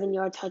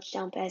 77-yard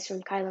touchdown pass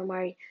from Kyler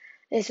Murray.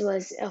 This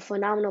was a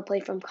phenomenal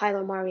play from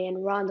Kyler Murray and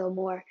Rondell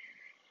Moore.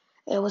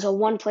 It was a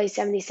one-play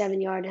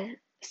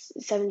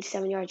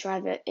 77-yard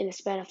drive in a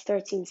span of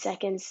 13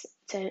 seconds.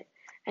 And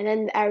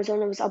then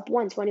Arizona was up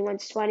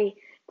 21-20.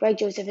 Greg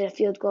Joseph hit a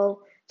field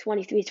goal,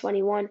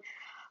 23-21.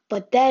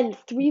 But then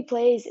 3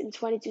 plays in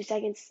 22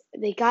 seconds,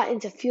 they got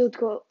into field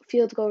goal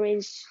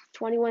range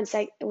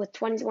with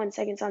 21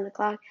 seconds on the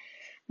clock.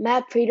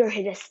 Matt Prater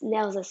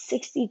nails a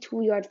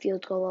 62-yard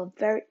field goal.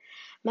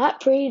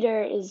 Matt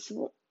Prater has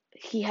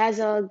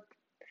a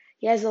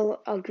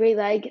great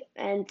leg,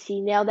 and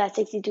he nailed that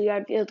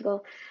 62-yard field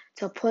goal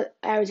to put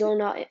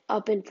Arizona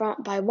up in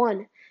front by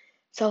 1.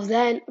 But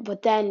then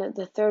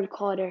the third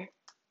quarter,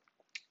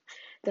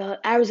 the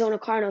Arizona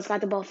Cardinals got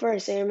the ball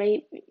first, so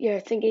you're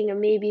thinking of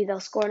maybe they'll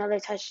score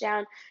another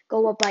touchdown,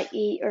 go up by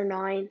 8 or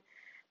 9,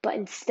 but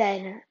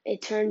instead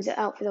it turns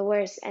out for the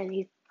worse.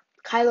 And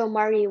Kyler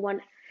Murray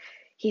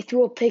he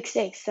threw a pick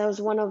six. That was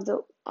one of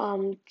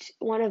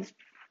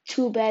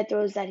 2 bad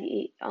throws that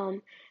he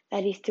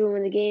threw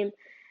in the game,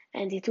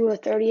 and he threw a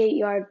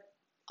 38-yard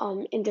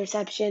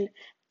interception.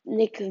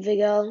 Nick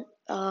Vigil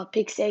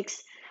pick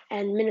six,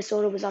 and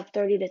Minnesota was up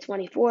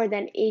 30-24.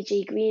 Then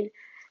AJ Green.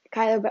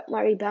 Kyler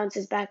Murray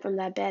bounces back from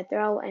that bad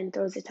throw and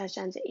throws a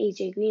touchdown to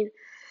AJ Green,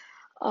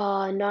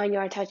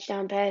 9-yard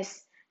touchdown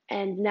pass,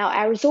 and now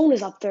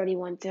Arizona's up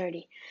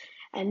 31-30.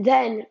 And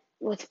then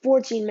with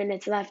 14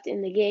 minutes left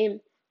in the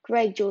game,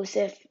 Greg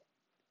Joseph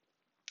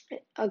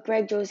hits a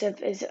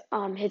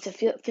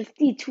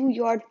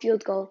 52-yard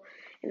field goal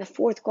in the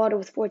fourth quarter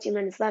with 14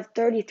 minutes left,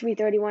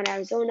 33-31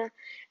 Arizona,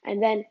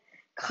 and then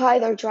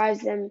Kyler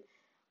drives them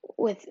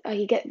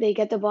they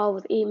get the ball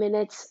with 8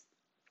 minutes.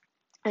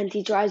 And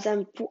he drives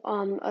them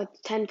a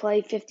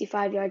 10-play,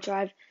 55-yard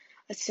drive,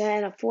 a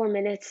span of 4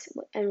 minutes.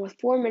 And with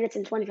 4 minutes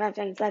and 25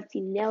 seconds left, he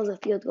nails a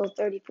field goal,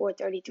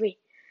 34-33.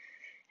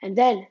 And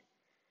then,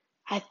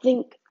 I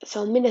think,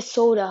 so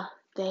Minnesota,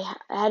 they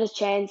had a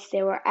chance.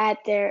 They were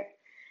at the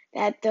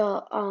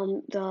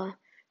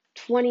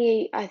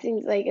 28, I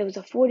think, it was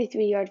a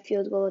 43-yard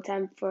field goal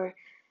attempt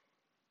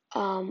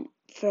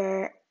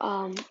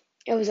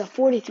it was a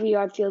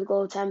 43-yard field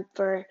goal attempt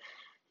for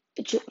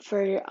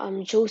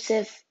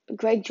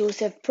Greg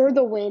Joseph for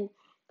the win.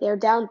 They're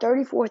down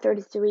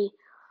 34-33.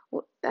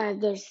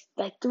 There's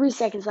 3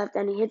 seconds left,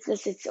 and he hits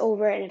this. It's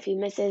over, and if he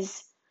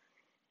misses,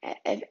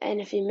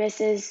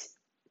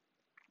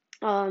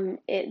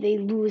 they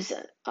lose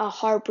a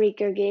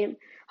heartbreaking game.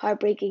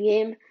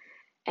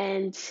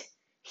 and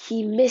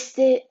he missed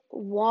it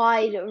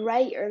wide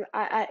right, or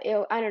I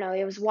don't know,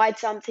 it was wide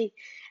something,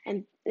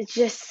 and it's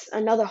just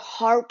another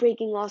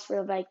heartbreaking loss for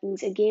the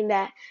Vikings. A game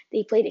that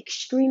they played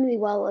extremely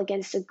well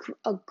against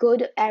a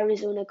good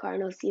Arizona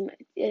Cardinals team.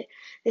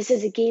 This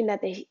is a game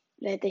that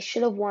they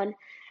should have won,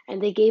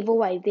 and they gave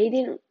away. They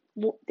didn't.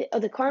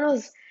 The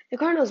Cardinals. The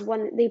Cardinals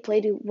won. They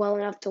played well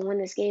enough to win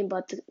this game,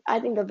 but I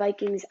think the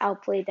Vikings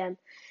outplayed them,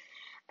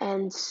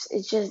 and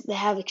it's just they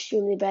have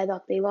extremely bad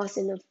luck. They lost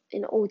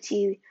in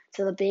OT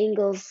to the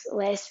Bengals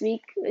last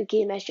week, a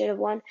game that should have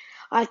won.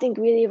 I think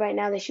really right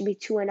now they should be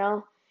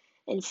 2-0.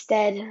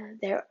 Instead,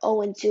 they're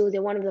 0-2.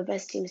 They're one of the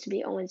best teams to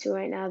be 0-2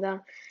 right now, though,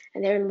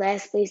 and they're in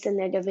last place in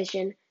their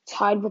division,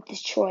 tied with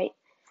Detroit.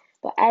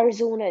 But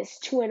Arizona is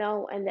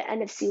 2-0, and the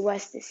NFC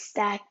West is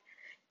stacked.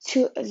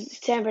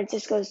 San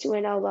Francisco is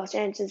 2-0, Los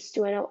Angeles is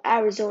 2-0,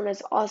 Arizona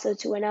is also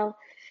 2-0,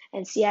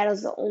 and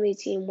Seattle's the only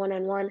team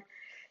 1-1.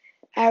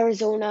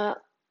 Arizona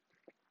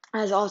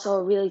has also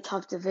a really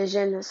tough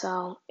division,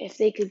 so if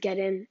they could get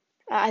in,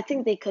 I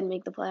think they could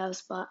make the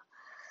playoffs, but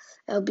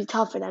it'll be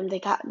tough for them. They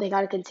got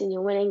to continue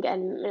winning,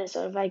 and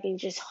Minnesota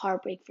Vikings just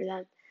heartbreak for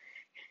them.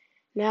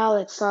 Now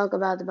let's talk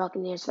about the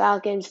Buccaneers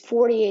Falcons,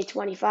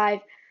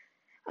 48-25.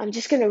 I'm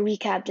just gonna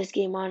recap this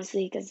game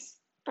honestly because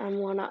I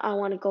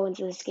wanna go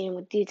into this game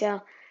with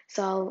detail.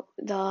 So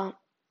the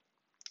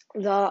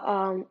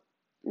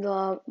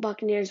the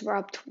Buccaneers were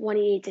up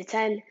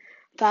 28-10.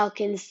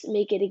 Falcons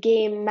make it a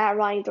game. Matt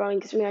Ryan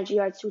throwing 300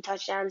 yards, two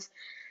touchdowns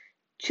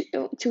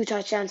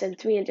and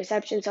three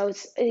interceptions. So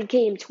it's a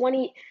game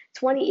 28.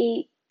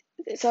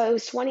 So it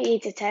was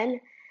 28-10,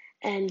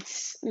 and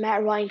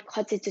Matt Ryan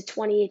cuts it to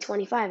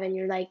 28-25, and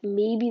you're like,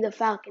 maybe the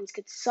Falcons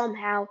could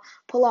somehow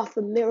pull off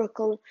the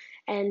miracle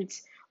and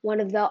one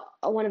of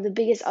the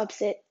biggest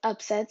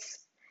upsets.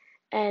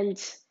 And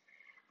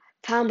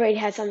Tom Brady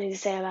had something to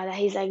say about that.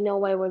 He's like, no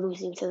way we're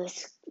losing to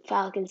this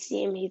Falcons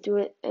team. He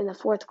threw it in the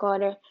fourth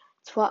quarter,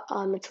 a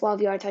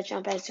 12-yard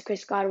touchdown pass to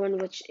Chris Godwin,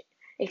 which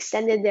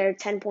extended their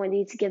 10-point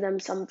lead to give them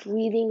some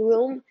breathing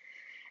room.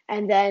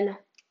 And then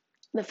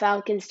the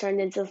Falcons turned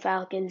into the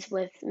Falcons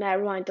with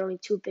Matt Ryan throwing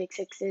two pick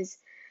sixes,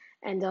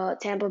 and the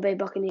Tampa Bay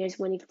Buccaneers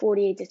winning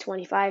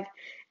 48-25.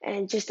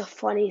 And just a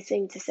funny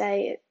thing to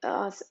say,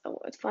 a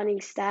funny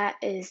stat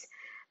is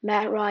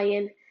Matt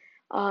Ryan,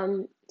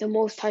 the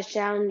most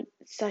touchdown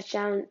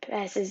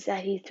passes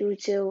that he threw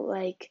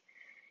to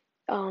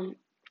um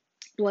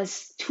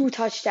was two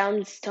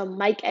touchdowns to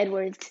Mike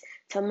Edwards,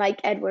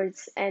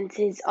 and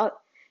his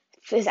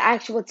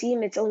actual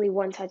team, it's only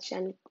one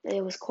touchdown.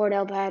 It was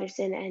Cordell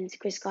Patterson and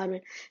Chris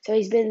Godwin. So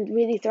he's been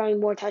really throwing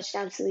more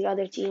touchdowns to the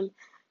other team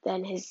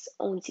than his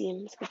own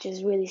teams, which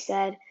is really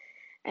sad.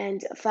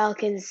 And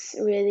Falcons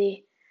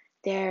really,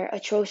 they're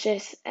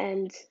atrocious,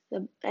 and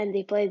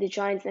they play the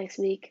Giants next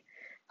week.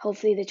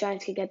 Hopefully the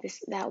Giants can get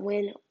that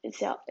win.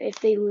 If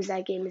they lose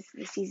that game,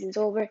 the season's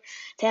over.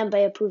 Tampa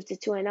Bay approved to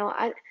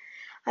 2-0.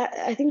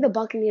 I think the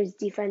Buccaneers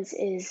defense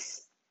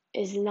is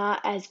not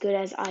as good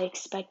as I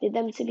expected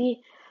them to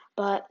be,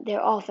 but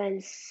their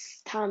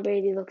offense, Tom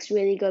Brady looks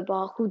really good.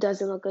 But who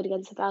doesn't look good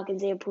against the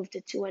Falcons? They improved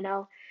to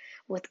 2-0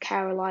 with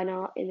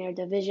Carolina in their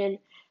division.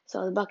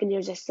 So the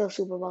Buccaneers are still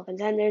Super Bowl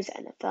contenders,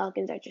 and the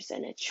Falcons are just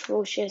an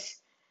atrocious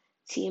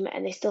team,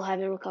 and they still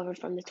haven't recovered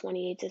from the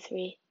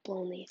 28-3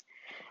 blown lead.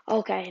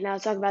 Okay, now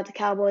let's talk about the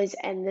Cowboys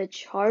and the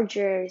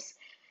Chargers.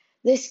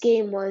 This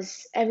game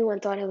everyone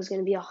thought it was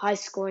going to be a high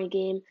scoring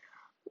game.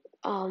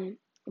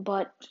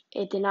 But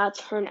it did not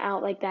turn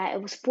out like that.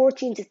 It was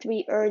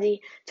 14-3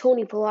 early.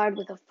 Tony Pollard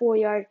with a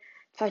 4-yard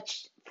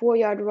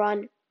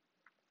run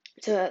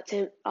for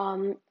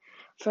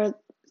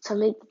to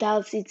make the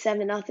Dallas lead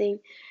 7-0.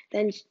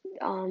 Then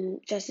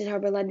Justin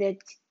Herbert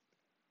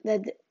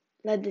led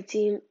the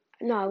team.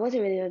 No, it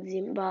wasn't really led the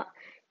team, but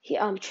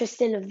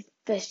Tristan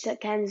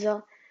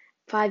Vizcaino,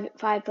 five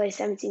play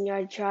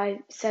 17-yard drive,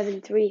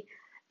 7-3.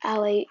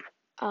 LA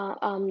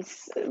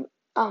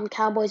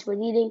Cowboys were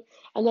leading,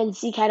 and then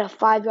Zeke had a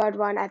 5-yard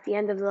run at the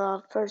end of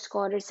the first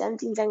quarter,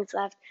 17 seconds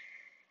left,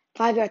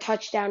 5-yard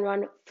touchdown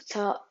run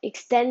to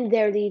extend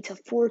their lead to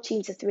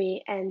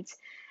 14-3. And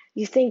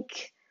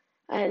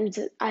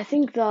I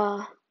think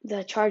the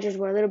Chargers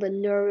were a little bit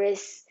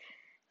nervous.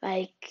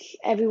 Like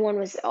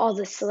all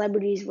the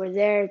celebrities were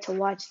there to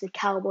watch the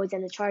Cowboys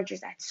and the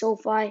Chargers at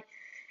SoFi,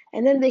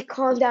 and then they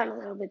calmed down a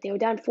little bit. They were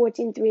down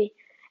 14-3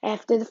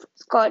 after the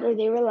first quarter.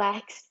 They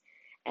relaxed,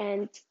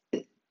 and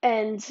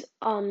in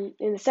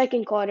the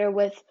second quarter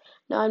with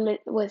 9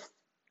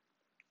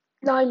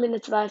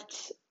 minutes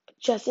left,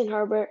 Justin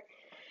Herbert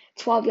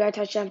 12-yard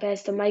touchdown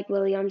pass to Mike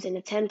Williams in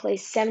a 10-play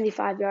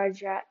 75-yard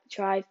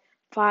drive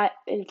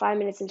in 5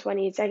 minutes and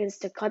 28 seconds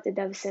to cut the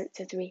deficit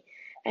to 3.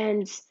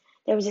 And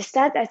there was a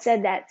stat that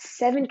said that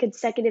 7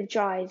 consecutive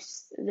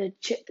drives the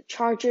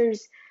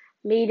Chargers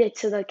made it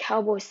to the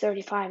Cowboys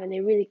 35, and they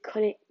really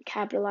couldn't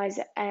capitalize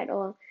at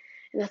all.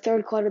 In the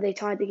third quarter, they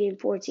tied the game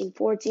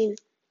 14-14,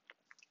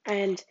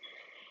 and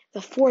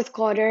the fourth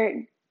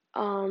quarter,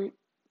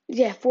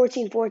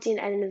 14-14,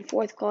 and in the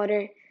fourth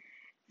quarter,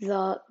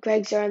 the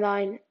Greg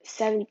Zuerlein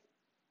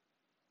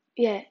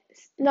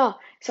No,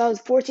 so it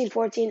was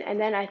 14-14, and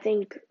then I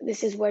think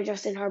this is where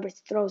Justin Herbert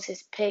throws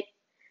his pick.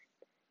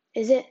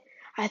 Is it?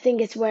 I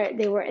think it's where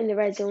they were in the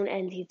red zone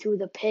and he threw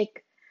the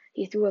pick.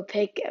 He threw a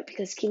pick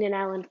because Keenan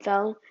Allen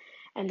fell,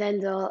 and then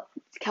the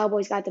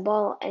Cowboys got the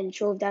ball and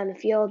drove down the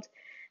field,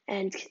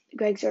 and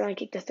Greg Zuerlein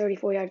kicked a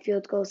 34-yard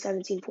field goal,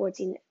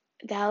 17-14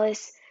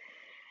 Dallas.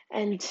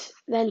 And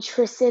then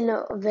Tristan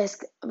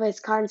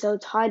Visconso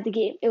tied the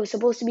game. It was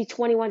supposed to be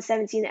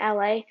 21-17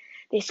 LA.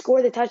 They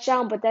scored the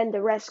touchdown, but then the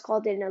refs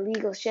called it an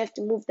illegal shift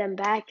to move them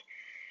back.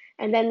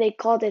 And then they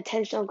called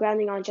intentional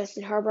grounding on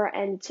Justin Herbert,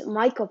 and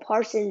Michael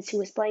Parsons, who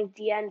was playing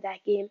DN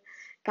that game,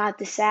 got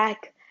the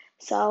sack.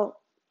 So,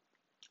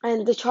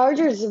 and the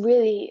Chargers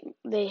really,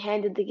 they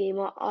handed the game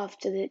off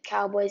to the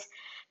Cowboys.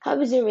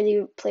 Cowboys didn't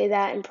really play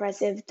that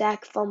impressive.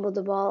 Dak fumbled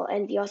the ball,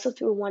 and he also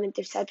threw one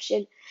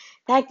interception.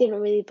 Dak didn't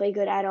really play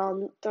good at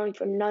all, throwing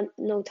for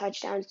no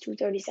touchdowns,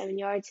 237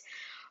 yards.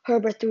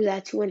 Herbert threw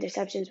that two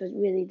interceptions, was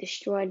really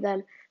destroyed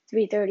them.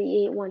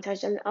 338, one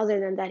touchdown.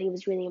 Other than that, he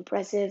was really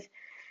impressive.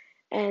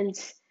 And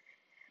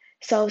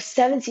so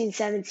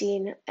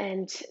 17-17,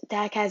 and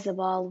Dak has the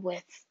ball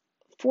with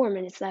 4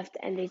 minutes left,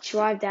 and they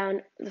drive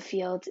down the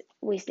field,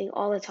 wasting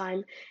all the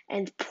time.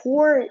 And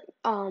poor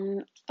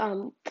managing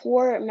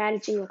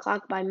the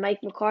clock by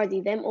Mike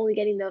McCarthy, them only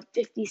getting the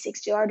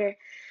 56-yarder,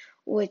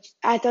 which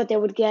I thought they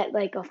would get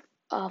like a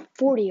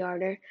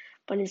 40-yarder,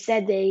 but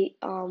instead they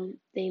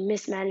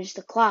mismanaged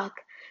the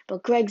clock.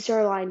 But Greg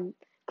the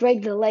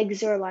Leg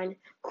Zuerlein,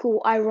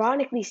 who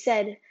ironically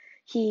said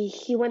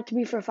he went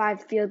 3 for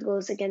 5 field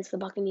goals against the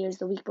Buccaneers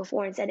the week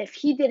before, and said if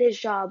he did his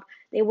job,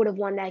 they would have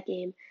won that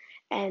game.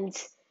 And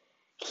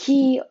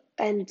he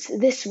and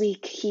this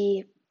week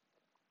he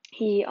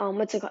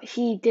what's it called?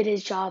 He did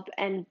his job,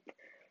 and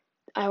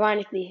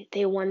ironically,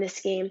 they won this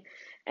game,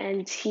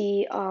 and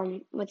he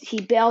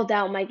bailed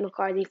out Mike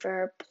McCarthy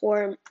for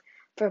poor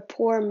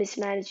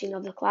mismanaging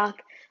of the clock.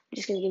 I'm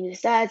just gonna give you the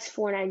stats: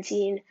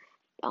 419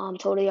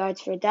 total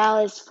yards for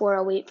Dallas,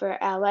 408 for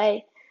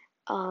LA,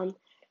 um,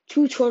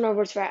 2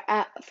 turnovers for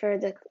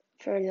the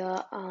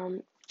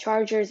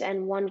Chargers,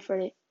 and one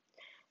for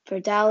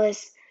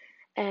Dallas.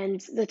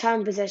 And the time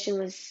of possession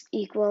was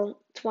equal: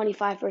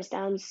 25 first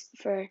downs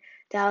for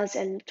Dallas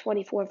and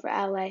 24 for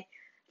LA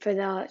for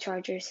the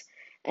Chargers.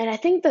 And I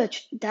think the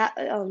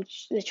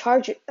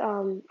Charger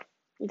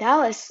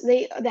Dallas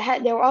they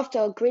were off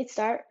to a great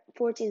start,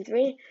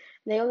 14-3.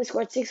 They only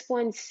scored 6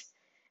 points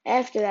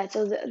after that.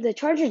 So the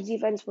Chargers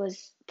defense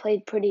was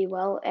played pretty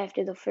well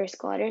after the first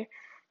quarter,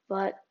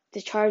 but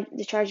the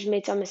Chargers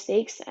made some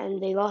mistakes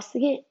and they lost the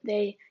game.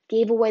 They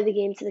gave away the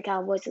game to the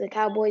Cowboys. So the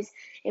Cowboys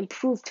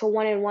improved to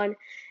 1-1,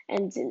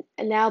 and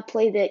now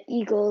play the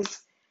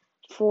Eagles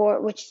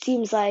which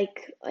seems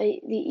like the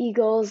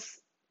Eagles.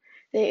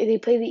 They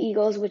play the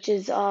Eagles, which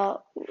is a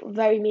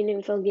very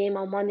meaningful game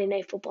on Monday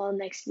Night Football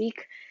next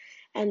week.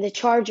 And the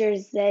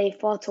Chargers, they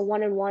fall to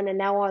 1-1 and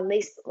now are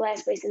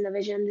last place in the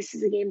division. This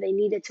is a game they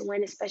needed to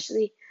win,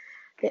 especially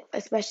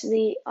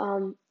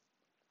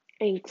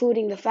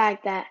including the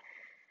fact that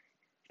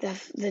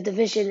the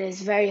division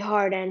is very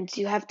hard and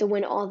you have to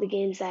win all the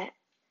games that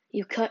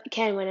you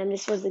can win. And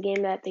this was the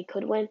game that they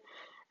could win,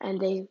 and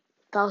they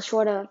fell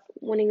short of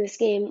winning this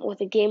game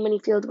with a game-winning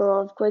field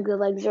goal of Greg the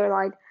Leg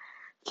Zuerlein,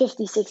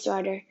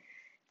 56-yarder.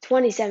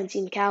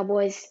 2017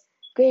 Cowboys.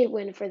 Great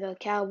win for the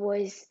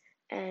Cowboys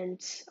and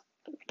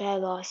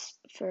bad loss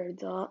for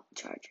the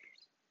Chargers.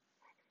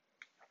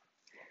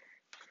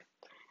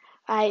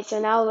 Alright,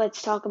 so now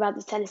let's talk about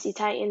the Tennessee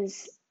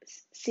Titans,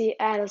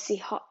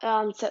 Tennessee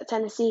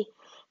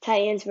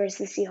Titans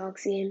versus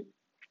Seahawks game.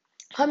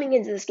 Coming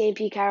into this game,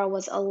 Pete Carroll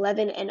was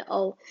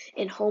 11-0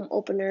 in home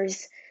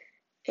openers,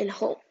 in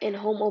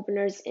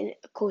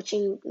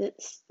coaching the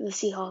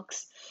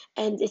Seahawks,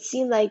 and it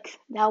seemed like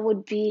that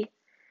would be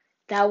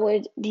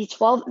 12.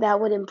 That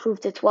would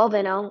improve to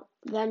 12-0.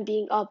 Them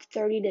being up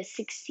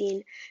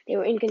 30-16, they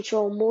were in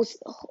control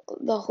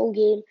the whole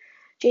game.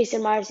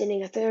 Jason Myers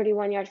hitting a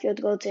 31-yard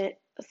field goal to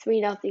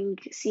 3-0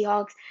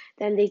 Seahawks.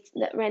 Then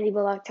Randy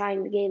Bullock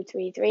tying the game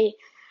 3-3.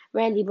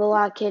 Randy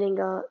Bullock hitting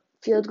a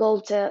field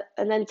goal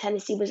and then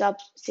Tennessee was up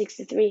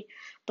 6-3.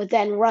 But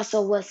then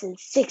Russell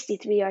Wilson's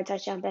 63-yard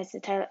touchdown pass to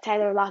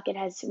Tyler Lockett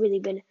has really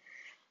been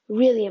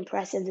really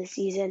impressive this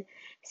season.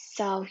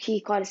 So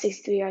he caught a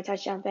 63-yard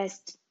touchdown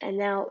pass, and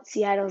now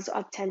Seattle's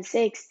up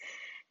 10-6.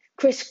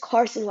 Chris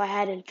Carson, who I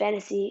had in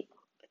fantasy,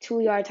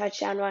 2-yard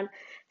touchdown run,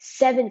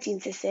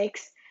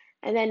 17-6.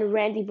 And then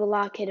Randy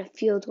Bullock hit a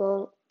field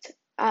goal.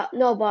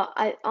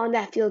 On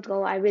that field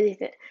goal, I really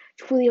think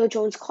Julio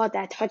Jones caught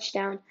that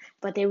touchdown,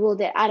 but they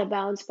ruled it out of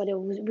bounds, but it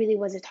really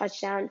was a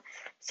touchdown.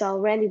 So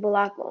Randy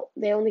Bullock,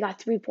 they only got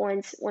 3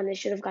 points when they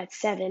should have got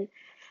 7.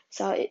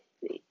 So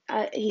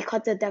he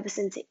cut the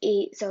deficit to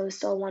 8, so it was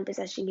still a one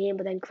possession game.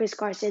 But then Chris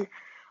Carson,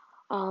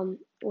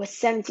 with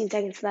 17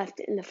 seconds left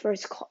in the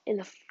first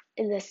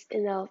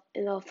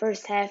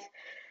half,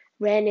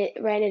 ran it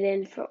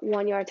in for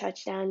 1-yard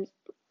touchdown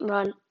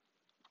run.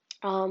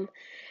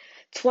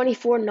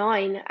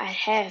 24-9 at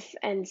half,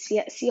 and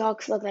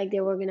Seahawks looked like they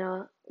were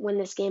gonna win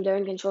this game. They're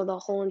in control the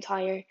whole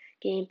entire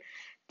game.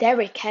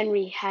 Derrick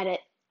Henry had an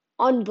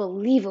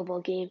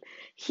unbelievable game.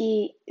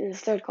 He, in the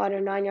third quarter,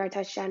 9-yard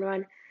touchdown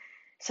run.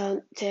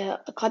 So to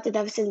cut the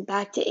deficit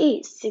back to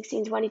 8,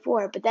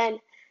 16-24. But then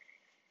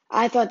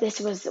I thought this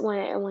was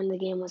when the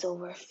game was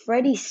over.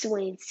 Freddie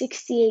Swain,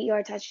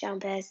 68-yard touchdown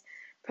pass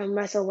from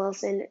Russell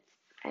Wilson,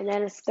 and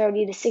then it's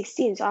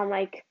 30-16. So I'm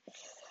like,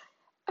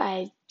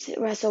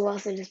 Russell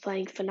Wilson is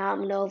playing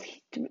phenomenal.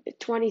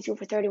 22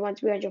 for 31,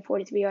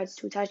 343 yards,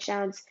 2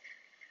 touchdowns.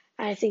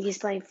 I think he's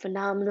playing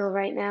phenomenal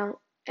right now.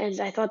 And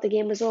I thought the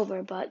game was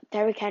over, but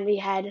Derrick Henry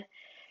had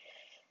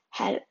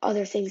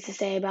other things to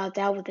say about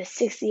that with a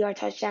 60-yard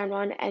touchdown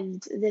run,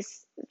 and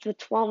this for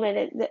 12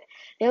 minutes.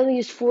 They only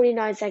used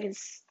 49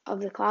 seconds of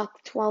the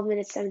clock, 12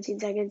 minutes, 17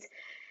 seconds.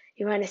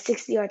 He ran a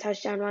 60-yard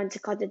touchdown run to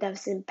cut the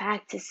deficit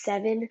back to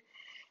 7,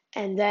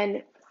 and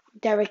then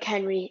Derrick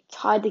Henry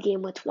tied the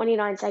game with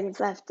 29 seconds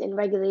left in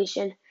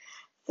regulation.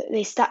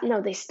 They stopped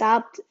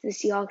the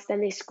Seahawks, then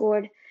they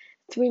scored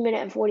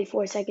 3-minute and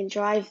 44-second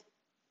drive,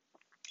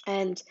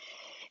 and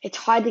it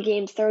tied the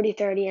game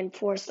 30-30 and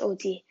forced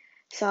OT.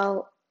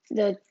 So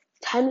the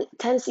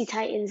Tennessee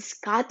Titans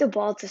got the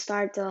ball to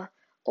start the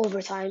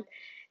overtime.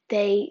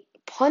 They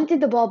punted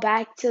the ball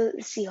back to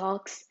the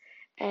Seahawks,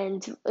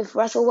 and if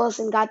Russell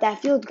Wilson got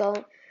that field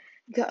goal,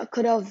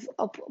 could have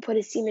put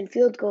his team in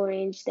field goal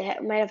range, they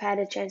might have had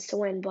a chance to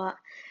win. But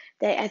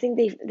I think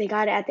they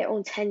got it at their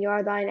own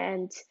 10-yard line,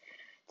 and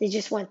they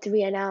just went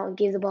 3 and out and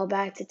gave the ball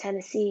back to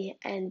Tennessee.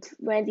 And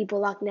Randy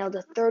Bullock nailed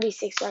a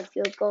 36-yard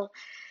field goal,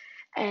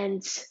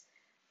 and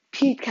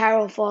Pete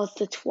Carroll falls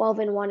to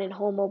 12-1 in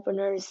home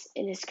openers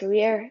in his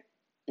career.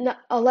 No,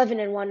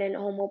 11-1 in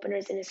home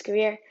openers in his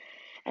career.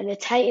 And the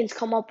Titans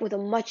come up with a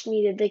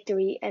much-needed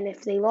victory. And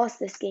if they lost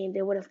this game,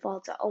 they would have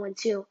fallen to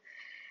 0-2.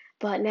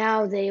 But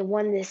now they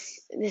won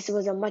this. This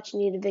was a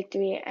much-needed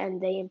victory,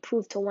 and they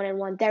improved to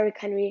 1-1. Derrick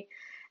Henry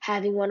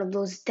having one of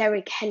those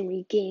Derrick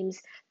Henry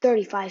games,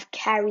 35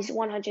 carries,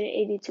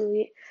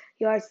 182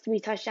 yards, 3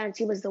 touchdowns.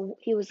 He was the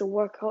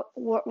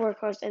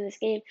workhorse in this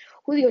game.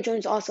 Julio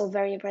Jones also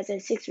very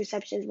impressive, 6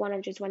 receptions,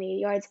 128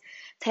 yards.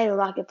 Tyler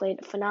Lockett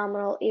played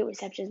phenomenal, 8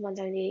 receptions,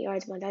 178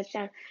 yards, 1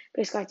 touchdown.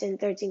 Chris Carson,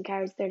 13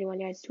 carries, 31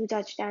 yards, 2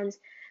 touchdowns.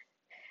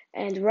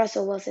 And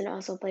Russell Wilson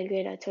also played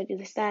great. I told you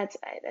the stats.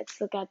 Let's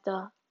look at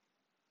the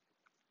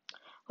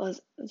what's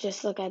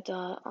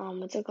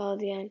it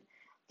called again?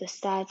 The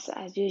stats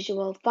as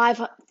usual.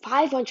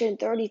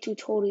 532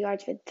 total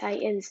yards for the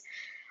Titans,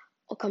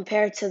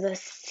 compared to the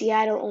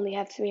Seattle only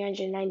have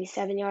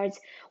 397 yards.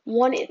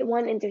 One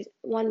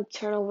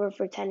turnover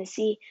for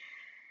Tennessee,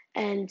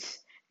 and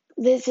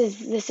this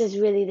is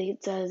really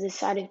the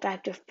deciding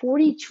factor.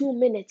 42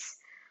 minutes.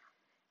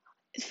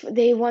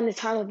 They won the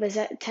time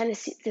of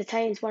Tennessee. The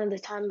Titans won the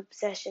time of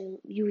possession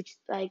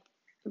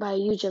by a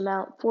huge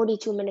amount.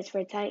 42 minutes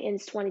for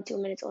Titans, 22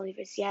 minutes only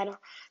for Seattle.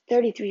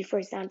 33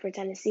 first down for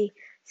Tennessee,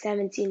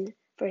 17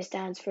 first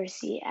downs for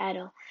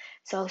Seattle.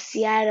 So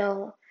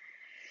Seattle,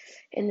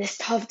 in this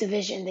tough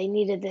division, they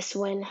needed this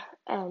win,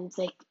 and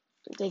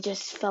they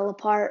just fell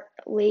apart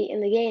late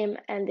in the game,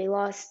 and they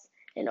lost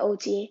in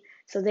OT.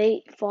 So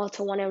they fall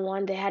to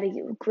 1-1. They had a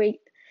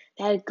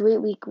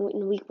great week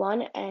in week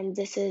 1, and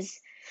this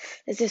is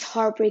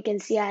heartbreak in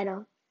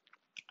Seattle.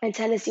 And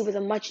Tennessee with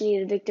a much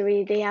needed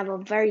victory. They have a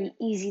very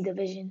easy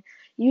division.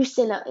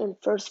 Houston in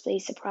first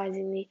place,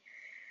 surprisingly.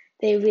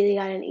 They really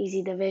got an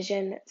easy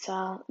division.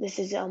 So this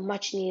is a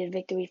much needed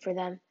victory for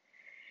them.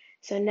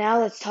 So now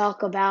let's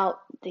talk about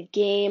the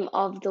game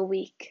of the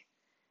week.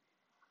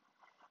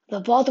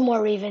 The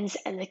Baltimore Ravens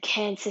and the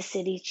Kansas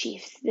City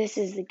Chiefs. This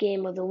is the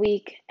game of the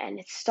week, and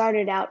it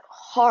started out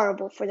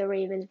horrible for the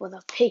Ravens with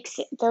a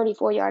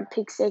 34-yard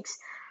pick six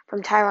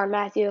from Tyrann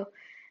Mathieu,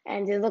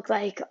 and it looked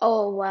like,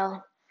 oh,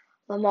 well,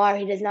 Lamar,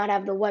 he does not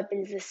have the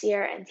weapons this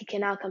year, and he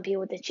cannot compete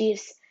with the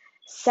Chiefs.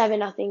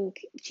 7-0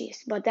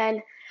 Chiefs. But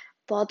then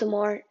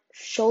Baltimore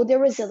showed their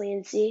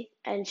resiliency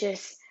and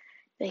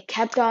they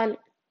kept on,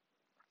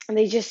 and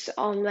they just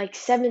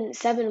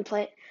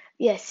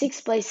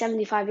six plays,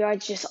 75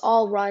 yards, just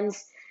all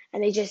runs,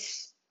 and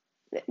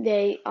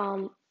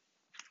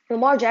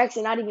Lamar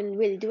Jackson not even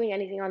really doing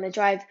anything on the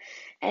drive,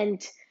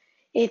 and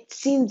it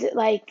seemed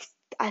like,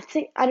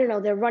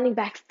 their running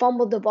back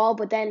fumbled the ball,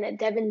 but then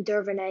Devin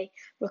Duvernay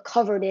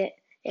recovered it.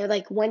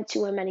 It went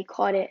to him and he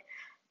caught it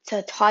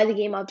to tie the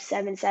game up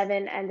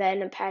 7-7, and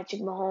then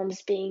Patrick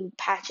Mahomes being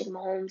Patrick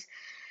Mahomes.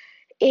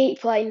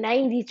 8-play,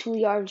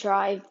 92-yard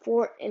drive,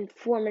 4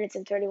 minutes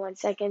and 31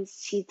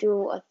 seconds. He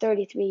threw a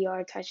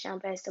 33-yard touchdown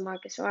pass to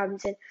Marcus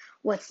Robinson.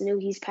 What's new?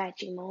 He's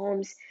Patrick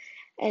Mahomes.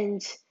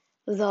 And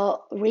the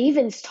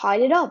Ravens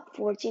tied it up,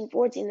 14-14.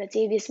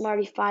 Latavius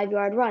Murray,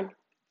 5-yard run.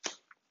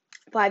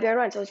 5-yard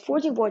run. So it's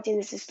 14-14.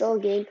 This is still a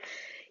game,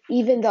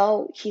 even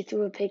though he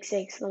threw a pick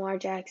six, Lamar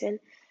Jackson.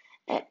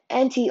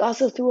 And he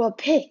also threw a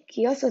pick.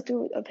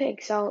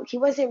 So he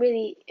wasn't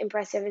really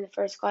impressive in the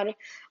first quarter.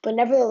 But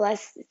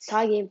nevertheless, it's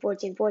tie game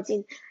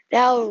 14-14.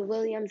 Darrell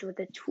Williams with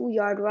a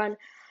 2-yard run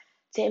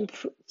to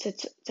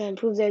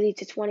improve their lead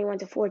to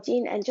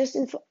 21-14. And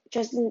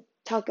Justin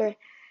Tucker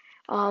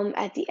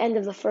at the end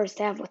of the first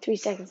half with 3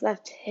 seconds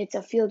left, hits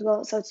a field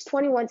goal. So it's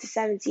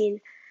 21-17,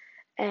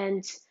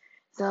 and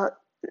the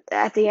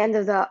at the end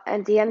of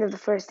the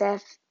first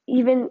half,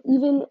 even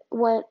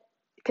when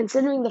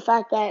considering the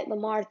fact that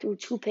Lamar threw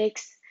 2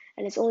 picks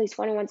and it's only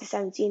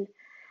 21-17,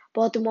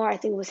 Baltimore I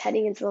think was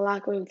heading into the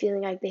locker room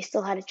feeling like they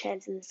still had a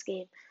chance in this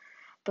game.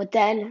 But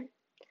then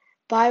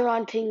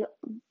Byron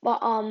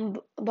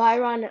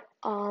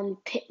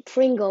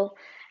Pringle,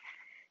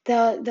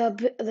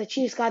 the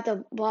Chiefs got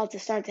the ball to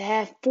start the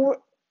half.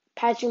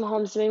 Patrick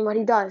Mahomes doing what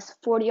he does,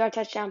 40-yard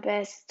touchdown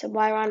pass to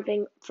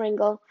Byron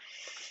Pringle,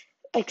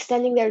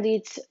 extending their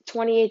lead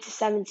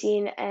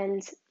 28-17,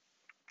 and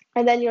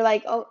then you're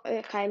like, oh,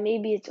 okay,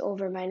 maybe it's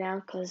over by now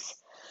because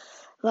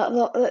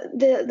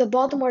the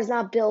Baltimore is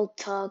not built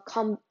to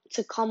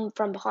come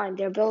from behind.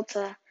 They're built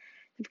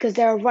because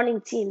they're a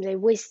running team. They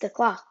waste the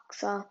clock,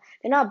 so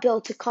they're not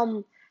built to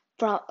come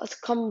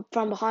from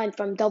behind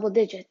from double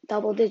digits.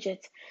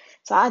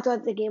 So I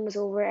thought the game was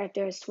over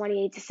after it's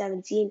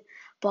 28-17,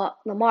 but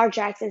Lamar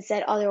Jackson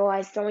said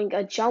otherwise, throwing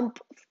a jump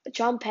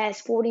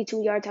pass,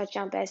 42-yard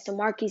touchdown pass to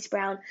Marquise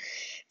Brown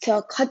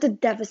to cut the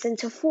deficit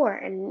to 4,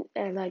 and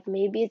like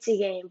maybe it's a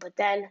game. But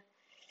then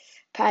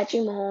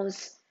Patrick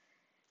Mahomes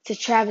to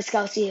Travis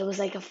Kelce, it was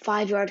like a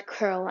 5-yard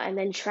curl, and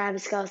then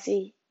Travis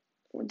Kelce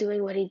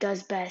doing what he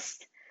does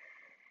best,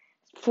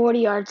 40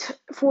 yards,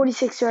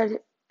 46 yards.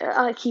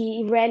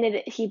 He ran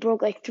it. He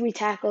broke like 3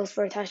 tackles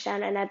for a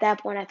touchdown, and at that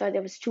point, I thought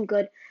it was too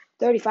good.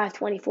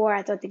 35-24.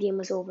 I thought the game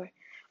was over.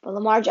 But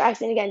Lamar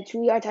Jackson again,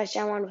 2-yard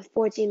touchdown one with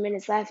 14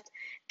 minutes left,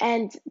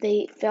 and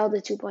they failed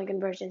the 2-point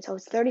conversion. So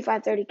it's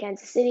 35-30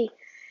 Kansas City,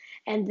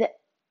 and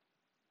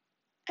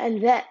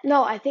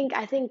no, I think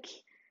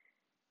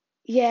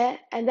yeah,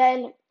 and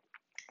then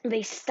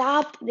they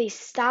stop the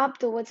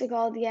what's it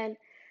called again?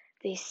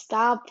 They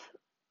stop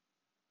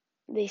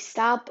they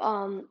stop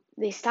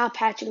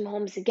Patrick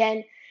Mahomes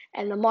again,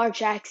 and Lamar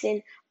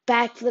Jackson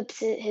backflips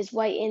his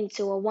way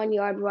into a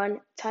 1-yard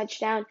run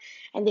touchdown,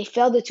 and they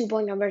failed the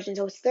 2-point conversion.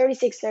 So it's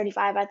 36-35.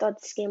 I thought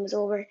this game was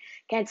over.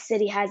 Kansas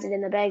City has it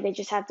in the bag. They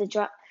just have to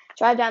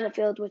drive down the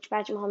field, which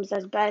Patrick Mahomes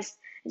does best,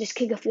 and just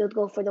kick a field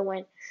goal for the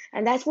win.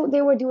 And that's what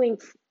they were doing.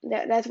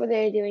 That's what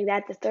they were doing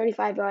at the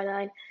 35-yard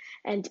line.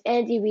 And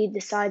Andy Reid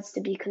decides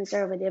to be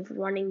conservative,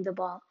 running the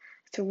ball,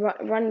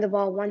 running the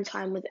ball one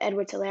time with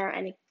Edwards-Helaire,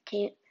 and it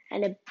came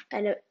and it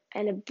and it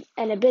and it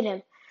and it bit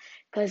him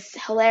because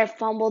Hilaire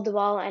fumbled the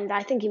ball, and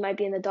I think he might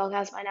be in the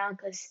doghouse by now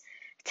because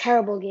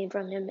terrible game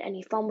from him, and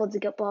he fumbled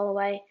the ball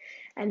away,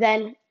 and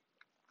then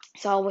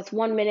so with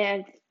 1 minute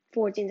and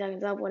 14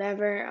 seconds left,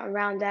 whatever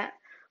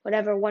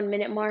 1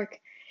 minute mark,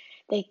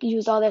 they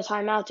used all their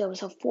timeouts. It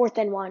was a 4th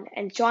and 1,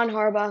 and John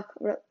Harbaugh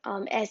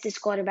asked his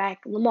quarterback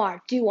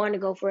Lamar, "Do you want to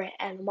go for it?"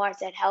 And Lamar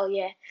said, "Hell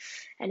yeah!"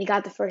 And he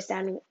got the first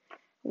down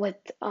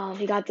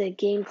he got the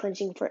game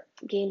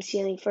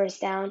sealing first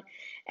down,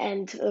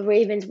 and the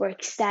Ravens were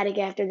ecstatic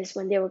after this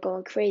one. They were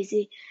going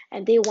crazy,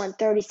 and they won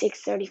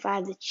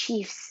 36-35. The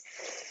Chiefs.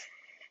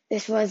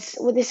 This was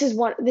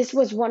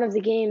one of the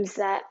games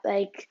that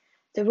like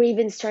the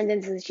Ravens turned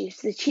into the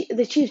Chiefs.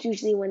 The Chiefs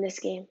usually win this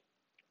game.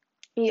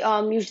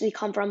 Usually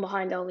come from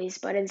behind always,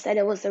 but instead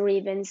it was the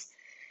Ravens,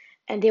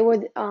 and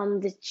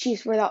the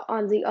Chiefs were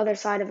on the other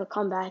side of a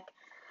comeback.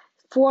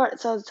 So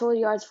the total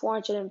yards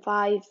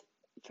 405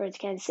 for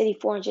Kansas City,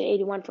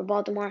 481 for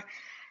Baltimore.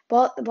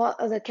 But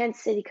the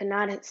Kansas City could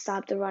not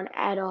stop the run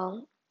at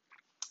all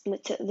in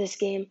this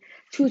game.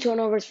 2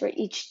 turnovers for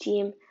each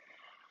team.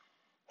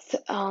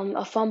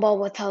 A fumble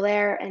with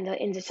Hilaire and the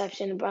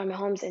interception by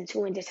Mahomes, and 2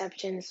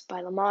 interceptions by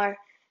Lamar.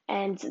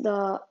 And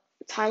the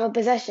time of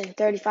possession,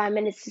 35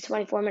 minutes to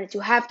 24 minutes.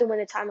 You have to win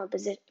the time of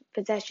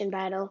possession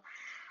battle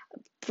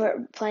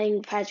for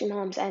playing Patrick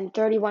Mahomes, and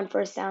 31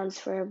 first downs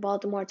for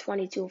Baltimore,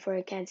 22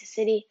 for Kansas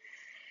City.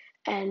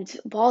 And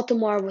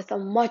Baltimore with a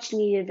much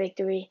needed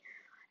victory,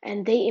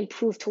 and they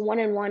improved to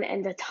 1-1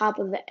 and the top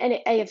of the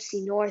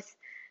AFC North.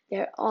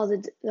 Their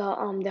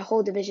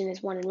whole division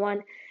is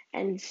 1-1,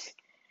 and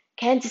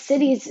Kansas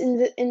City is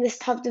in this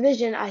tough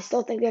division. I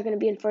still think they're going to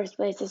be in first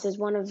place. This is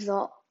one of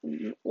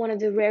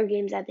the rare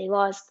games that they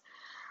lost,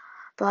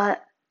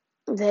 but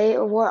they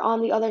were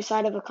on the other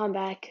side of a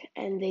comeback,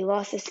 and they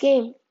lost this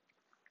game,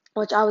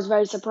 which I was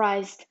very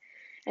surprised.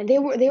 And they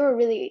were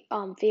really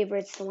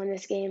favorites to win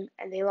this game,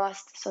 and they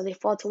lost. So they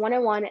fall to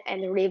 1-1,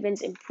 and the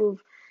Ravens improve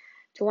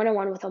to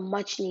 1-1 with a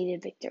much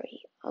needed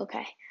victory.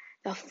 Okay,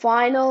 the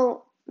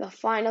final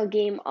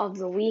game of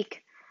the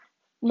week,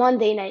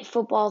 Monday Night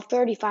Football,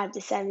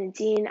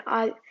 35-17.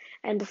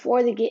 And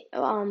before the game,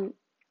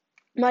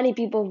 many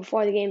people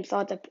before the game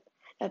thought that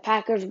the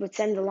Packers would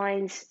send the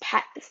Lions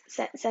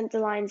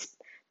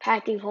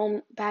packing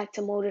home back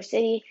to Motor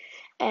City,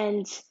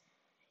 and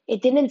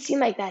it didn't seem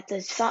like that.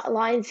 The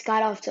Lions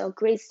got off to a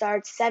great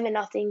start,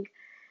 7-0.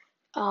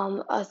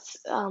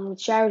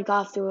 Jared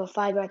Goff threw a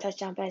 5-yard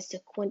touchdown pass to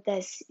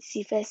Quintez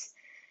Cephas,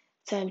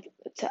 and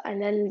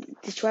then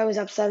Detroit was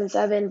up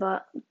 7-7,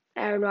 but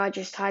Aaron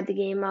Rodgers tied the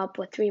game up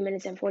with 3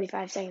 minutes and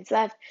 45 seconds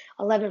left.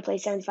 11-play,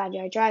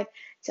 75-yard drive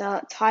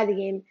to tie the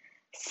game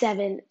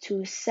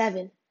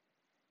 7-7.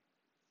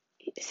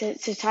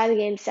 to tie the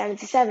game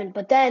 7-7.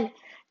 But then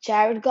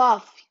Jared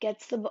Goff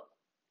gets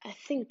I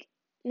think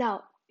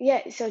no,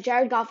 yeah. So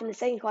Jared Goff in the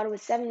second quarter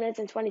with 7 minutes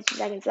and 22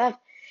 seconds left.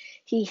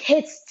 He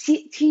hits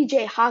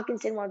T.J.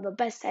 Hawkinson, one of the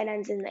best tight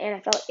ends in the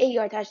NFL,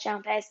 8-yard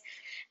touchdown pass,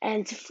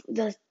 and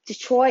the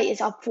Detroit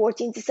is up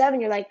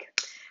 14-7. You're like,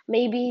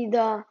 maybe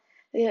the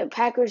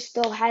Packers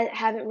still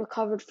haven't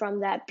recovered from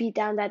that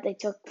beatdown that they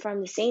took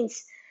from the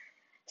Saints,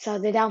 so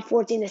they're down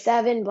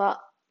 14-7. But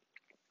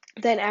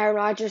then Aaron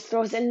Rodgers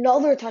throws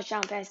another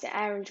touchdown pass to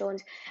Aaron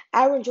Jones.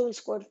 Aaron Jones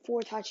scored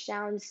four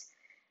touchdowns,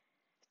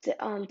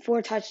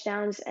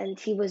 and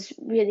he was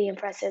really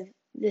impressive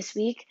this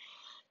week.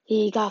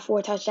 He got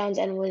four touchdowns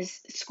and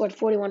scored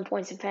 41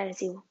 points in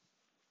fantasy,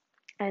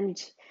 and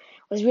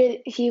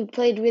he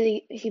played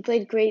great. He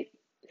played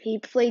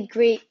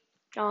great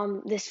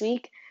this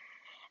week.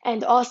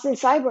 And Austin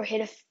Cyber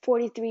hit a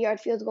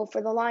 43-yard field goal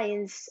for the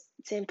Lions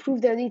to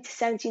improve their lead to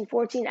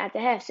 17-14 at the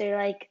half. So you're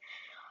like,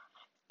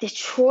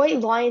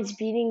 Detroit Lions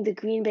beating the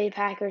Green Bay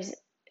Packers,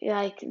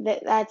 like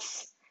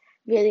that's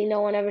really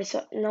no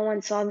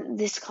one saw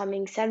this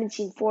coming.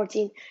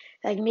 17-14.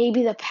 Like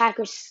maybe the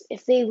Packers,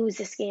 if they lose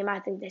this game, I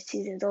think this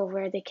season's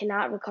over. They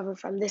cannot recover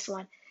from this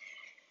one.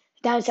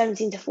 Down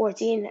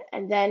 17-14,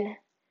 and then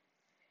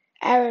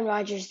Aaron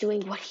Rodgers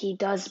doing what he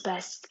does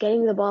best,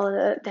 getting the ball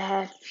at the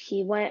half.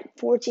 He went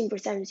 14 for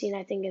 17,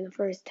 I think, in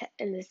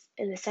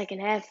the second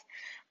half.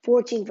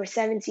 14 for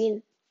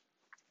 17.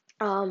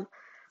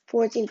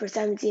 14 for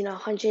 17,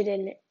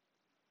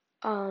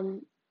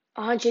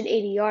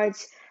 180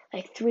 yards,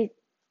 like two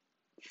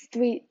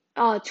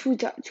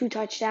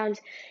touchdowns.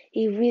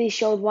 He really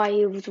showed why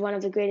he was one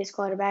of the greatest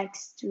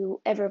quarterbacks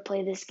to ever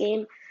play this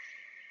game.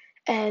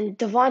 And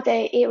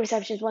Devontae, 8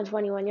 receptions,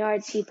 121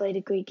 yards. He played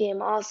a great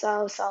game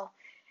also. So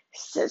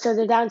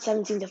they're down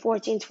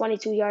 17-14,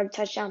 22-yard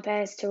touchdown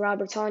pass to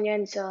Robert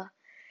Tonyan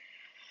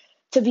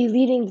to be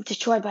leading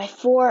Detroit by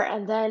 4,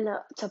 and then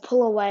to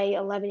pull away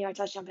 11-yard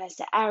touchdown pass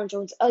to Aaron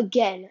Jones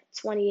again,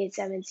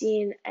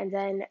 28-17, and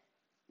then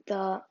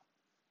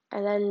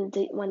when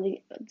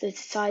the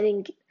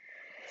deciding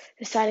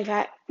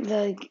fact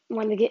the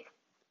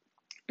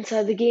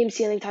game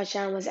sealing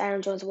touchdown was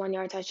Aaron Jones'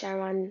 1-yard touchdown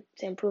run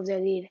to improve their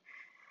lead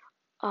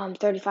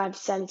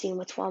 35-17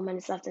 with 12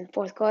 minutes left in the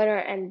fourth quarter,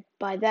 and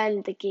by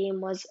then the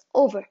game was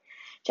over.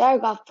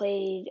 Jared Goff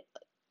played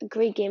a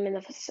great game in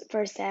the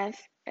first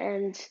half,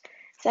 and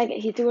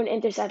second he threw an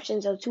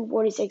interception, so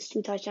 246,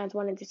 2 touchdowns,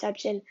 1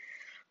 interception.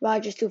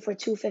 Rodgers threw for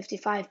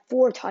 255,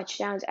 4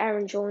 touchdowns.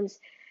 Aaron Jones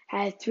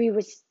had three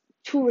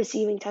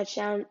receiving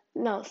touchdowns,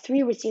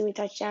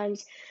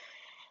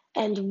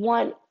 and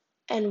one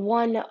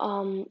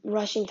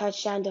rushing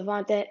touchdown.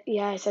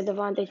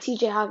 Devontae.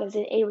 T.J.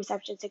 Hawkinson, 8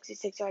 receptions,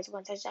 66 yards,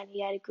 1 touchdown.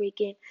 He had a great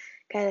game.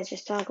 Okay, let's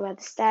just talk about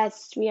the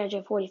stats.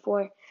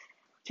 344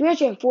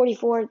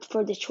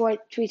 for Detroit,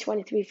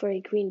 323 for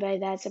Green Bay.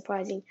 That's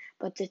surprising.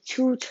 But the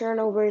 2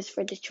 turnovers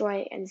for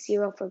Detroit and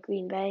 0 for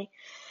Green Bay,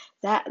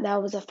 that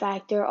was a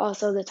factor.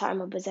 Also, the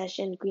time of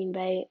possession, Green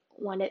Bay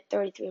won it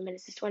 33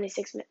 minutes to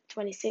 26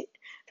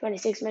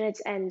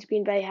 minutes, and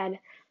Green Bay had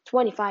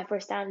 25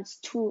 first downs,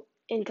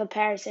 in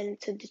comparison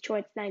to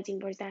Detroit's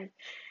 19 first downs.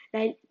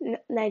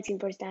 19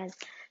 first downs.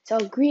 So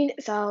Green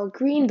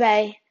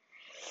Bay,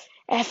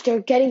 after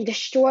getting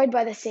destroyed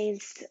by the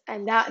Saints,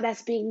 and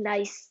that's being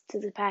nice to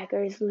the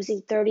Packers,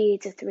 losing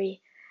 38-3,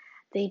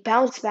 they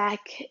bounced back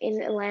in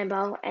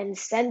Lambeau and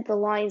sent the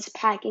Lions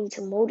packing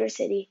to Motor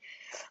City.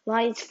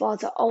 Lions fall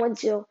to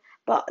 0-2,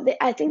 but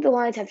I think the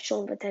Lions have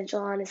shown potential,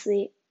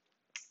 honestly.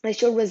 They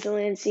showed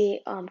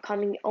resiliency,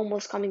 coming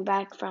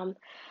back from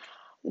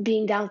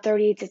being down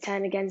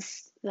 38-10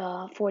 against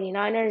the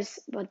 49ers,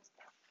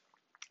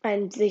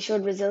 and they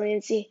showed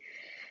resiliency.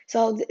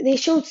 So they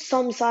showed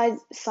some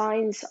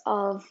signs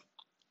of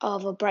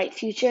a bright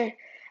future,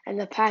 and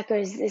the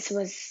Packers, this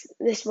was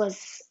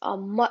a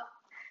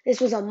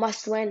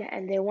must win,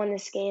 and they won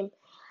this game.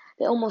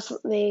 They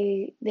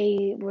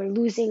were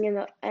losing in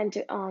the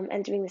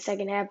entering the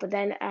second half, but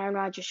then Aaron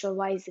Rodgers showed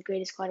why he's the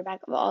greatest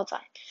quarterback of all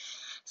time.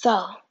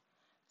 So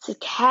to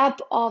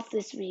cap off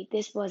this week,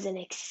 this was an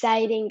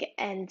exciting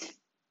and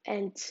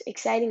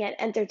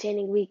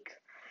entertaining week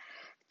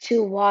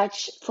to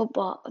watch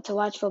football.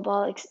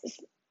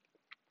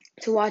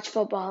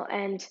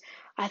 And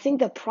I think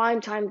the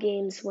primetime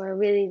games were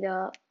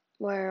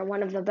were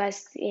one of the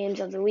best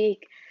games of the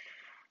week.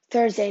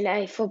 Thursday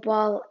night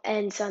football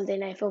and Sunday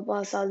night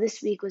football. So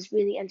this week was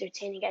really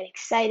entertaining and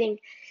exciting.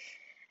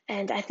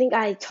 And I think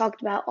I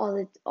talked about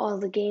all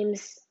the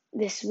games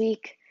this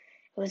week.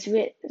 It was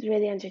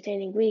really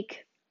entertaining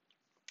week.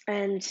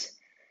 And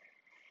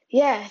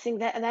yeah, I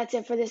think that's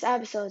it for this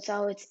episode.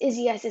 So it's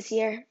Izzy Esses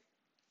here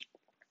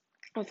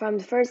from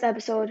the first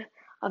episode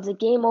of the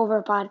Game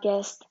Over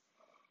podcast.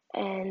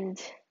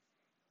 And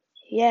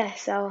yeah,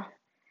 so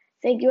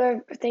thank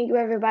you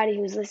everybody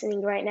who's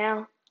listening right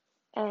now.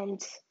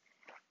 And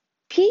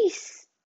peace.